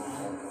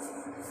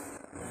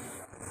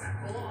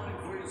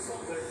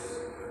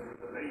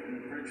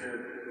 Peyton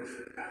Pritchard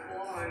at the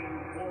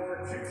line for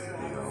two Big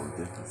shots. old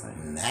different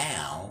thing.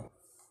 Now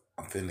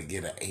I'm finna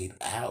get an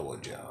 8-hour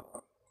job.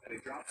 And he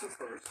drops it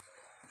first.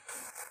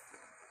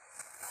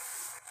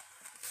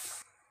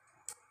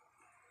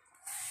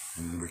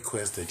 And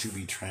request that you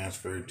be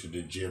transferred to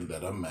the gym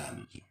that I'm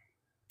managing.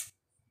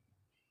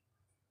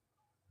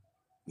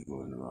 You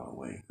going the wrong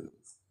way.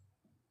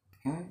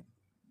 Hmm?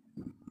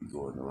 You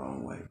going the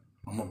wrong way.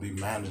 I'm gonna be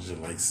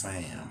managing like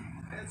Sam.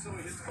 And so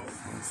he hits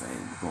both. I'm saying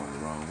you going the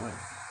wrong way.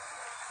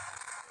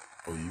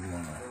 Or you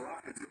wanna The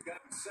Rockets have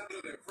gotten 7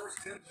 of their first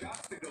 10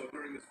 shots to go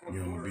during this fourth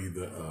you wanna quarter. be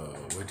the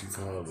what you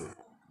call it?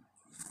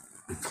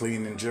 The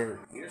clean and jerk.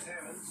 Here's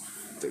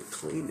Hammonds. The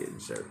cleaning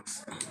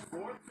jerks.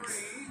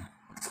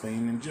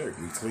 Clean and jerk.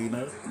 We clean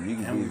up You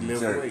can and we be the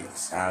lift jerk.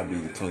 weights. I'll be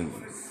the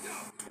cleaner.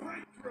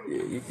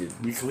 Yeah, you can.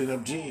 We clean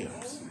up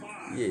gyms.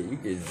 Yeah, you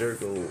can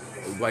jerk on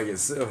by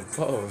yourself.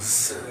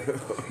 Pause.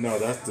 No,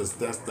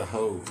 that's the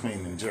whole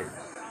clean and jerk.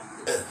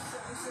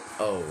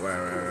 Oh,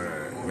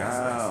 right.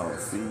 No,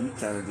 see, you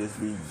trying to just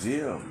be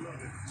Jim.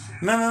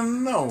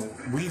 No.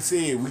 We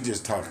said we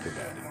just talked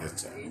about it.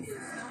 That's all.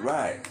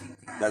 Right.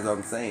 That's what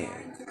I'm saying.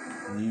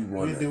 You We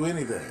want to. do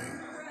anything.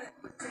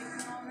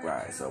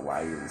 Right, so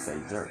why you even say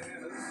jerk?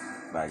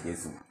 Like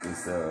it's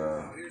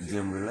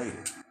gym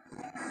related.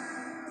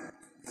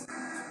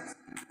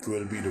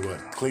 Could it be the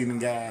what? Cleaning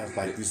guys,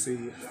 like you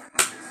said?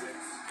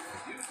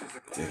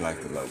 Just like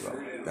the logo.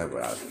 That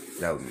was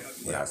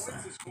what I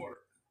said.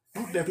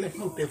 Move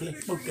definitely.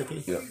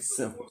 Yep,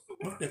 simple.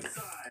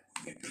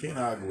 Can't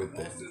argue with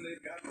that.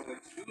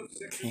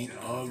 Can't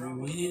argue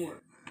with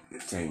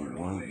it. Change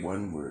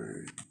one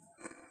word.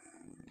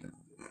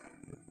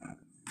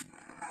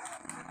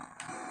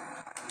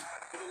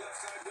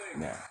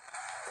 Now,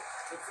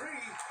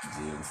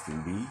 gyms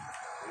can be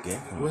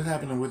definitely. What's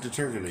happening with the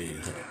turkey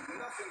leg?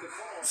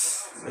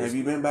 Have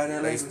you been by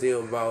there They lately?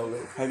 still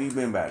balling. Have you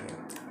been by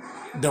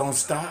there? Don't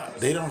stop.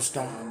 They don't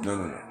stop.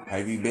 No.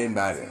 Have you been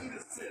by there?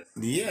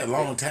 Yeah, a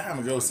long time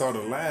ago, saw the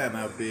line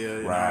out there.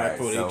 You know, Right.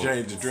 before they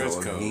changed the dress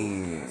so code.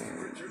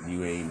 Again,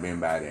 you ain't been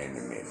by there in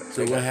a minute.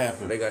 So what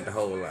happened? They got the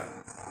whole lot.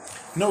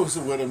 No,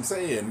 so what I'm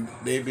saying,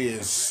 they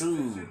being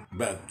sued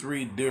by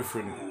three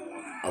different,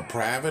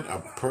 private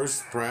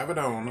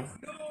owner,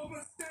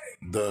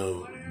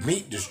 the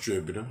meat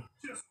distributor,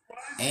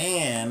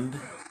 and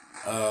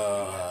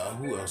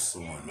who else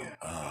on them?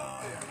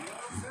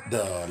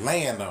 The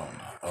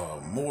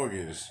landowner,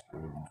 mortgage,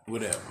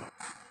 whatever.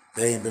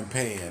 They ain't been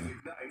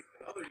paying.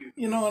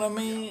 You know what I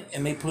mean?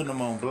 And they putting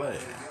them on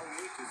blast.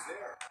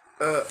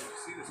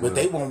 But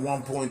they want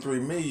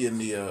 1.3 million.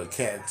 The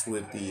cats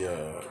with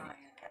the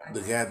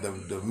guy,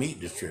 the meat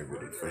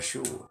distributor for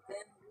sure.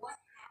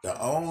 The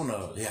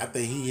owner, I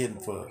think he hitting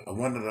for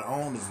one of the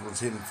owners was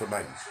hitting for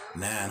like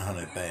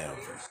 900,000.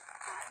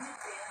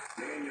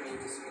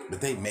 But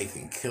they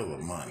making killer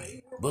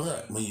money.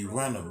 But when you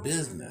run a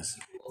business,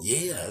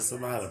 yeah, it's a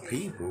lot of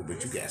people,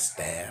 but you got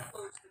staff.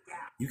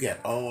 You got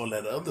all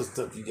that other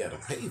stuff you got to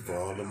pay for,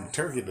 all them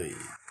turkey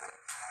legs.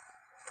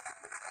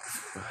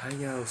 But how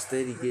y'all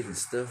steady getting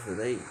stuff that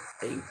they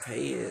ain't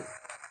paying?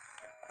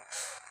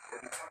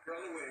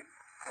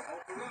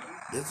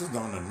 This was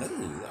on the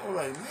news. I was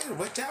like, man,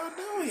 what y'all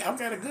doing? Y'all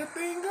got a good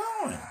thing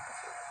going.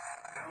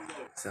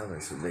 Sound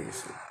like some nigga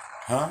shit.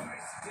 Huh?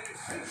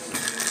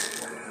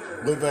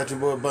 What about your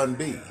boy Bun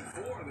B?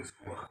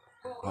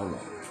 Hold on.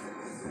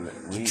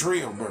 The We,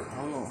 trio bird.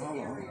 hold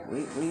on. We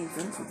ain't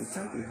finished with the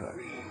turkey hut.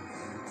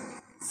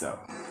 So,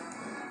 I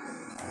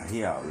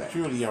hear all that.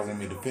 Surely y'all want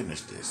me to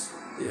finish this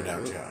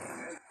without y'all.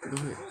 Go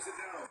ahead.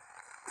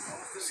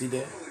 See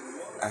that?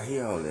 I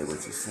hear all that,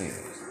 what you're saying.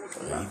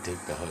 He took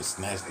the hut,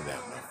 snatched it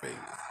out my face.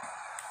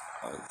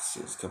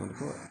 Shit was coming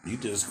apart. You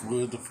just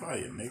squeezed the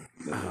fire, nigga.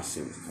 That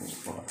shit was coming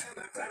apart.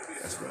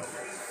 That's right.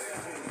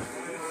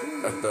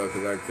 I thought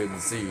because I couldn't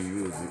see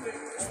you was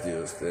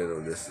still standing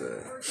on this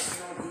side.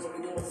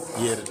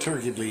 Yeah, the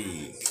turkey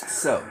leg.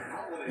 So,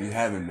 you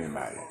haven't been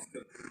by there.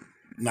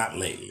 Not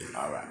lately.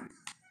 All right.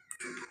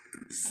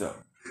 So,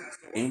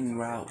 en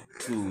route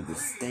to the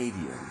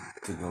stadium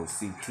to go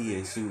see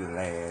TSU the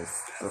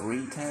last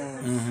 3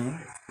 times,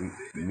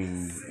 me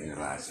and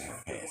Elijah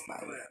have passed by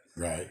there.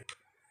 Right.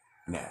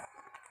 Now,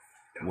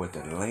 what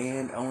the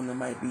landowner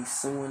might be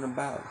suing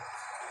about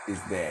is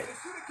that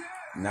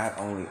not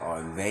only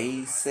are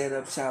they set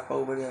up shop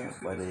over there,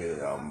 but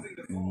there are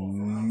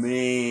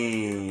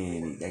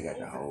many. They got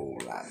the whole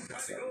lot of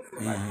stuff.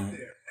 Like,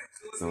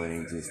 so it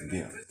ain't just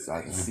them. So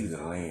I can see the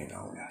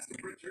landowner.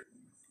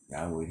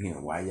 Y'all with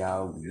him. Why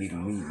y'all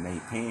getting meat and they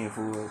paying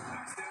for it?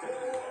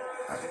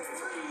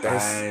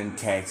 Fine,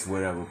 tax,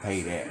 whatever,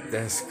 pay that.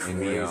 That's And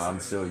crazy. then I'm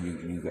sure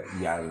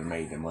y'all done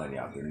made the money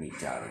off the meat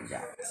y'all done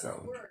got.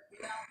 So,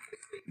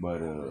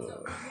 but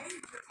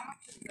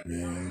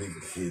Man, they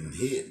getting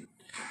hit.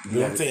 You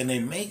know what I'm saying? They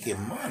making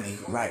money.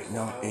 right,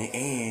 no,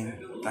 and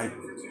like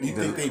You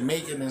think they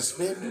making and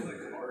spending?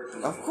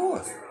 of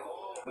course.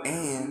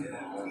 And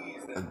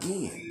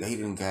again, they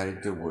done got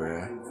it to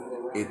where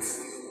it's,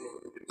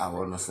 I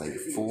wanna say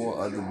 4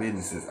 other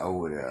businesses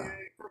over there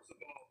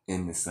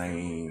in the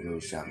same little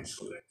shopping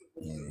strip.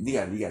 You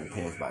gotta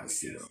pass by the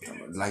city.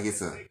 Like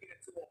it's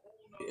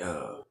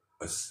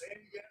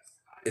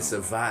It's a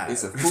vibe.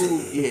 it's a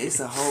food, yeah, it's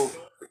a whole,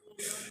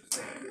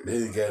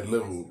 They got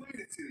little.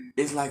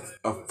 it's like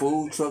a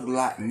food truck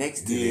lot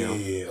next to them,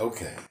 Yeah,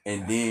 okay.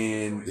 and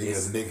then They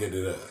it's just niggered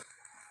it up.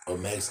 Or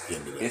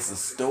Mexican it up. it's a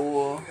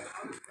store.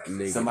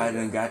 Nigga. Somebody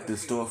done got the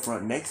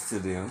storefront next to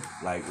them.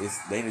 Like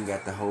they done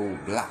got the whole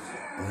block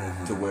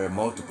to where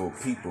multiple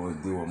people is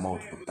doing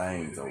multiple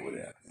things over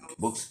there.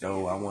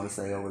 Bookstore, I want to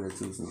say over there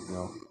too. So, you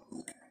know,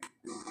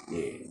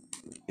 yeah,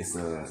 it's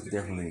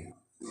definitely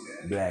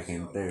black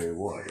in third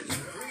water. You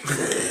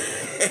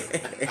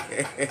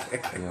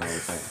know what I'm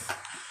saying?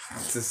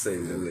 To say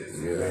the least.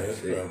 Yeah, that's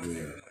probably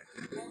it.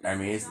 I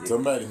mean,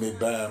 Somebody may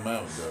buy them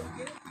out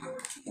though.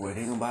 well,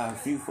 they gonna buy a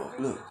few for.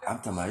 Look, I'm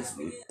talking about it's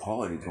a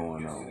party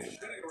going on.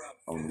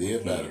 Yeah,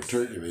 about a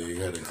turkey leg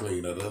had to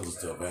clean that other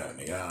stuff out.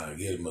 Nigga,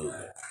 get it moving.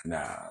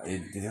 Nah, you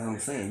know what I'm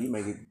saying? You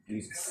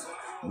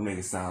make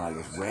it sound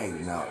like it's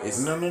raggedy. No, it's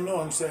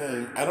No. I'm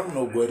saying I don't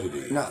know what it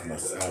is. No,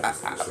 Obviously,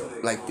 so.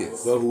 like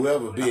this. But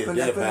whoever be I put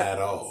that- identified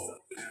all.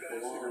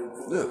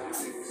 Look,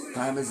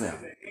 prime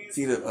example.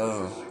 See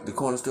the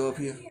corner store up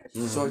here,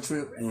 Short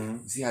Trip.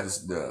 See how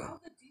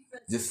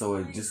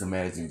just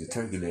imagine the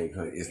turkey leg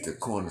hut is the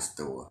corner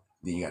store.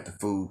 Then you got the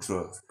food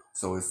trucks.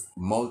 So it's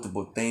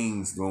multiple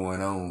things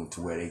going on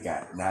to where they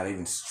got not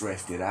even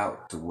stretched it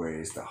out to where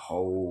it's the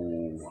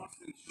whole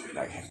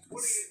like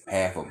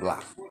half a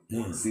block,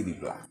 city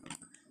block.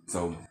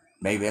 So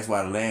maybe that's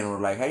why the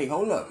landlord like, hey,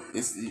 hold up,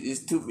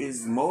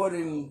 it's more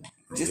than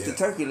just the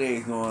turkey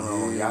legs going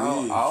on,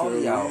 y'all, all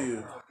of y'all.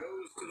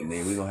 And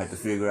then we're gonna have to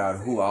figure out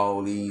who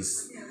all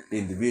these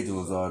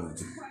individuals are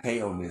to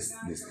pay on this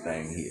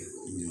thing here.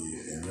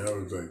 Yeah, and I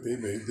was like,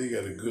 they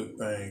got a good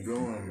thing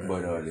going, man.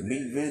 But the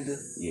meat vendor,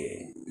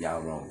 yeah,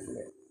 y'all wrong for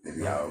that. If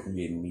y'all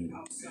getting meat.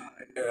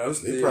 Yeah, I'm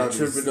still they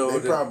tripping on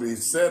that. probably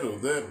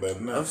settled that by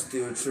now. I'm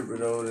still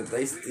tripping on that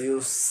they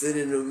still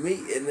sitting the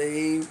meat and they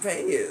ain't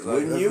paying. Like,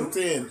 Wouldn't you?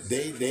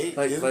 They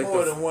Like- it's like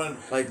more the- than one,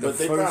 like the but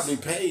they first- probably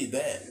paid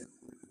that.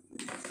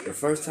 the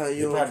first time They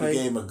you don't probably pay,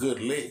 gave him a good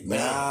lick, man.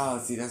 Nah,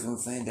 see that's what I'm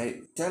saying.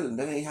 They tell them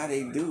that ain't how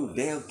they do.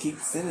 They'll keep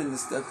sending the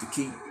stuff to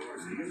keep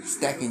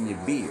stacking your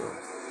bill.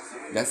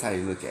 That's how they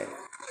look at it.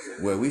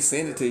 Well, we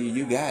send it to you,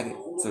 you got it,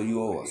 so you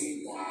owe us.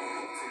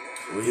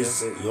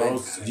 It's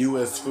lost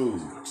U.S.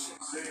 Foods.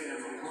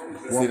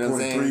 what I'm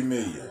saying? 1.3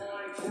 million.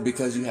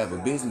 Because you have a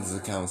business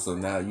account, so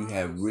now you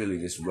have really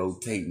this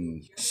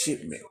rotating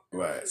shipment,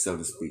 right? so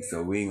to speak.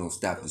 So we ain't gonna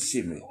stop the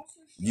shipment.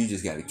 You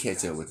just got to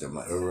catch up with the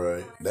money. All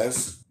right,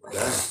 that's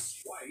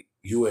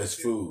U.S.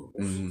 Food.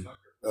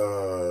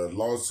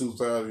 Lawsuit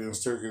filed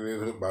against Turkey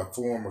Leg by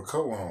former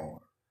co-owner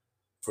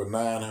for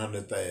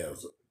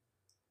 $900,000.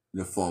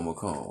 The former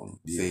con.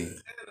 Yeah. See,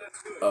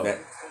 Oh, that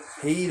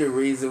he the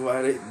reason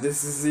why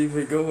this is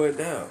even going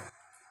down.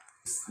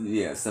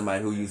 yeah,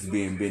 somebody who used to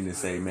be in business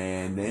say,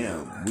 man,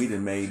 damn, we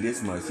done made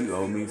this much. You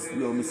owe me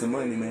some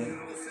money, man.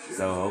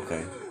 So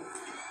okay,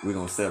 we're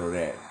gonna settle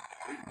that.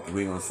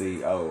 We're gonna see.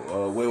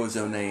 Where was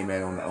your name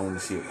at on the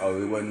ownership?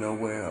 Oh, it wasn't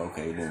nowhere.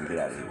 Okay, then get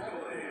out of here.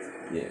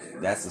 Yeah,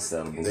 that's a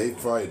settlement. They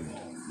fighting.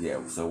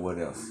 Yeah. So what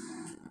else?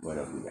 What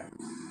else we got?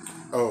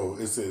 Oh,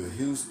 it says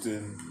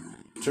Houston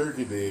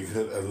Turkey Leg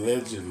Hut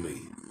allegedly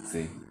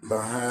See?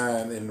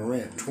 behind in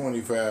rent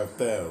 $25,000.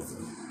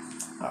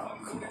 Oh,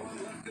 come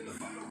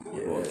on.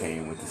 Yeah, boy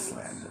came with the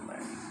slander,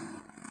 man.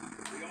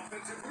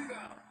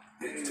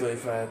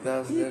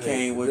 25,000. He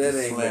came with the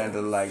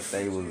slander like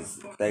they was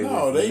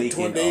No,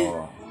 leaking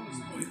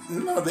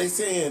No, they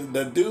saying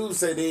the dude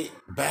said they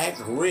back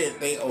rent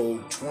they owe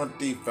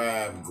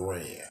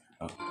 $25,000.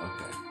 Oh,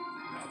 okay.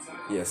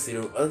 Yeah, see,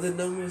 the other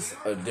numbers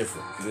are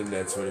different than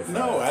that 25.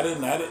 No, I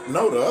didn't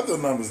know the other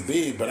numbers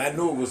big, but I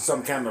knew it was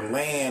some kind of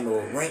land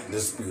or rent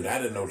dispute. I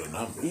didn't know the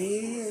number.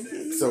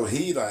 Yeah. So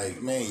he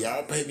like, man,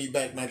 y'all pay me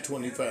back my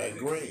 $25,000.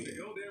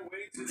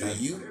 Do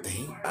you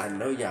think? I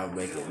know y'all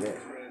making that.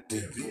 Do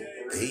you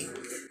think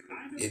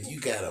if you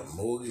got a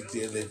mortgage,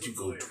 they'll let you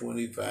go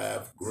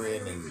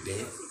 $25,000 in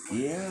debt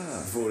Yeah.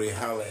 before they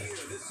holler at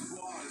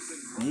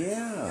you?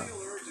 Yeah.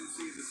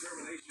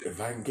 If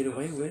I can get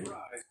away with it.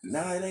 No,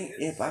 it ain't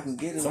if I can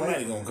get it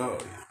Somebody away. gonna call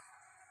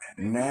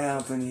you. Now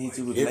I'm finna hit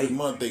you with Every late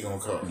month they gonna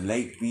call you.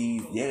 late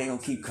fees. Yeah, they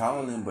gonna keep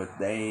calling, but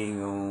they ain't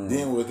gonna.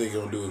 Then what they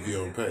gonna do if you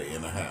don't pay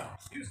in the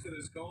house?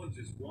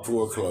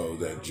 Foreclose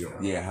that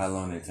joint. Yeah, how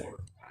long it take?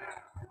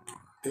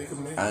 Take a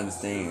minute. I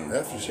understand.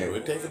 That's for sure.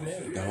 It take a The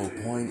minute. whole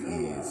point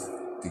is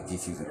to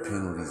get you the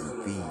penalties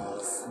and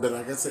fees. But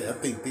like I said, I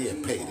think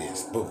they'll pay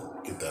this. Boom.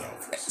 Get that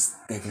off.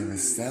 They're gonna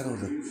settle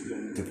the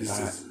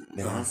is-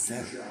 they're gonna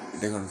settle.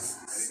 They're gonna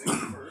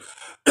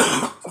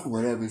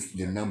whatever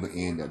the number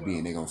end up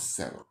being, they're gonna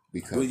settle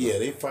because. But yeah,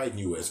 they fighting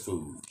U.S.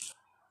 Foods.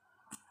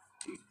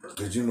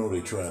 Because you know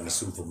they trying to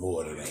sue for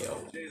more than they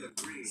owe.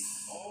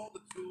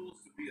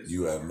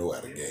 You have no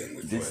other game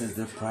with This is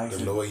the price.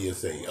 The lawyer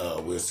say,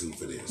 we'll sue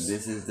for this.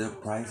 This is the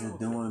price of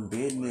doing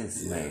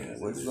business, man.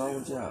 What's wrong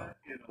with y'all?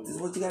 This is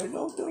what you gotta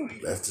go through.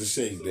 That's the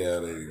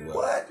shakedown anyway.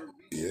 What?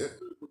 Yeah.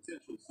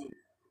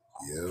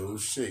 Yo,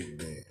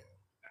 shakedown.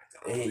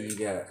 And you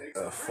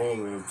got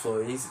former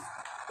employees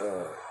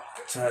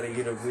trying to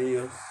get a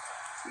bill.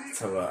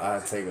 So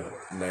I'll take a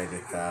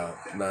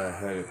 90,000,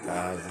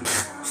 900,000.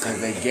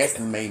 Because they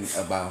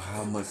guesstimating about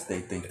how much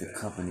they think the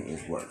company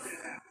is worth.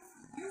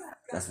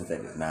 That's what that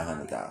is,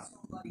 900,000.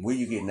 Where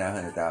you get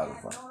 900,000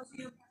 from?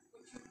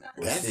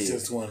 That's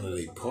just one of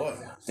their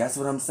partners. That's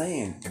what I'm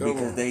saying. Come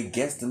because on. they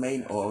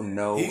guesstimate or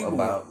know He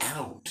about. want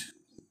out.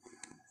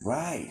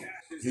 Right.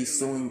 He's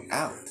suing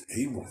out.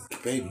 He want,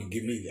 baby,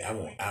 give me that. I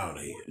want out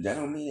of here. That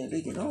don't mean they're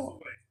leaking off.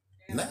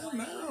 No.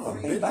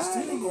 Okay, Business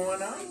bye. still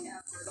going on.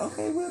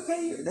 Okay, we'll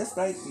pay you. That's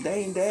like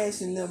Dame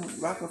Dash and them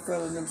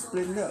Rockefeller and them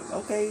splitting up.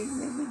 Okay,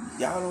 nigga,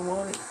 y'all don't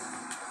want it.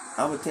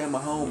 I'm gonna tell my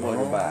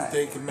homeboy to buy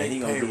They it, can and make he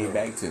gonna give payroll. it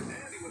back to me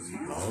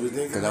Only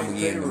they because can I'm gonna make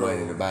give him the money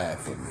to payroll. buy it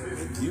for me.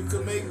 If you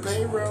can make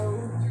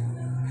payroll,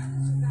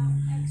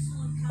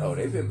 Oh,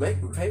 they been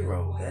making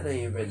payroll. That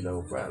ain't been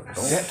no problem.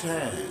 on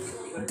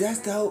time. That's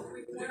the whole.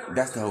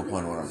 That's the whole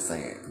point of what I'm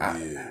saying.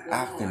 Yeah.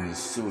 I can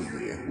assure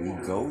you, if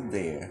we go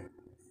there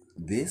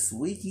this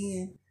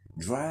weekend,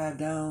 drive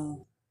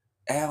down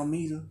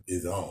Alameda,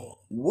 It's on.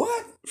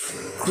 what?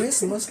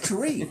 Christmas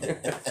tree.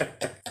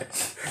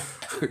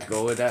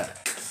 Going out.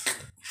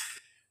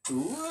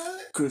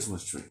 What?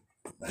 Christmas tree.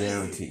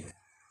 Guaranteed.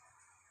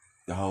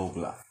 The whole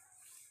block.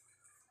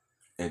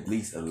 At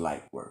least a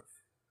light work.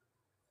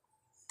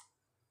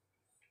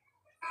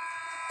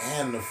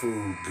 And the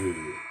food good.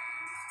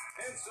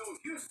 And so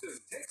Houston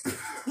takes it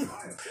to a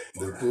high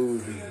The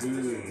food be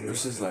good.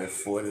 It's just like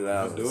 $40.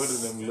 My daughter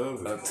them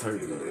love A it.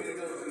 turkey.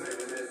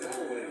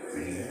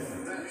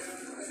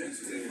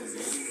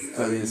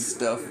 Cause it's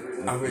stuff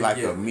I mean, like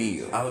yeah. a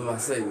meal. I was about to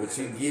say, what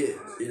you get,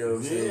 you know what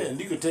I'm Yeah, saying? and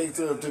you can take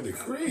some to the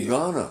crib. You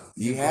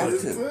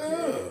have to.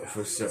 Yeah.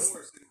 For sure.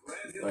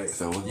 Like,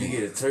 So you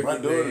get a turkey My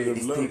daughter leg,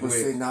 them love People with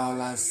sitting all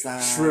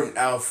outside. shrimp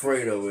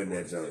Alfredo in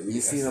that joint.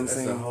 You see what I'm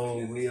saying? That's a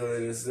whole meal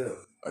in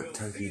itself. A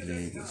turkey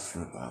leg with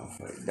shrimp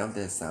Alfredo. Don't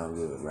that sound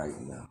good right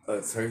now?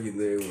 A turkey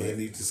leg Can't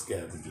with eat the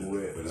scavenger,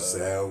 With, but it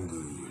sound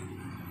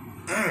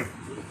good.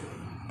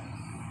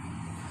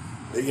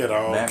 They got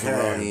all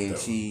Macaroni and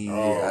kinds, cheese.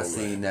 though. I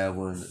seen that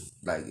one.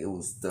 Like it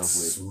was stuff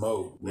with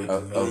Smoke with a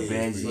the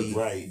legs, veggie,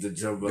 right? the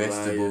jambalaya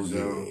vegetable.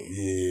 joint.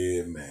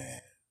 Yeah,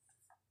 man.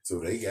 So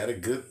they got a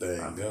good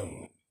thing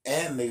going.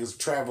 And niggas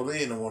travel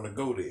in and want to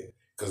go there.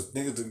 Because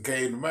niggas done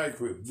came to my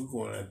crib. We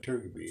going out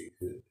turkey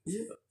leg.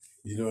 Yeah.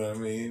 You know what I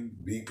mean?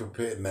 Be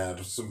prepared. Now,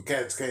 some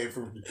cats came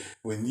from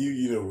when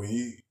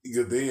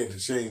because they had to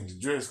change the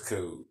dress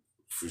code.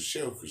 For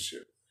sure.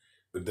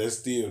 But that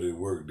still didn't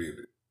work, did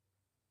it?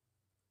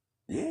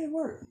 Yeah, it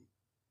worked.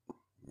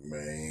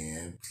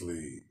 Man,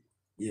 please.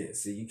 Yeah,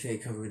 see, you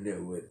can't come in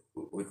there with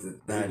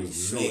the They 90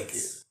 was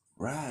shorts.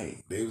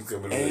 Right. They was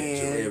coming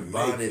And in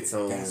bonnets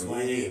on. That's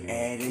why they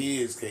added.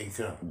 Kids can't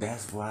come.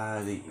 That's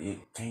why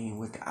it came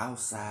with the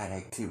outside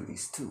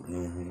activities too.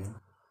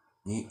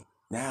 Mm-hmm.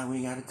 Now we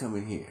ain't gotta come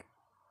in here.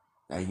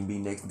 Now you can be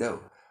next door.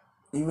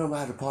 You remember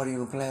how the party on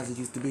the plaza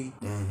used to be?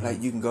 Mhm.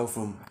 Like you can go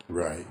from.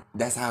 Right.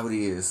 That's how it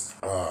is.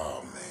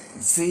 Oh,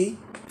 man. See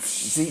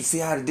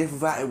how the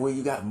different vibe when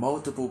you got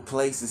multiple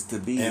places to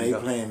be. And you they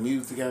go- playing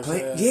music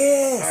outside?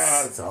 Yes.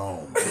 Ah, it's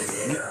on.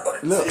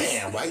 Look.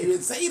 Damn, why you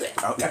didn't say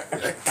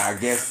that? I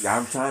guess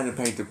I'm trying to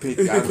paint the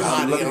picture. I'm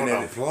Party looking on at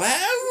the it.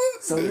 plaza?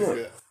 So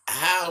look.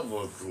 I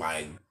was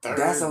like, third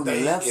That's on the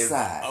thing left is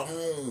side.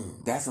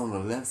 on. That's on the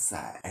left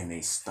side, and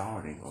they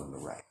starting on the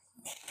right.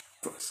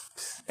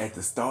 At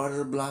the start of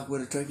the block where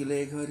the turkey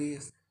leg hut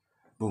is,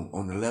 boom.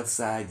 On the left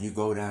side, you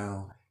go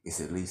down. It's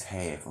at least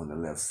half on the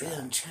left They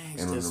done side, changed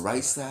and on this the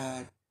right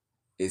side,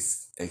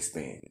 it's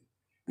expanded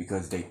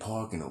because they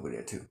parking over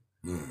there too.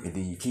 Mm. And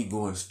then you keep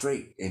going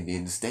straight, and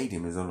then the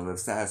stadium is on the left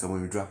side. So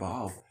when we drop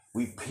off,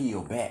 we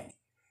peel back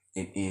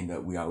and end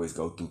up. We always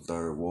go through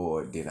Third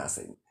Ward. Then I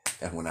say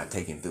that's when I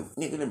take him through.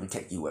 Nigga, let me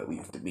take you where we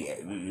used to be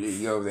at. You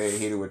know what I'm saying?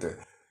 Hit it with the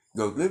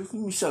go. Let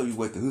me show you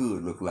what the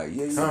hood look like.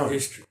 Yeah, you know.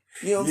 History.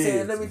 You know what I'm Yeah,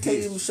 saying? Let me tell you,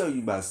 yes. let me show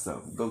you about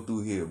something. Go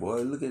through here,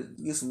 boy.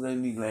 Get some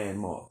of these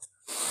landmarks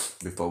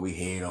before we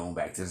head on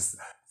back to the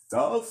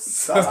south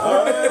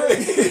side.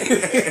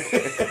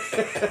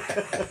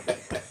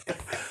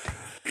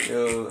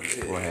 Yo,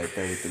 boy had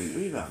 33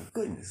 rebounds.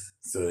 Goodness.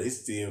 So they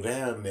still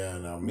down there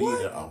in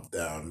Almeida up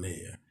down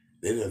there.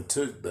 They done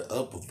took the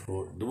upper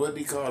part. What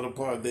do you call the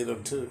part they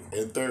done took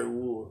in Third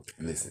Ward?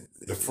 Listen,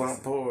 The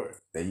front part.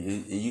 it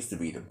used to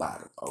be the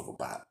bottom over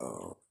by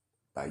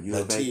U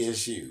Like of H.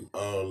 TSU.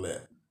 All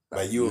that.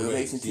 By U U of of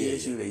H and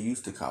H. TSU, they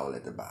used to call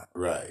it the bottom.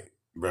 Right.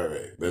 But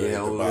It at the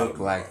don't bottom look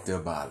like the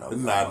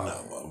bottom. Not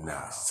no more.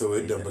 Nah. So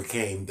it done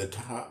became the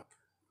top.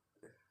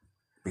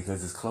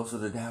 Because it's closer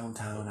to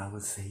downtown, I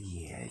would say,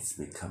 yeah, it's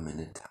becoming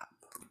the top.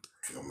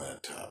 Come on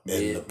top.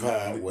 Mid- And the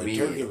part where mid.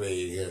 Turkey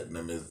Leg hitting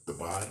them is the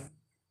bottom.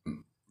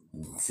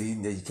 See,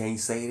 you can't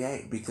say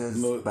that because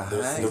No,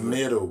 behind the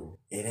middle.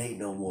 It ain't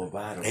no more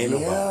bottom. Ain't no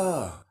yeah,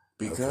 bottom.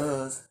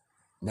 because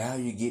now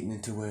you're getting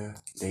into where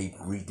they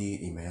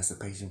redid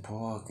Emancipation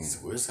Park and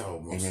So it's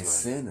almost And like that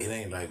center. it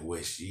ain't like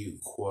West U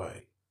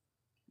quite.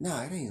 no,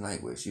 it ain't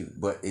like what you,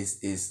 but it's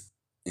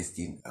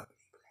getting up.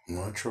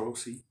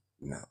 Montrosy?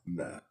 No,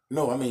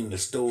 No, I mean the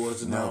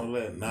stores and No. all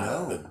that.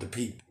 Not No. the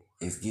people.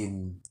 it's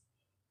getting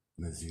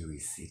Missouri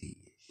City.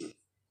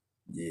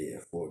 Yeah,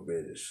 Fort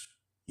British.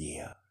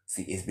 Yeah,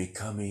 see, it's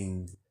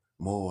becoming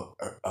more.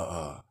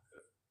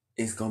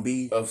 It's gonna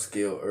be.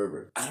 Upscale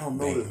urban. I don't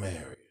know Man. them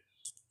areas.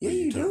 Yeah, What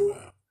you talking do.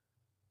 about?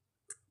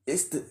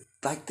 It's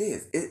like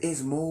this.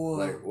 It's more.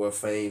 Like what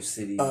Fame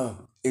City,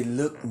 It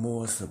looked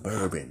more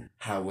suburban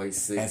Highway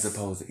 6. as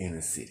opposed to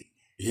inner city.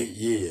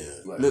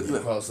 Yeah. Like Look, you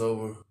look. cross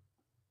over.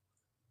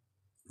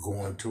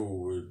 Going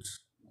towards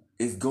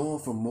it's going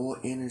from more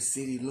inner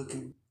city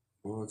looking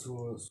More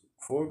towards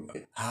for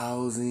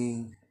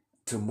housing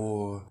to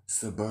more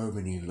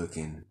suburban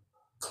looking,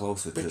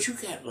 closer to. But you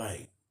got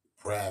like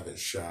private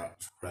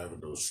shops,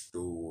 private those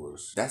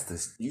stores. That's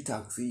the you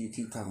talk. See, you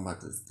keep talking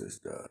about this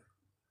stuff.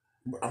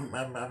 I'm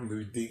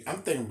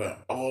thinking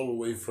about all the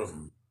way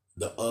from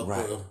the upper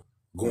Right.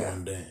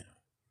 going down.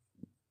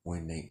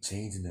 When they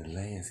changing the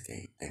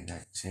landscape, they're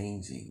not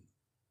changing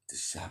the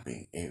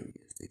shopping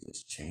areas. They're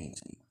just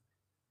changing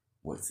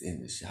what's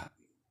in the shopping.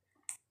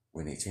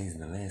 When they changing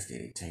the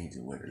landscape, they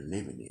changing where the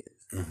living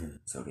is. Mm-hmm.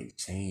 So they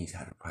change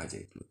how the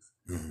project looks.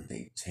 Mm-hmm.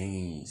 They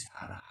change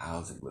how the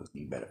housing looks.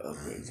 You better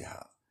upgrade your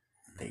house.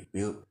 They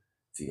built.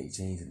 See, they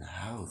changing the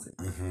housing.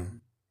 Mm-hmm.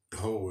 The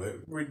whole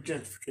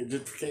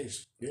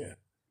gentrification. Yeah.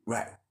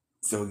 Right.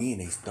 So again,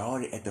 they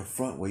started at the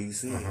front where you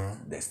said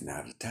Mhm. that's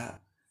now the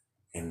top,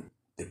 and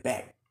the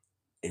back,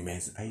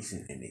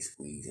 emancipation, and they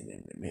squeezing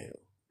in the middle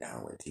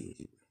down where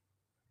TSU.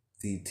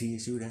 See,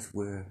 TSU, that's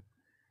where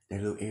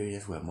that little area.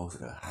 That's where most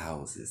of the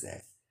houses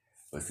at.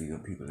 But see,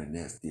 them people in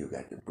there still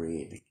got the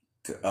bread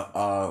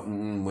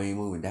we ain't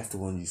moving. That's the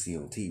one you see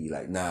on TV.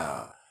 Like,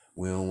 nah,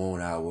 we don't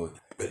want our.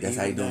 But That's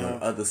how you even doing on now-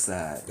 the other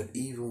side. But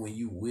even when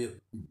you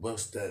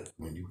bust that,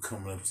 when you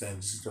coming up San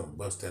Francisco,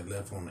 bust that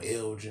left on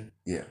Elgin,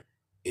 Yeah,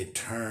 it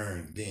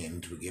turned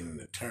then to beginning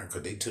to turn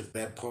because they took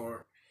that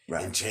part and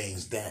right.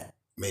 changed that,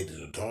 made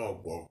it a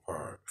dog walk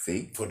part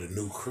See, for the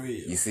new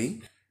crib. you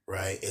see.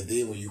 Right? And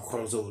then when you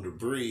cross over the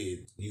bridge,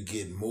 you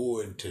get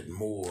more into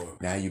more.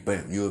 Now you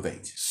of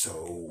age.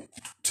 So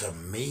to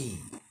me,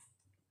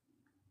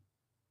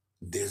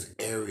 there's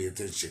areas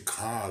in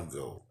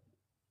Chicago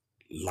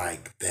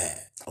like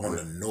that on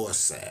the north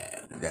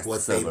side. That's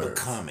what the they suburbs.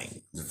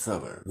 becoming. The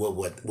suburb.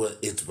 What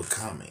it's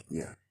becoming.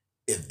 Yeah.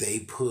 If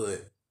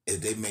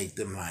they make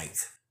them like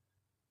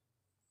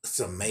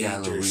some major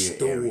Galleria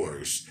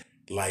stores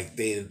like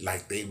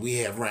we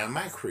have around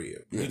my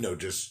crib. Yeah. You know,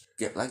 just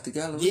Get like the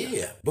gallery.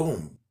 yeah,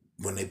 boom.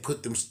 When they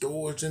put them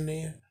stores in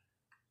there,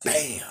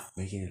 bam.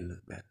 Making it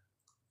look better.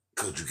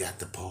 Cause you got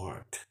the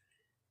park.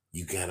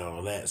 You got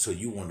all that. So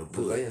you want to the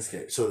put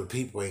landscape. so the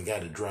people ain't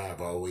got to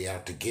drive all the way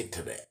out to get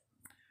to that.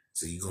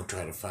 So you're gonna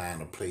try to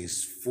find a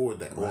place for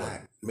that,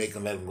 Right. or make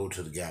them let them go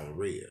to the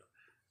Galleria.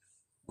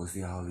 Well,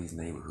 see, all these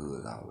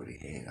neighborhoods already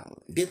had all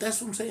of Yeah,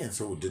 that's what I'm saying.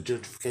 So the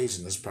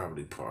gentrification is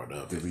probably part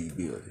of the it.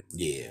 rebuilding.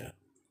 Yeah,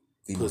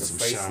 See, put the some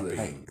facelift. shopping,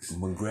 Hey,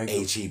 McGregor.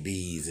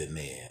 HEBs in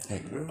there,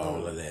 Hey,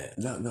 all of that.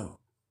 no.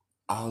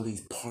 All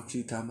these parks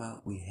you talking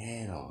about, we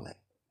had all that.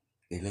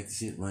 They let the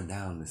shit run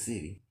down in the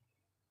city.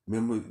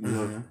 Remember, you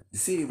know, the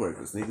city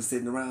workers, niggas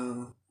sitting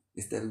around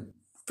instead of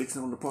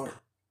fixing on the park.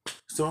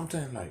 So I'm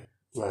saying like.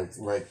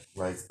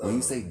 When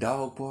you say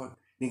dog park,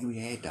 nigga, we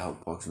had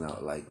dog parks now.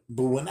 Like,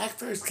 But when I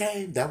first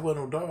came, that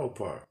wasn't no dog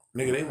park.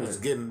 Nigga,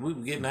 we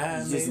were getting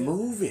high in just there.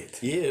 move it.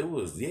 Yeah, it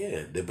was,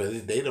 yeah.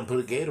 But they done put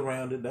a gate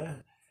around it now.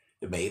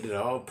 They made it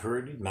all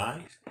pretty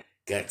nice.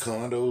 Got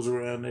condos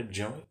around that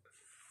joint.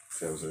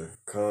 That was a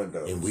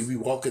condo. And we be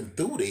walking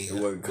through there. It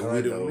wasn't but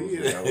we done condos.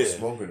 live I was there.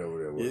 smoking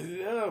over there. With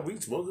Yeah, we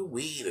smoking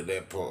weed at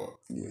that park.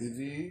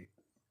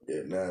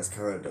 Yeah, now it's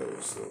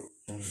condos.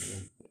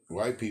 So,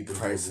 White people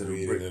Price smoking of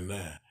the weed brick. in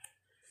there.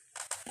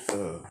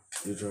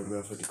 you drove me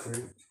off at the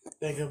crib?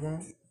 Think of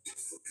them?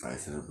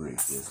 Price of the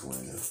bricks just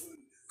went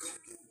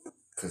up.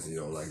 Because,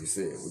 like you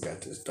said, we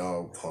got this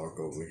dog park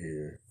over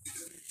here.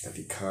 Got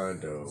the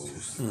condos.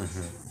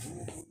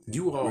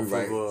 You off We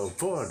right. of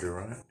 400,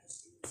 right?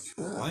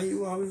 Why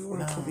you always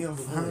want to put me on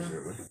the Huh?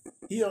 bullshit, man?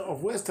 You off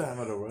West Time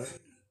though, right?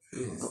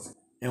 Yes.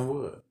 And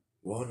what?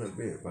 Walnut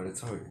Bed by the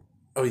Target.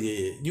 Oh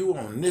yeah, you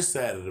on this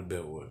side of the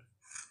Beltway.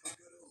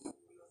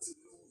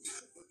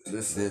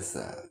 This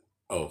side.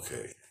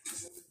 Okay.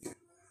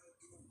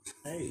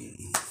 Hey,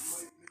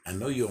 I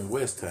know you're on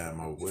West Time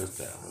or West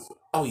Time.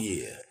 Oh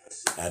yeah,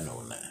 I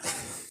know now.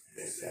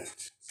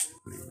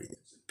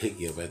 Pick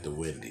you up at the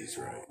Wendy's,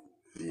 right?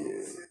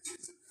 Yeah.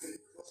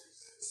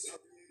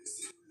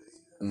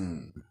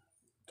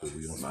 So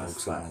we gonna My smoke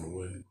spot. some on the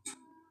way.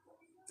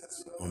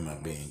 I'm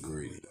not being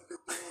greedy.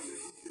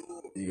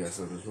 You got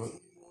something to smoke?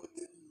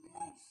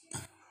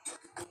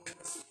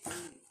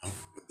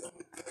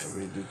 I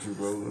mean, did you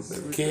roll up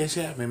everything? Cash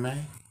out me,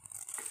 man.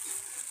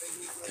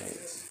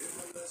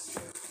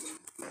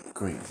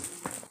 Green.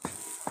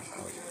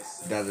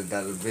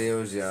 Dollar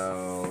bills,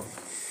 y'all.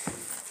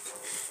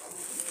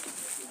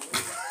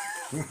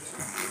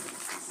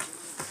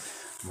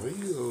 Well,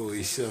 you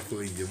always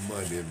shuffling your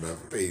money in my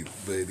face,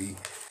 buddy.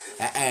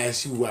 I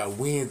asked you why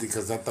Wednesday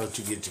because I thought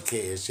you get your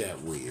cash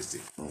out Wednesday.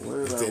 Don't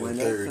worry about Instead of when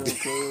that Thursday.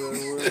 comes.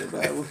 Don't worry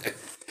about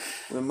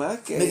when my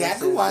cash. Nigga, I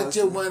can is watch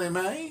your busted. money,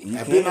 man. You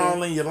I've been can.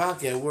 all in your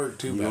locker at work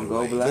too, You by gonna the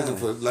go way. blind. Looking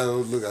for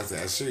look, I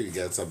said, I'm sure you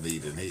got something to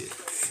eat in here.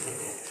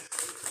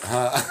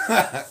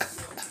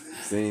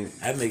 See,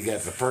 That nigga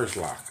got the first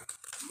locker.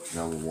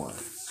 number one.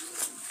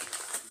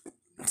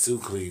 Sue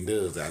clean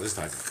does out. It's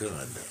like a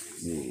condo.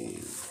 Yeah.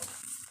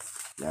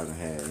 Y'all can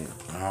have him.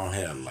 I don't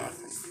have a locker.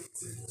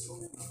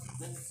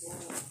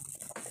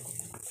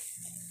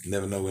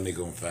 Never know when they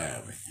gonna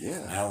find me.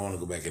 Yeah. I don't want to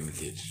go back in the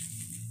kitchen.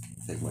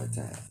 take my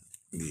time.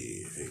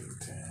 Yeah, take your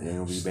time. It ain't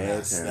gonna be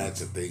bad Snatch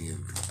times. a thing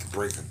and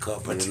break a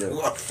cup or Yeah, two.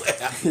 look.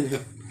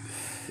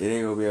 It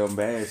ain't gonna be on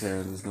bad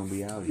times. It's gonna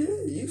be out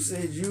here. You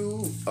said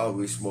you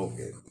always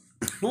smoking.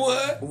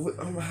 What?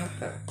 I'm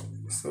high.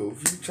 So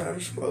if you try to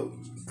smoke,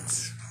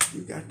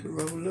 you got to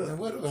roll Now, up.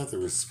 what about the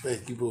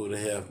respect you supposed to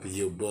have for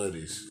your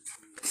buddy's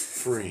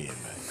friend,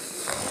 man?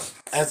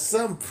 At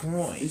some You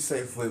point,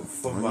 say for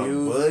When my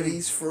you-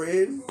 buddy's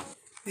friend?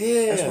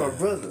 yeah, That's my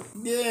brother.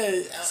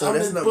 yeah. So I'm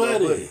that's his not my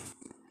buddy. buddy.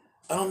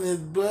 I'm his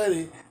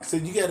buddy. So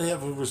you got to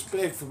have a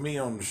respect for me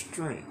on the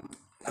street.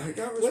 I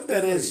got What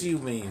that respect. SU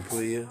mean,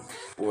 player?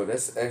 Well,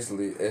 that's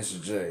actually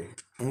SJ.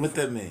 What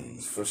that mean?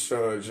 For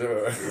sure,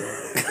 John.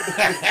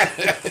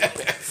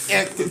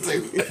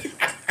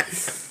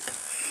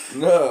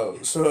 No,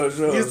 sure.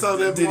 You saw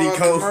that Diddy Mark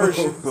Cole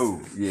commercial?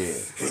 Cool. Yeah.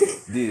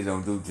 Diddy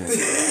don't do things.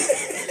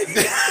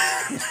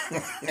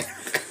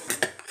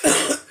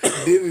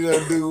 Did he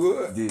done do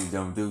what? Diddy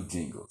don't do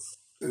jingles.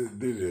 Did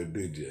he done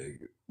do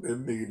Jacob?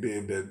 That nigga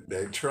did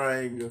that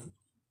triangle.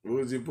 What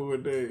was your boy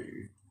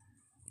name?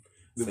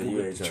 The So you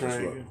boy ain't tryna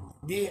triangle.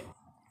 Yeah.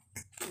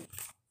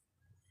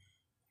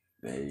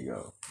 There you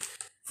go.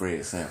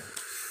 Fred Sanford.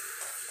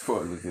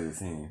 Boy, look at his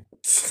hand.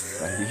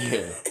 Like,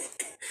 yeah.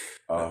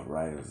 All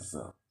right or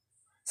something.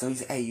 So he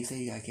said, hey, you say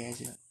you got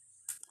cash up?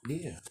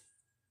 Yeah.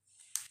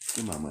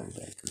 Give my money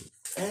back to me.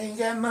 I ain't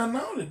got nothing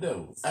on it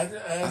though. I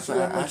asked you I-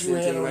 how I much you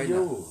sent had you on right now.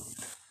 yours.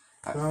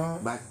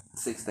 About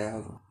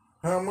 6,000.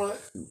 How much?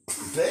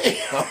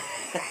 Damn.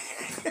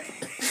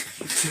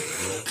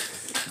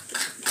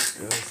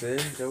 You know what I'm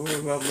saying? Don't worry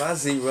about my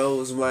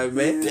zeros, my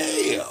man.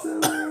 Damn.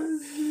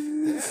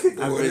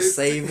 I've been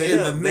saving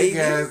And up, the baby. nigga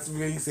asked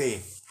me, he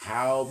said,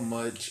 how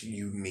much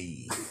you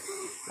need?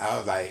 I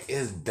was like,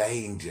 it's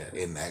danger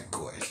in that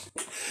question.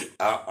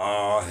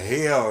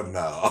 Hell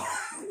no.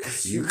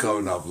 You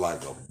coming up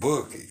like a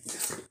bookie.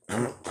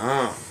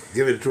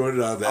 Give it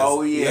 $20.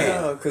 Oh,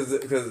 yeah. No, cause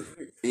It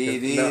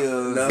is.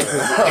 no,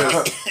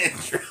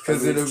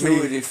 cause it'll be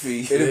Gratuity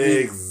fee.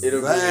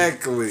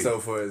 Exactly. So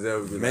for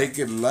example, Make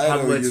it light How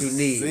on much your you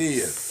need?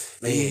 sins.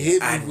 man, He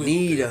hit me I with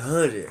need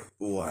 100.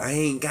 Well, I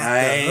ain't got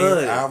I the ain't,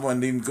 100. I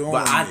wasn't even going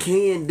But I there.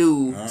 can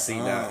do. See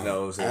now,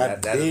 no, so I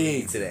that'll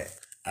lead dig. to that.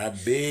 I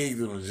begged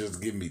him to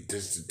just give me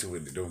this to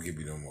 20. Don't give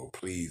me no more.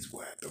 Please,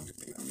 why? Don't give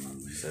me no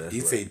more. So that's He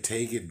what- say,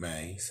 take it,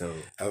 man. So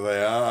I was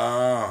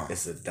like,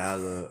 it's It's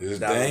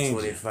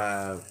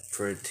 $1.25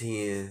 per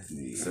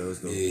 10. So it's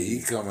gonna Yeah, he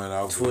be coming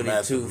off with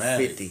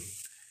mathematics.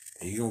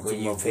 $22.50. He gonna when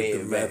come you up pay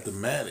with the it back.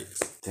 mathematics.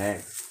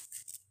 Tax.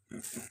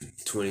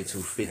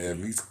 $22.50. Have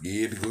me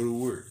scared to go to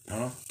work,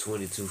 huh?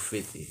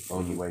 $22.50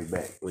 On the way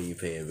back. when you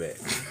pay it back.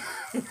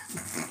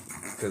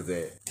 Cause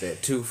that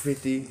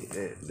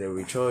 $2.50 that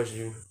we charge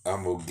you,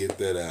 I'm gonna get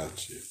that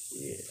out you.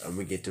 yeah, I'm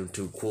gonna get them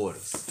 2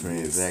 quarters.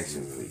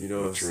 Transaction fee. You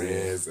know what I'm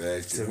saying?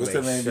 Transaction. To What's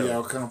the make name sure. of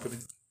y'all company?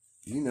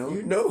 You know.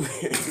 You know,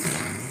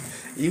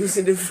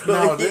 using the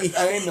No, money.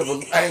 I ain't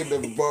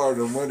never borrowed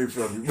no money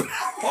from you. But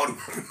I want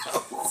to know.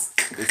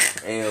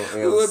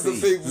 Who was the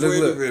LLC. people? Look, Wait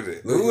look, a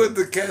minute. look. Who was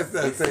the cat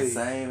that It's the say?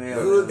 same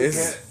Who was the LLC.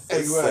 It's- cat? Hey,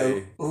 it's wait,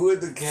 same. who was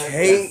the cat?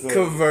 Can't that say-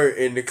 convert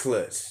in the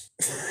clutch.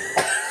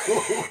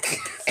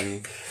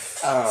 See?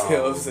 Oh, You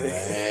know what I'm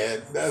saying?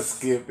 man, that's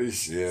skipping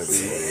shit.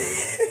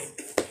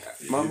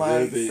 My You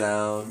mic really-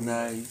 sounds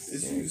nice.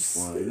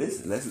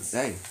 Listen,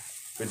 hey,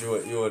 But you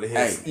want to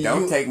hear? hey,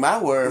 don't take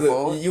my word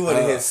for it. You want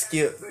to hear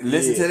Skip?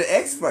 Listen to the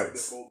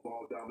experts. Both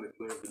ball dominant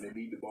players and they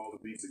need the ball to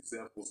be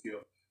successful,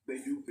 Skip. They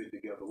do fit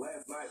together.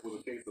 Last night was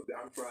a case of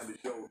I'm trying to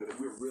show that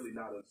we're really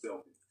not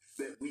unselfish,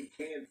 that we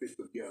can fit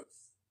together.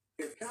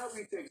 If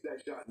Kyrie takes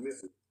that shot and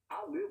misses,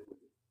 I'll live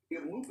with it.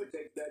 If Luka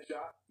takes that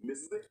shot,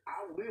 misses it,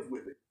 I'll live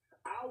with it.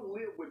 I'll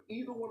live with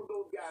either one of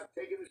those guys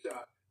taking a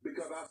shot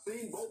because I've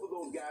seen both of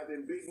those guys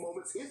in big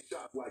moments hit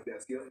shots like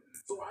that, Skip.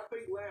 So I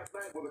think last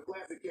night was a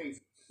classic case.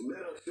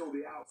 Let us show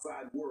the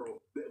outside world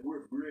that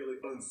we're really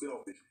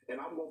unselfish. And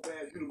I'm going to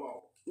pass you the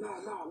ball.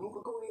 Nah, Luka,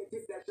 go ahead and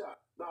take that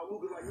shot.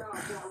 Luka's like,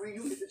 Kyrie,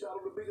 you hit the shot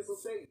on the biggest of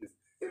stages.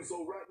 And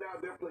so right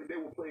now they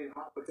were playing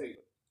hot potato.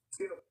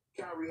 Skip,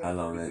 Kyrie had How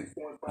long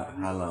 36.5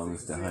 how long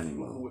is the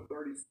honeymoon? With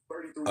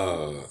 33.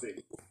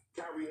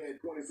 Kyrie had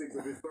 26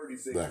 of his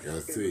 36. Like I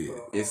said.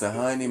 It's a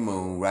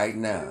honeymoon right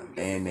now,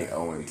 and they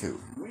 0-2.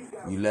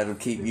 You let them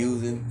keep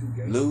losing.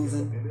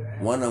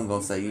 One of them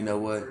gonna say, you know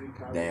what?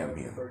 Damn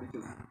him.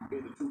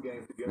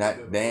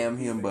 Not damn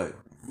him, but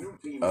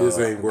This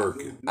ain't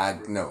working. I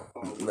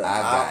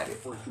got it.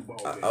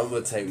 I'm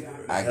gonna take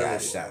I hella got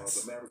it.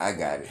 shots. I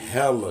got it.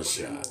 Hella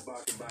shot.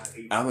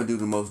 I'm gonna do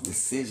the most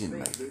decision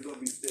making. They're going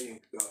to be staying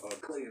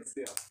Clay and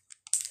Steph.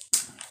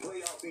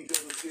 Play off each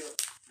other, Steph,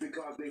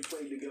 because they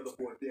played together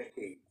for a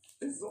decade.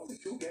 This is only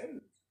 2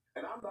 games.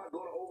 And I'm not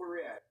going to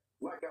overreact.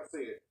 Like I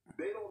said,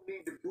 they don't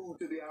need to prove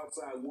to the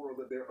outside world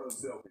that they're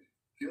unselfish.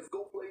 Just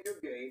go play your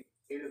game.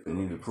 They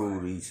need to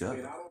prove to each And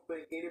other I don't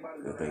think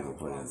anybody's that going they to can have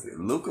play. a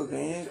problem. Luka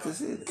can, cause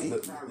he's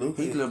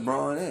Luka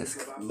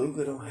LeBron-esque.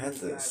 Luka don't have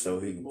to show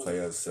he can play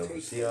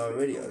unselfish. He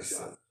already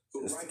unselfish.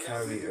 It's the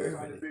Kyrie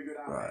Irving.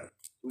 Right.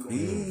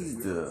 He's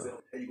the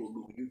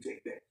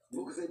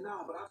Luka said,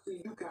 nah, but I've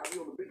seen you, Kyrie,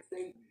 on the big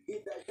stage,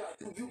 hit that shot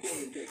too. You go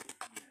and take it.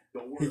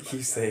 Don't worry He about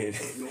keeps it.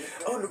 saying,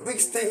 on the big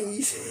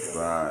stage.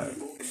 Right.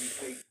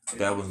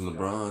 That was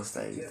LeBron's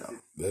stage, though.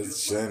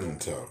 That's Shannon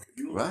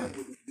talking. Right.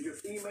 Your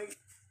teammate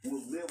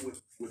will live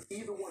with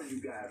either one of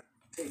you guys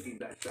taking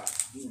that shot.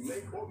 You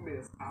make or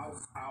miss,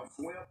 I'll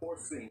swim or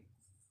sink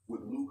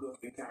with Luka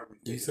and Kyrie.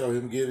 You saw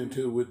him get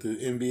into it with the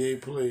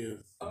NBA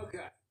players. Okay.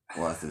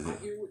 Watch this. I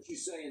hear what you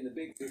say in the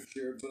big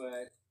picture,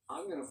 but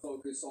I'm going to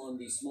focus on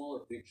the smaller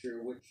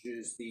picture, which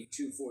is the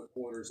 2 fourth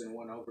quarters and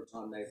 1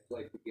 overtime they've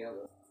played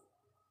together.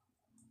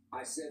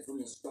 I said from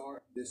the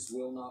start, this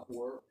will not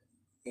work,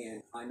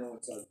 and I know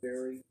it's a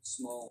very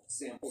small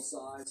sample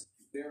size,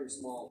 very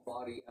small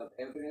body of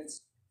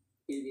evidence.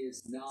 It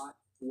is not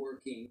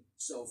working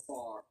so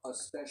far,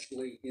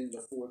 especially in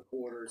the 4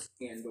 quarters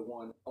and the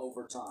 1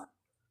 overtime.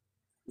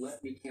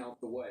 Let me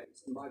count the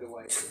ways. And by the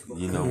way,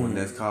 You know when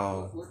that's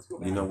called? let's go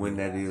You know back when to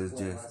that the is,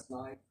 play Jess? last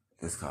night.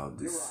 It's called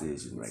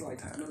decision making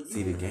time.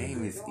 See, the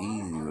game is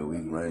easy when we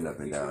run up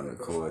and down the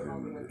court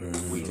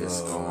and we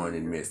just scoring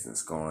and missing,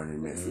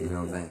 you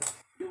know what I'm saying?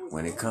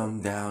 When it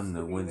comes down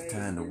to when it's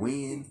time to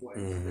win,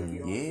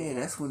 yeah,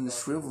 that's when the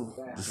shrivels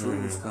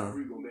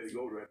come.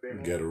 You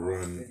gotta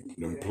run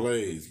them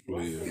plays,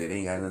 players. It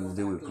ain't got nothing to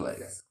do with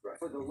plays.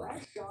 For the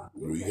last shot,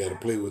 You gotta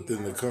play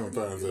within the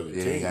confines of the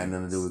It ain't got team.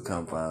 nothing to do with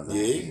confines.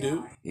 Yeah, you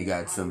do. It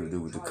got something to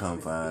do with the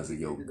confines of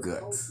your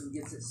guts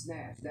gets it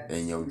snatched. That's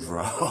and your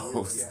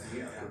draws.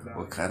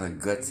 What kind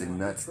of guts and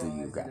nuts do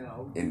you got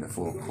in the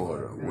 4th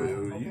quarter?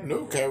 Well, you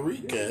know Kyrie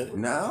got it.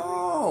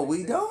 No,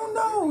 we don't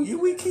know.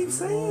 We keep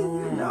saying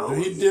we Did know.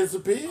 he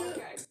disappear?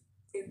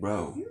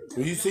 Bro,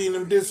 Have you seen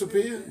him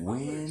disappear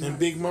when in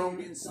big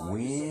moments?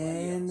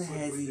 when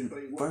has he,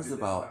 first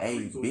of all,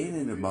 A, been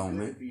in the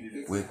moment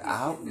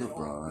without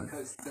LeBron,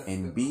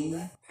 and B,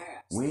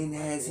 when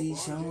has he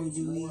shown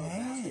you he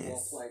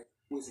has?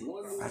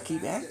 I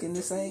keep asking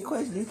the same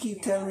question. You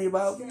keep telling me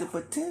about the You know,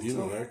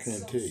 potential. I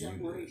can't tell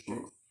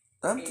you.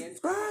 I'm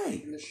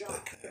right.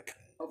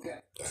 Okay,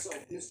 so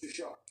Mr.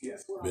 Sharp,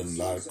 Been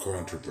a lot of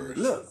controversy.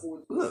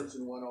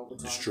 Look.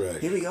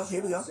 Distraction. Here we go.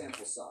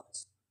 Sample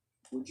size.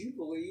 Would you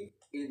believe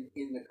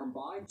in the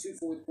combined 2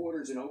 fourth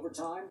quarters and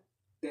overtime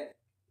that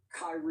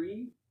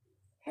Kyrie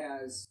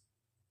has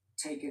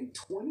taken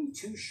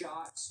 22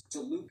 shots to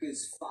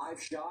Luka's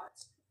 5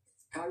 shots?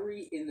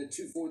 Kyrie in the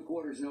 2 fourth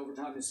quarters and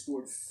overtime has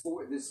scored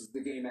 4. This is the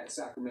game at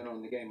Sacramento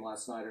and the game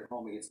last night at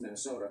home against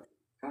Minnesota.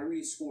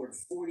 Kyrie scored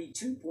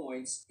 42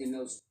 points in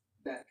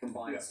that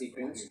combined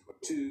sequence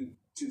to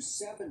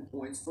 7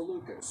 points for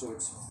Luka. So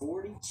it's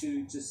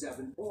 42 to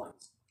 7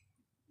 points.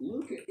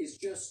 Luka is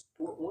just,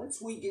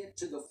 once we get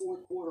to the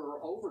 4th quarter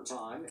or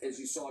overtime, as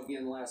you saw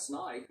again last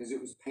night, because it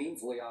was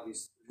painfully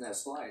obvious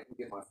last night, to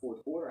get my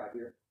 4th quarter out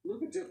here,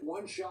 Luka took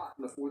 1 shot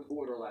in the 4th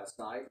quarter last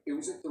night. It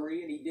was a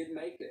 3, and he did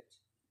make it.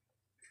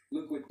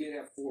 Luka did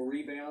have 4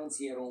 rebounds.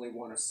 He had only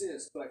 1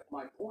 assist. But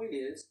my point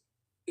is,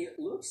 it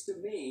looks to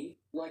me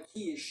like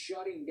he is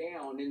shutting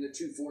down in the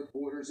 2 fourth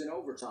quarters and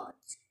overtime.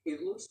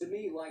 It looks to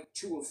me like,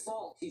 to a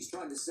fault, he's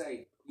trying to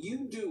say,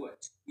 you do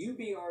it. You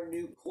be our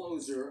new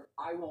closer.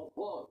 I won't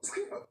close.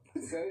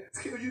 Okay?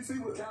 Still, you see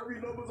what Kyrie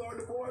numbers are on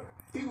the board?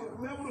 He was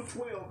level of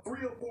 12, 3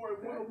 or 4,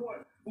 and 1 or 1.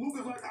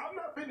 Luka's like, I'm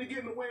not finna get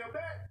in the way of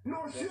that.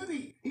 Nor should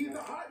he. He's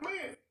a hot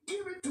man.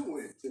 Give it to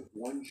him. Took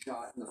 1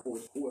 shot in the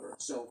 4th quarter.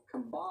 So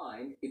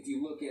combined, if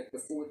you look at the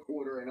 4th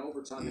quarter and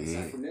overtime in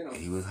Yeah, Sacramento,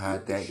 he was hot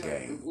Luka that shut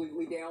game.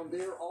 completely down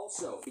there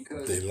also,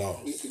 because They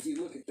lost. If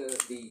you look at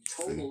the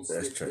totals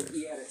that's that true.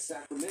 he had at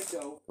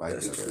Sacramento, Right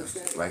his there.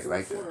 percentage Right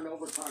fourth there. quarter and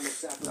overtime at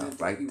Sacramento,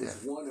 right he was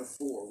there. 1 of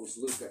 4 was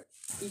Luka.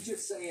 He's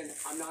just saying,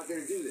 I'm not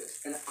going to do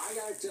this. And I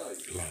got to tell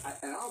you,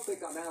 and I don't think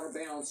I'm out of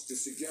bounds to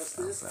suggest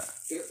this,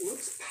 it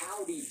looks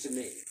pouty to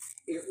me.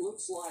 It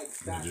looks like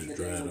back in the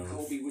day when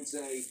Kobe would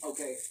say,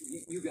 okay,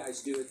 you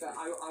guys do it.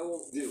 I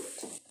won't do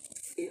it.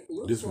 It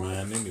looks This like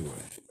mine anyway.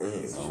 I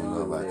don't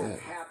know about that.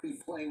 happy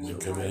playing You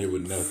with come in here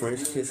with nothing.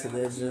 French kiss in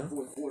that jump.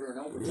 fourth quarter and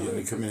You overtime.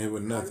 ain't come in here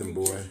with nothing,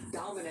 boy.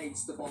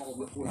 Dominates the ball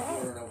with fourth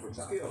quarter and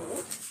overtime.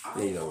 I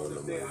They don't don't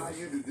understand know. how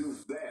you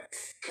deduce that.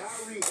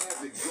 Kyrie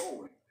has it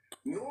going.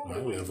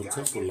 Normally, I have a guys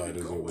couple get it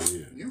lighters going. over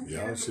here. You Y'all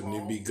get the shouldn't even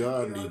ball, be you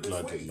guarding get out these of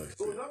lighters his way. like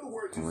So that. in other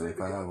words, you When say they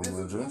find out because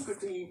when this we're is Luka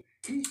team,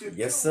 he should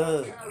Yes, feel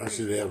sir. Kyrie I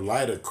should have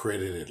lighter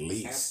credit at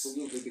least.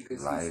 Absolutely,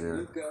 because Lighter.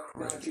 Luka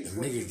Doncic,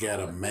 The nigga got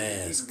a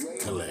mask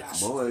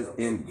collection. Boys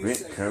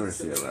invent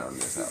currency around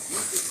this house.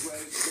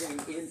 Luka's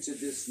right going into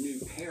this new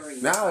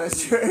pairing. No,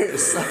 that's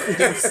yours.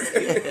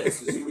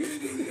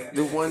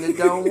 The one that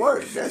don't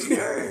work, that's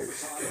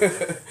yours.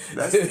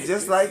 That's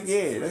just like,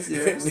 yeah, that's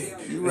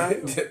yours. You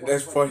right.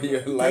 That's part of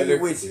your Take lighter,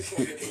 it with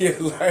you. your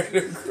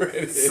lighter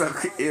credit.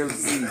 Sucker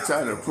MC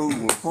trying to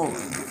prove a point.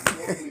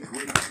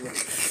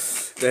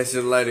 That's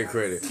your lighter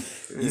credit.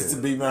 Used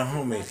to be my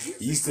homie.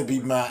 Used to be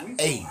my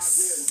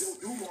ace.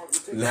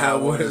 Now I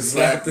want to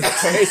slap the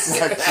face.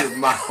 Shut your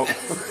mouth.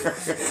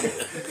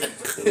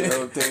 You know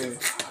what I'm saying?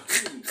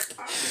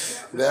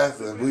 That's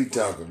what we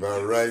talking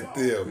about right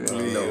there, You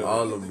man. know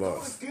all the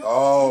bars.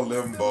 All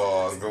them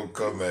bars gonna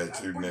come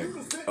at you,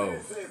 nigga. Oh,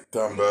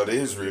 Talking about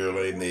Israel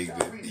ain't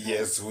nigga.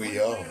 Yes, we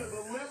are.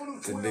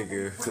 the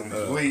nigga.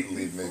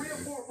 Completely,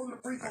 nigga.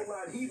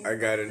 I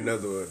got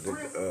another one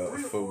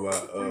for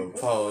my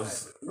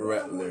pause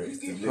rap lyrics.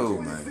 The Who,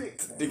 nigga, man?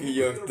 the nigga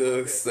Young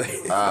Thug say.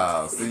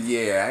 Oh, so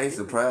yeah, I ain't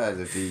surprised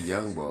if these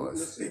young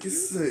boys. Nigga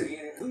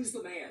say. Who's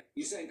the man?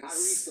 You saying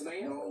Kyrie's the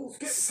man?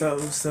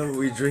 Some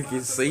we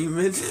drinking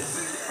semen.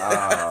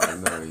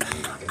 Oh, no, he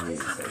didn't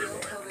say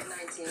that.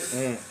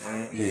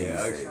 COVID-19.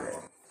 Yeah,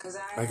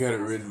 I got it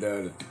written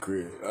down at the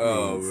crib.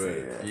 Oh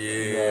man,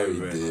 yeah, He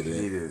man, did He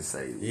it. didn't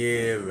say that.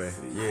 yeah, man,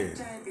 yeah.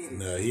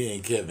 No, he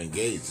ain't Kevin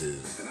Gates.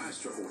 Is.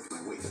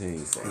 He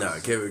ain't say Nah,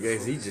 Kevin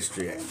Gates, he just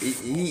straight. He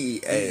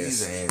eat that.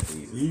 He's ass. an ass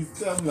eater. He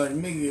I'm like,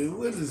 nigga,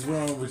 what is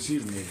wrong with you,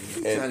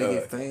 nigga? Trying And to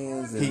get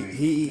fans and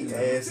he eat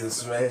ass and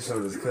smash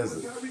on his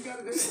cousin.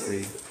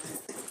 see.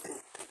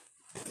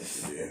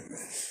 Yeah,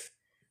 man.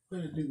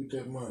 What to do with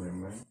that money,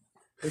 man?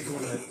 Take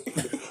on that,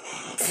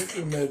 take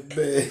on that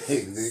bag,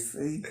 nigga.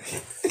 See?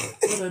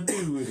 What I do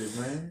with it,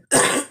 man?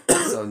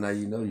 So now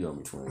you know you owe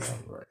me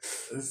 $20, right?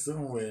 It's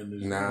somewhere in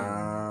this.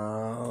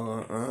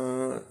 Nah,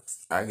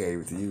 I gave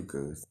it to you,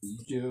 cuz. You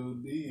sure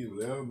did,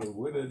 but I don't know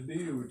what I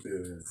did with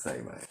that.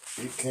 Say, man.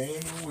 It came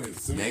and went.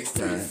 So Next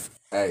time.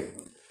 Hey,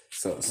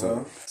 so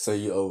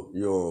you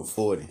owe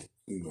 40.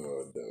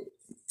 No, no.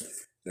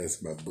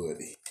 That's my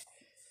buddy.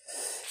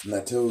 And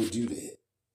I told you that.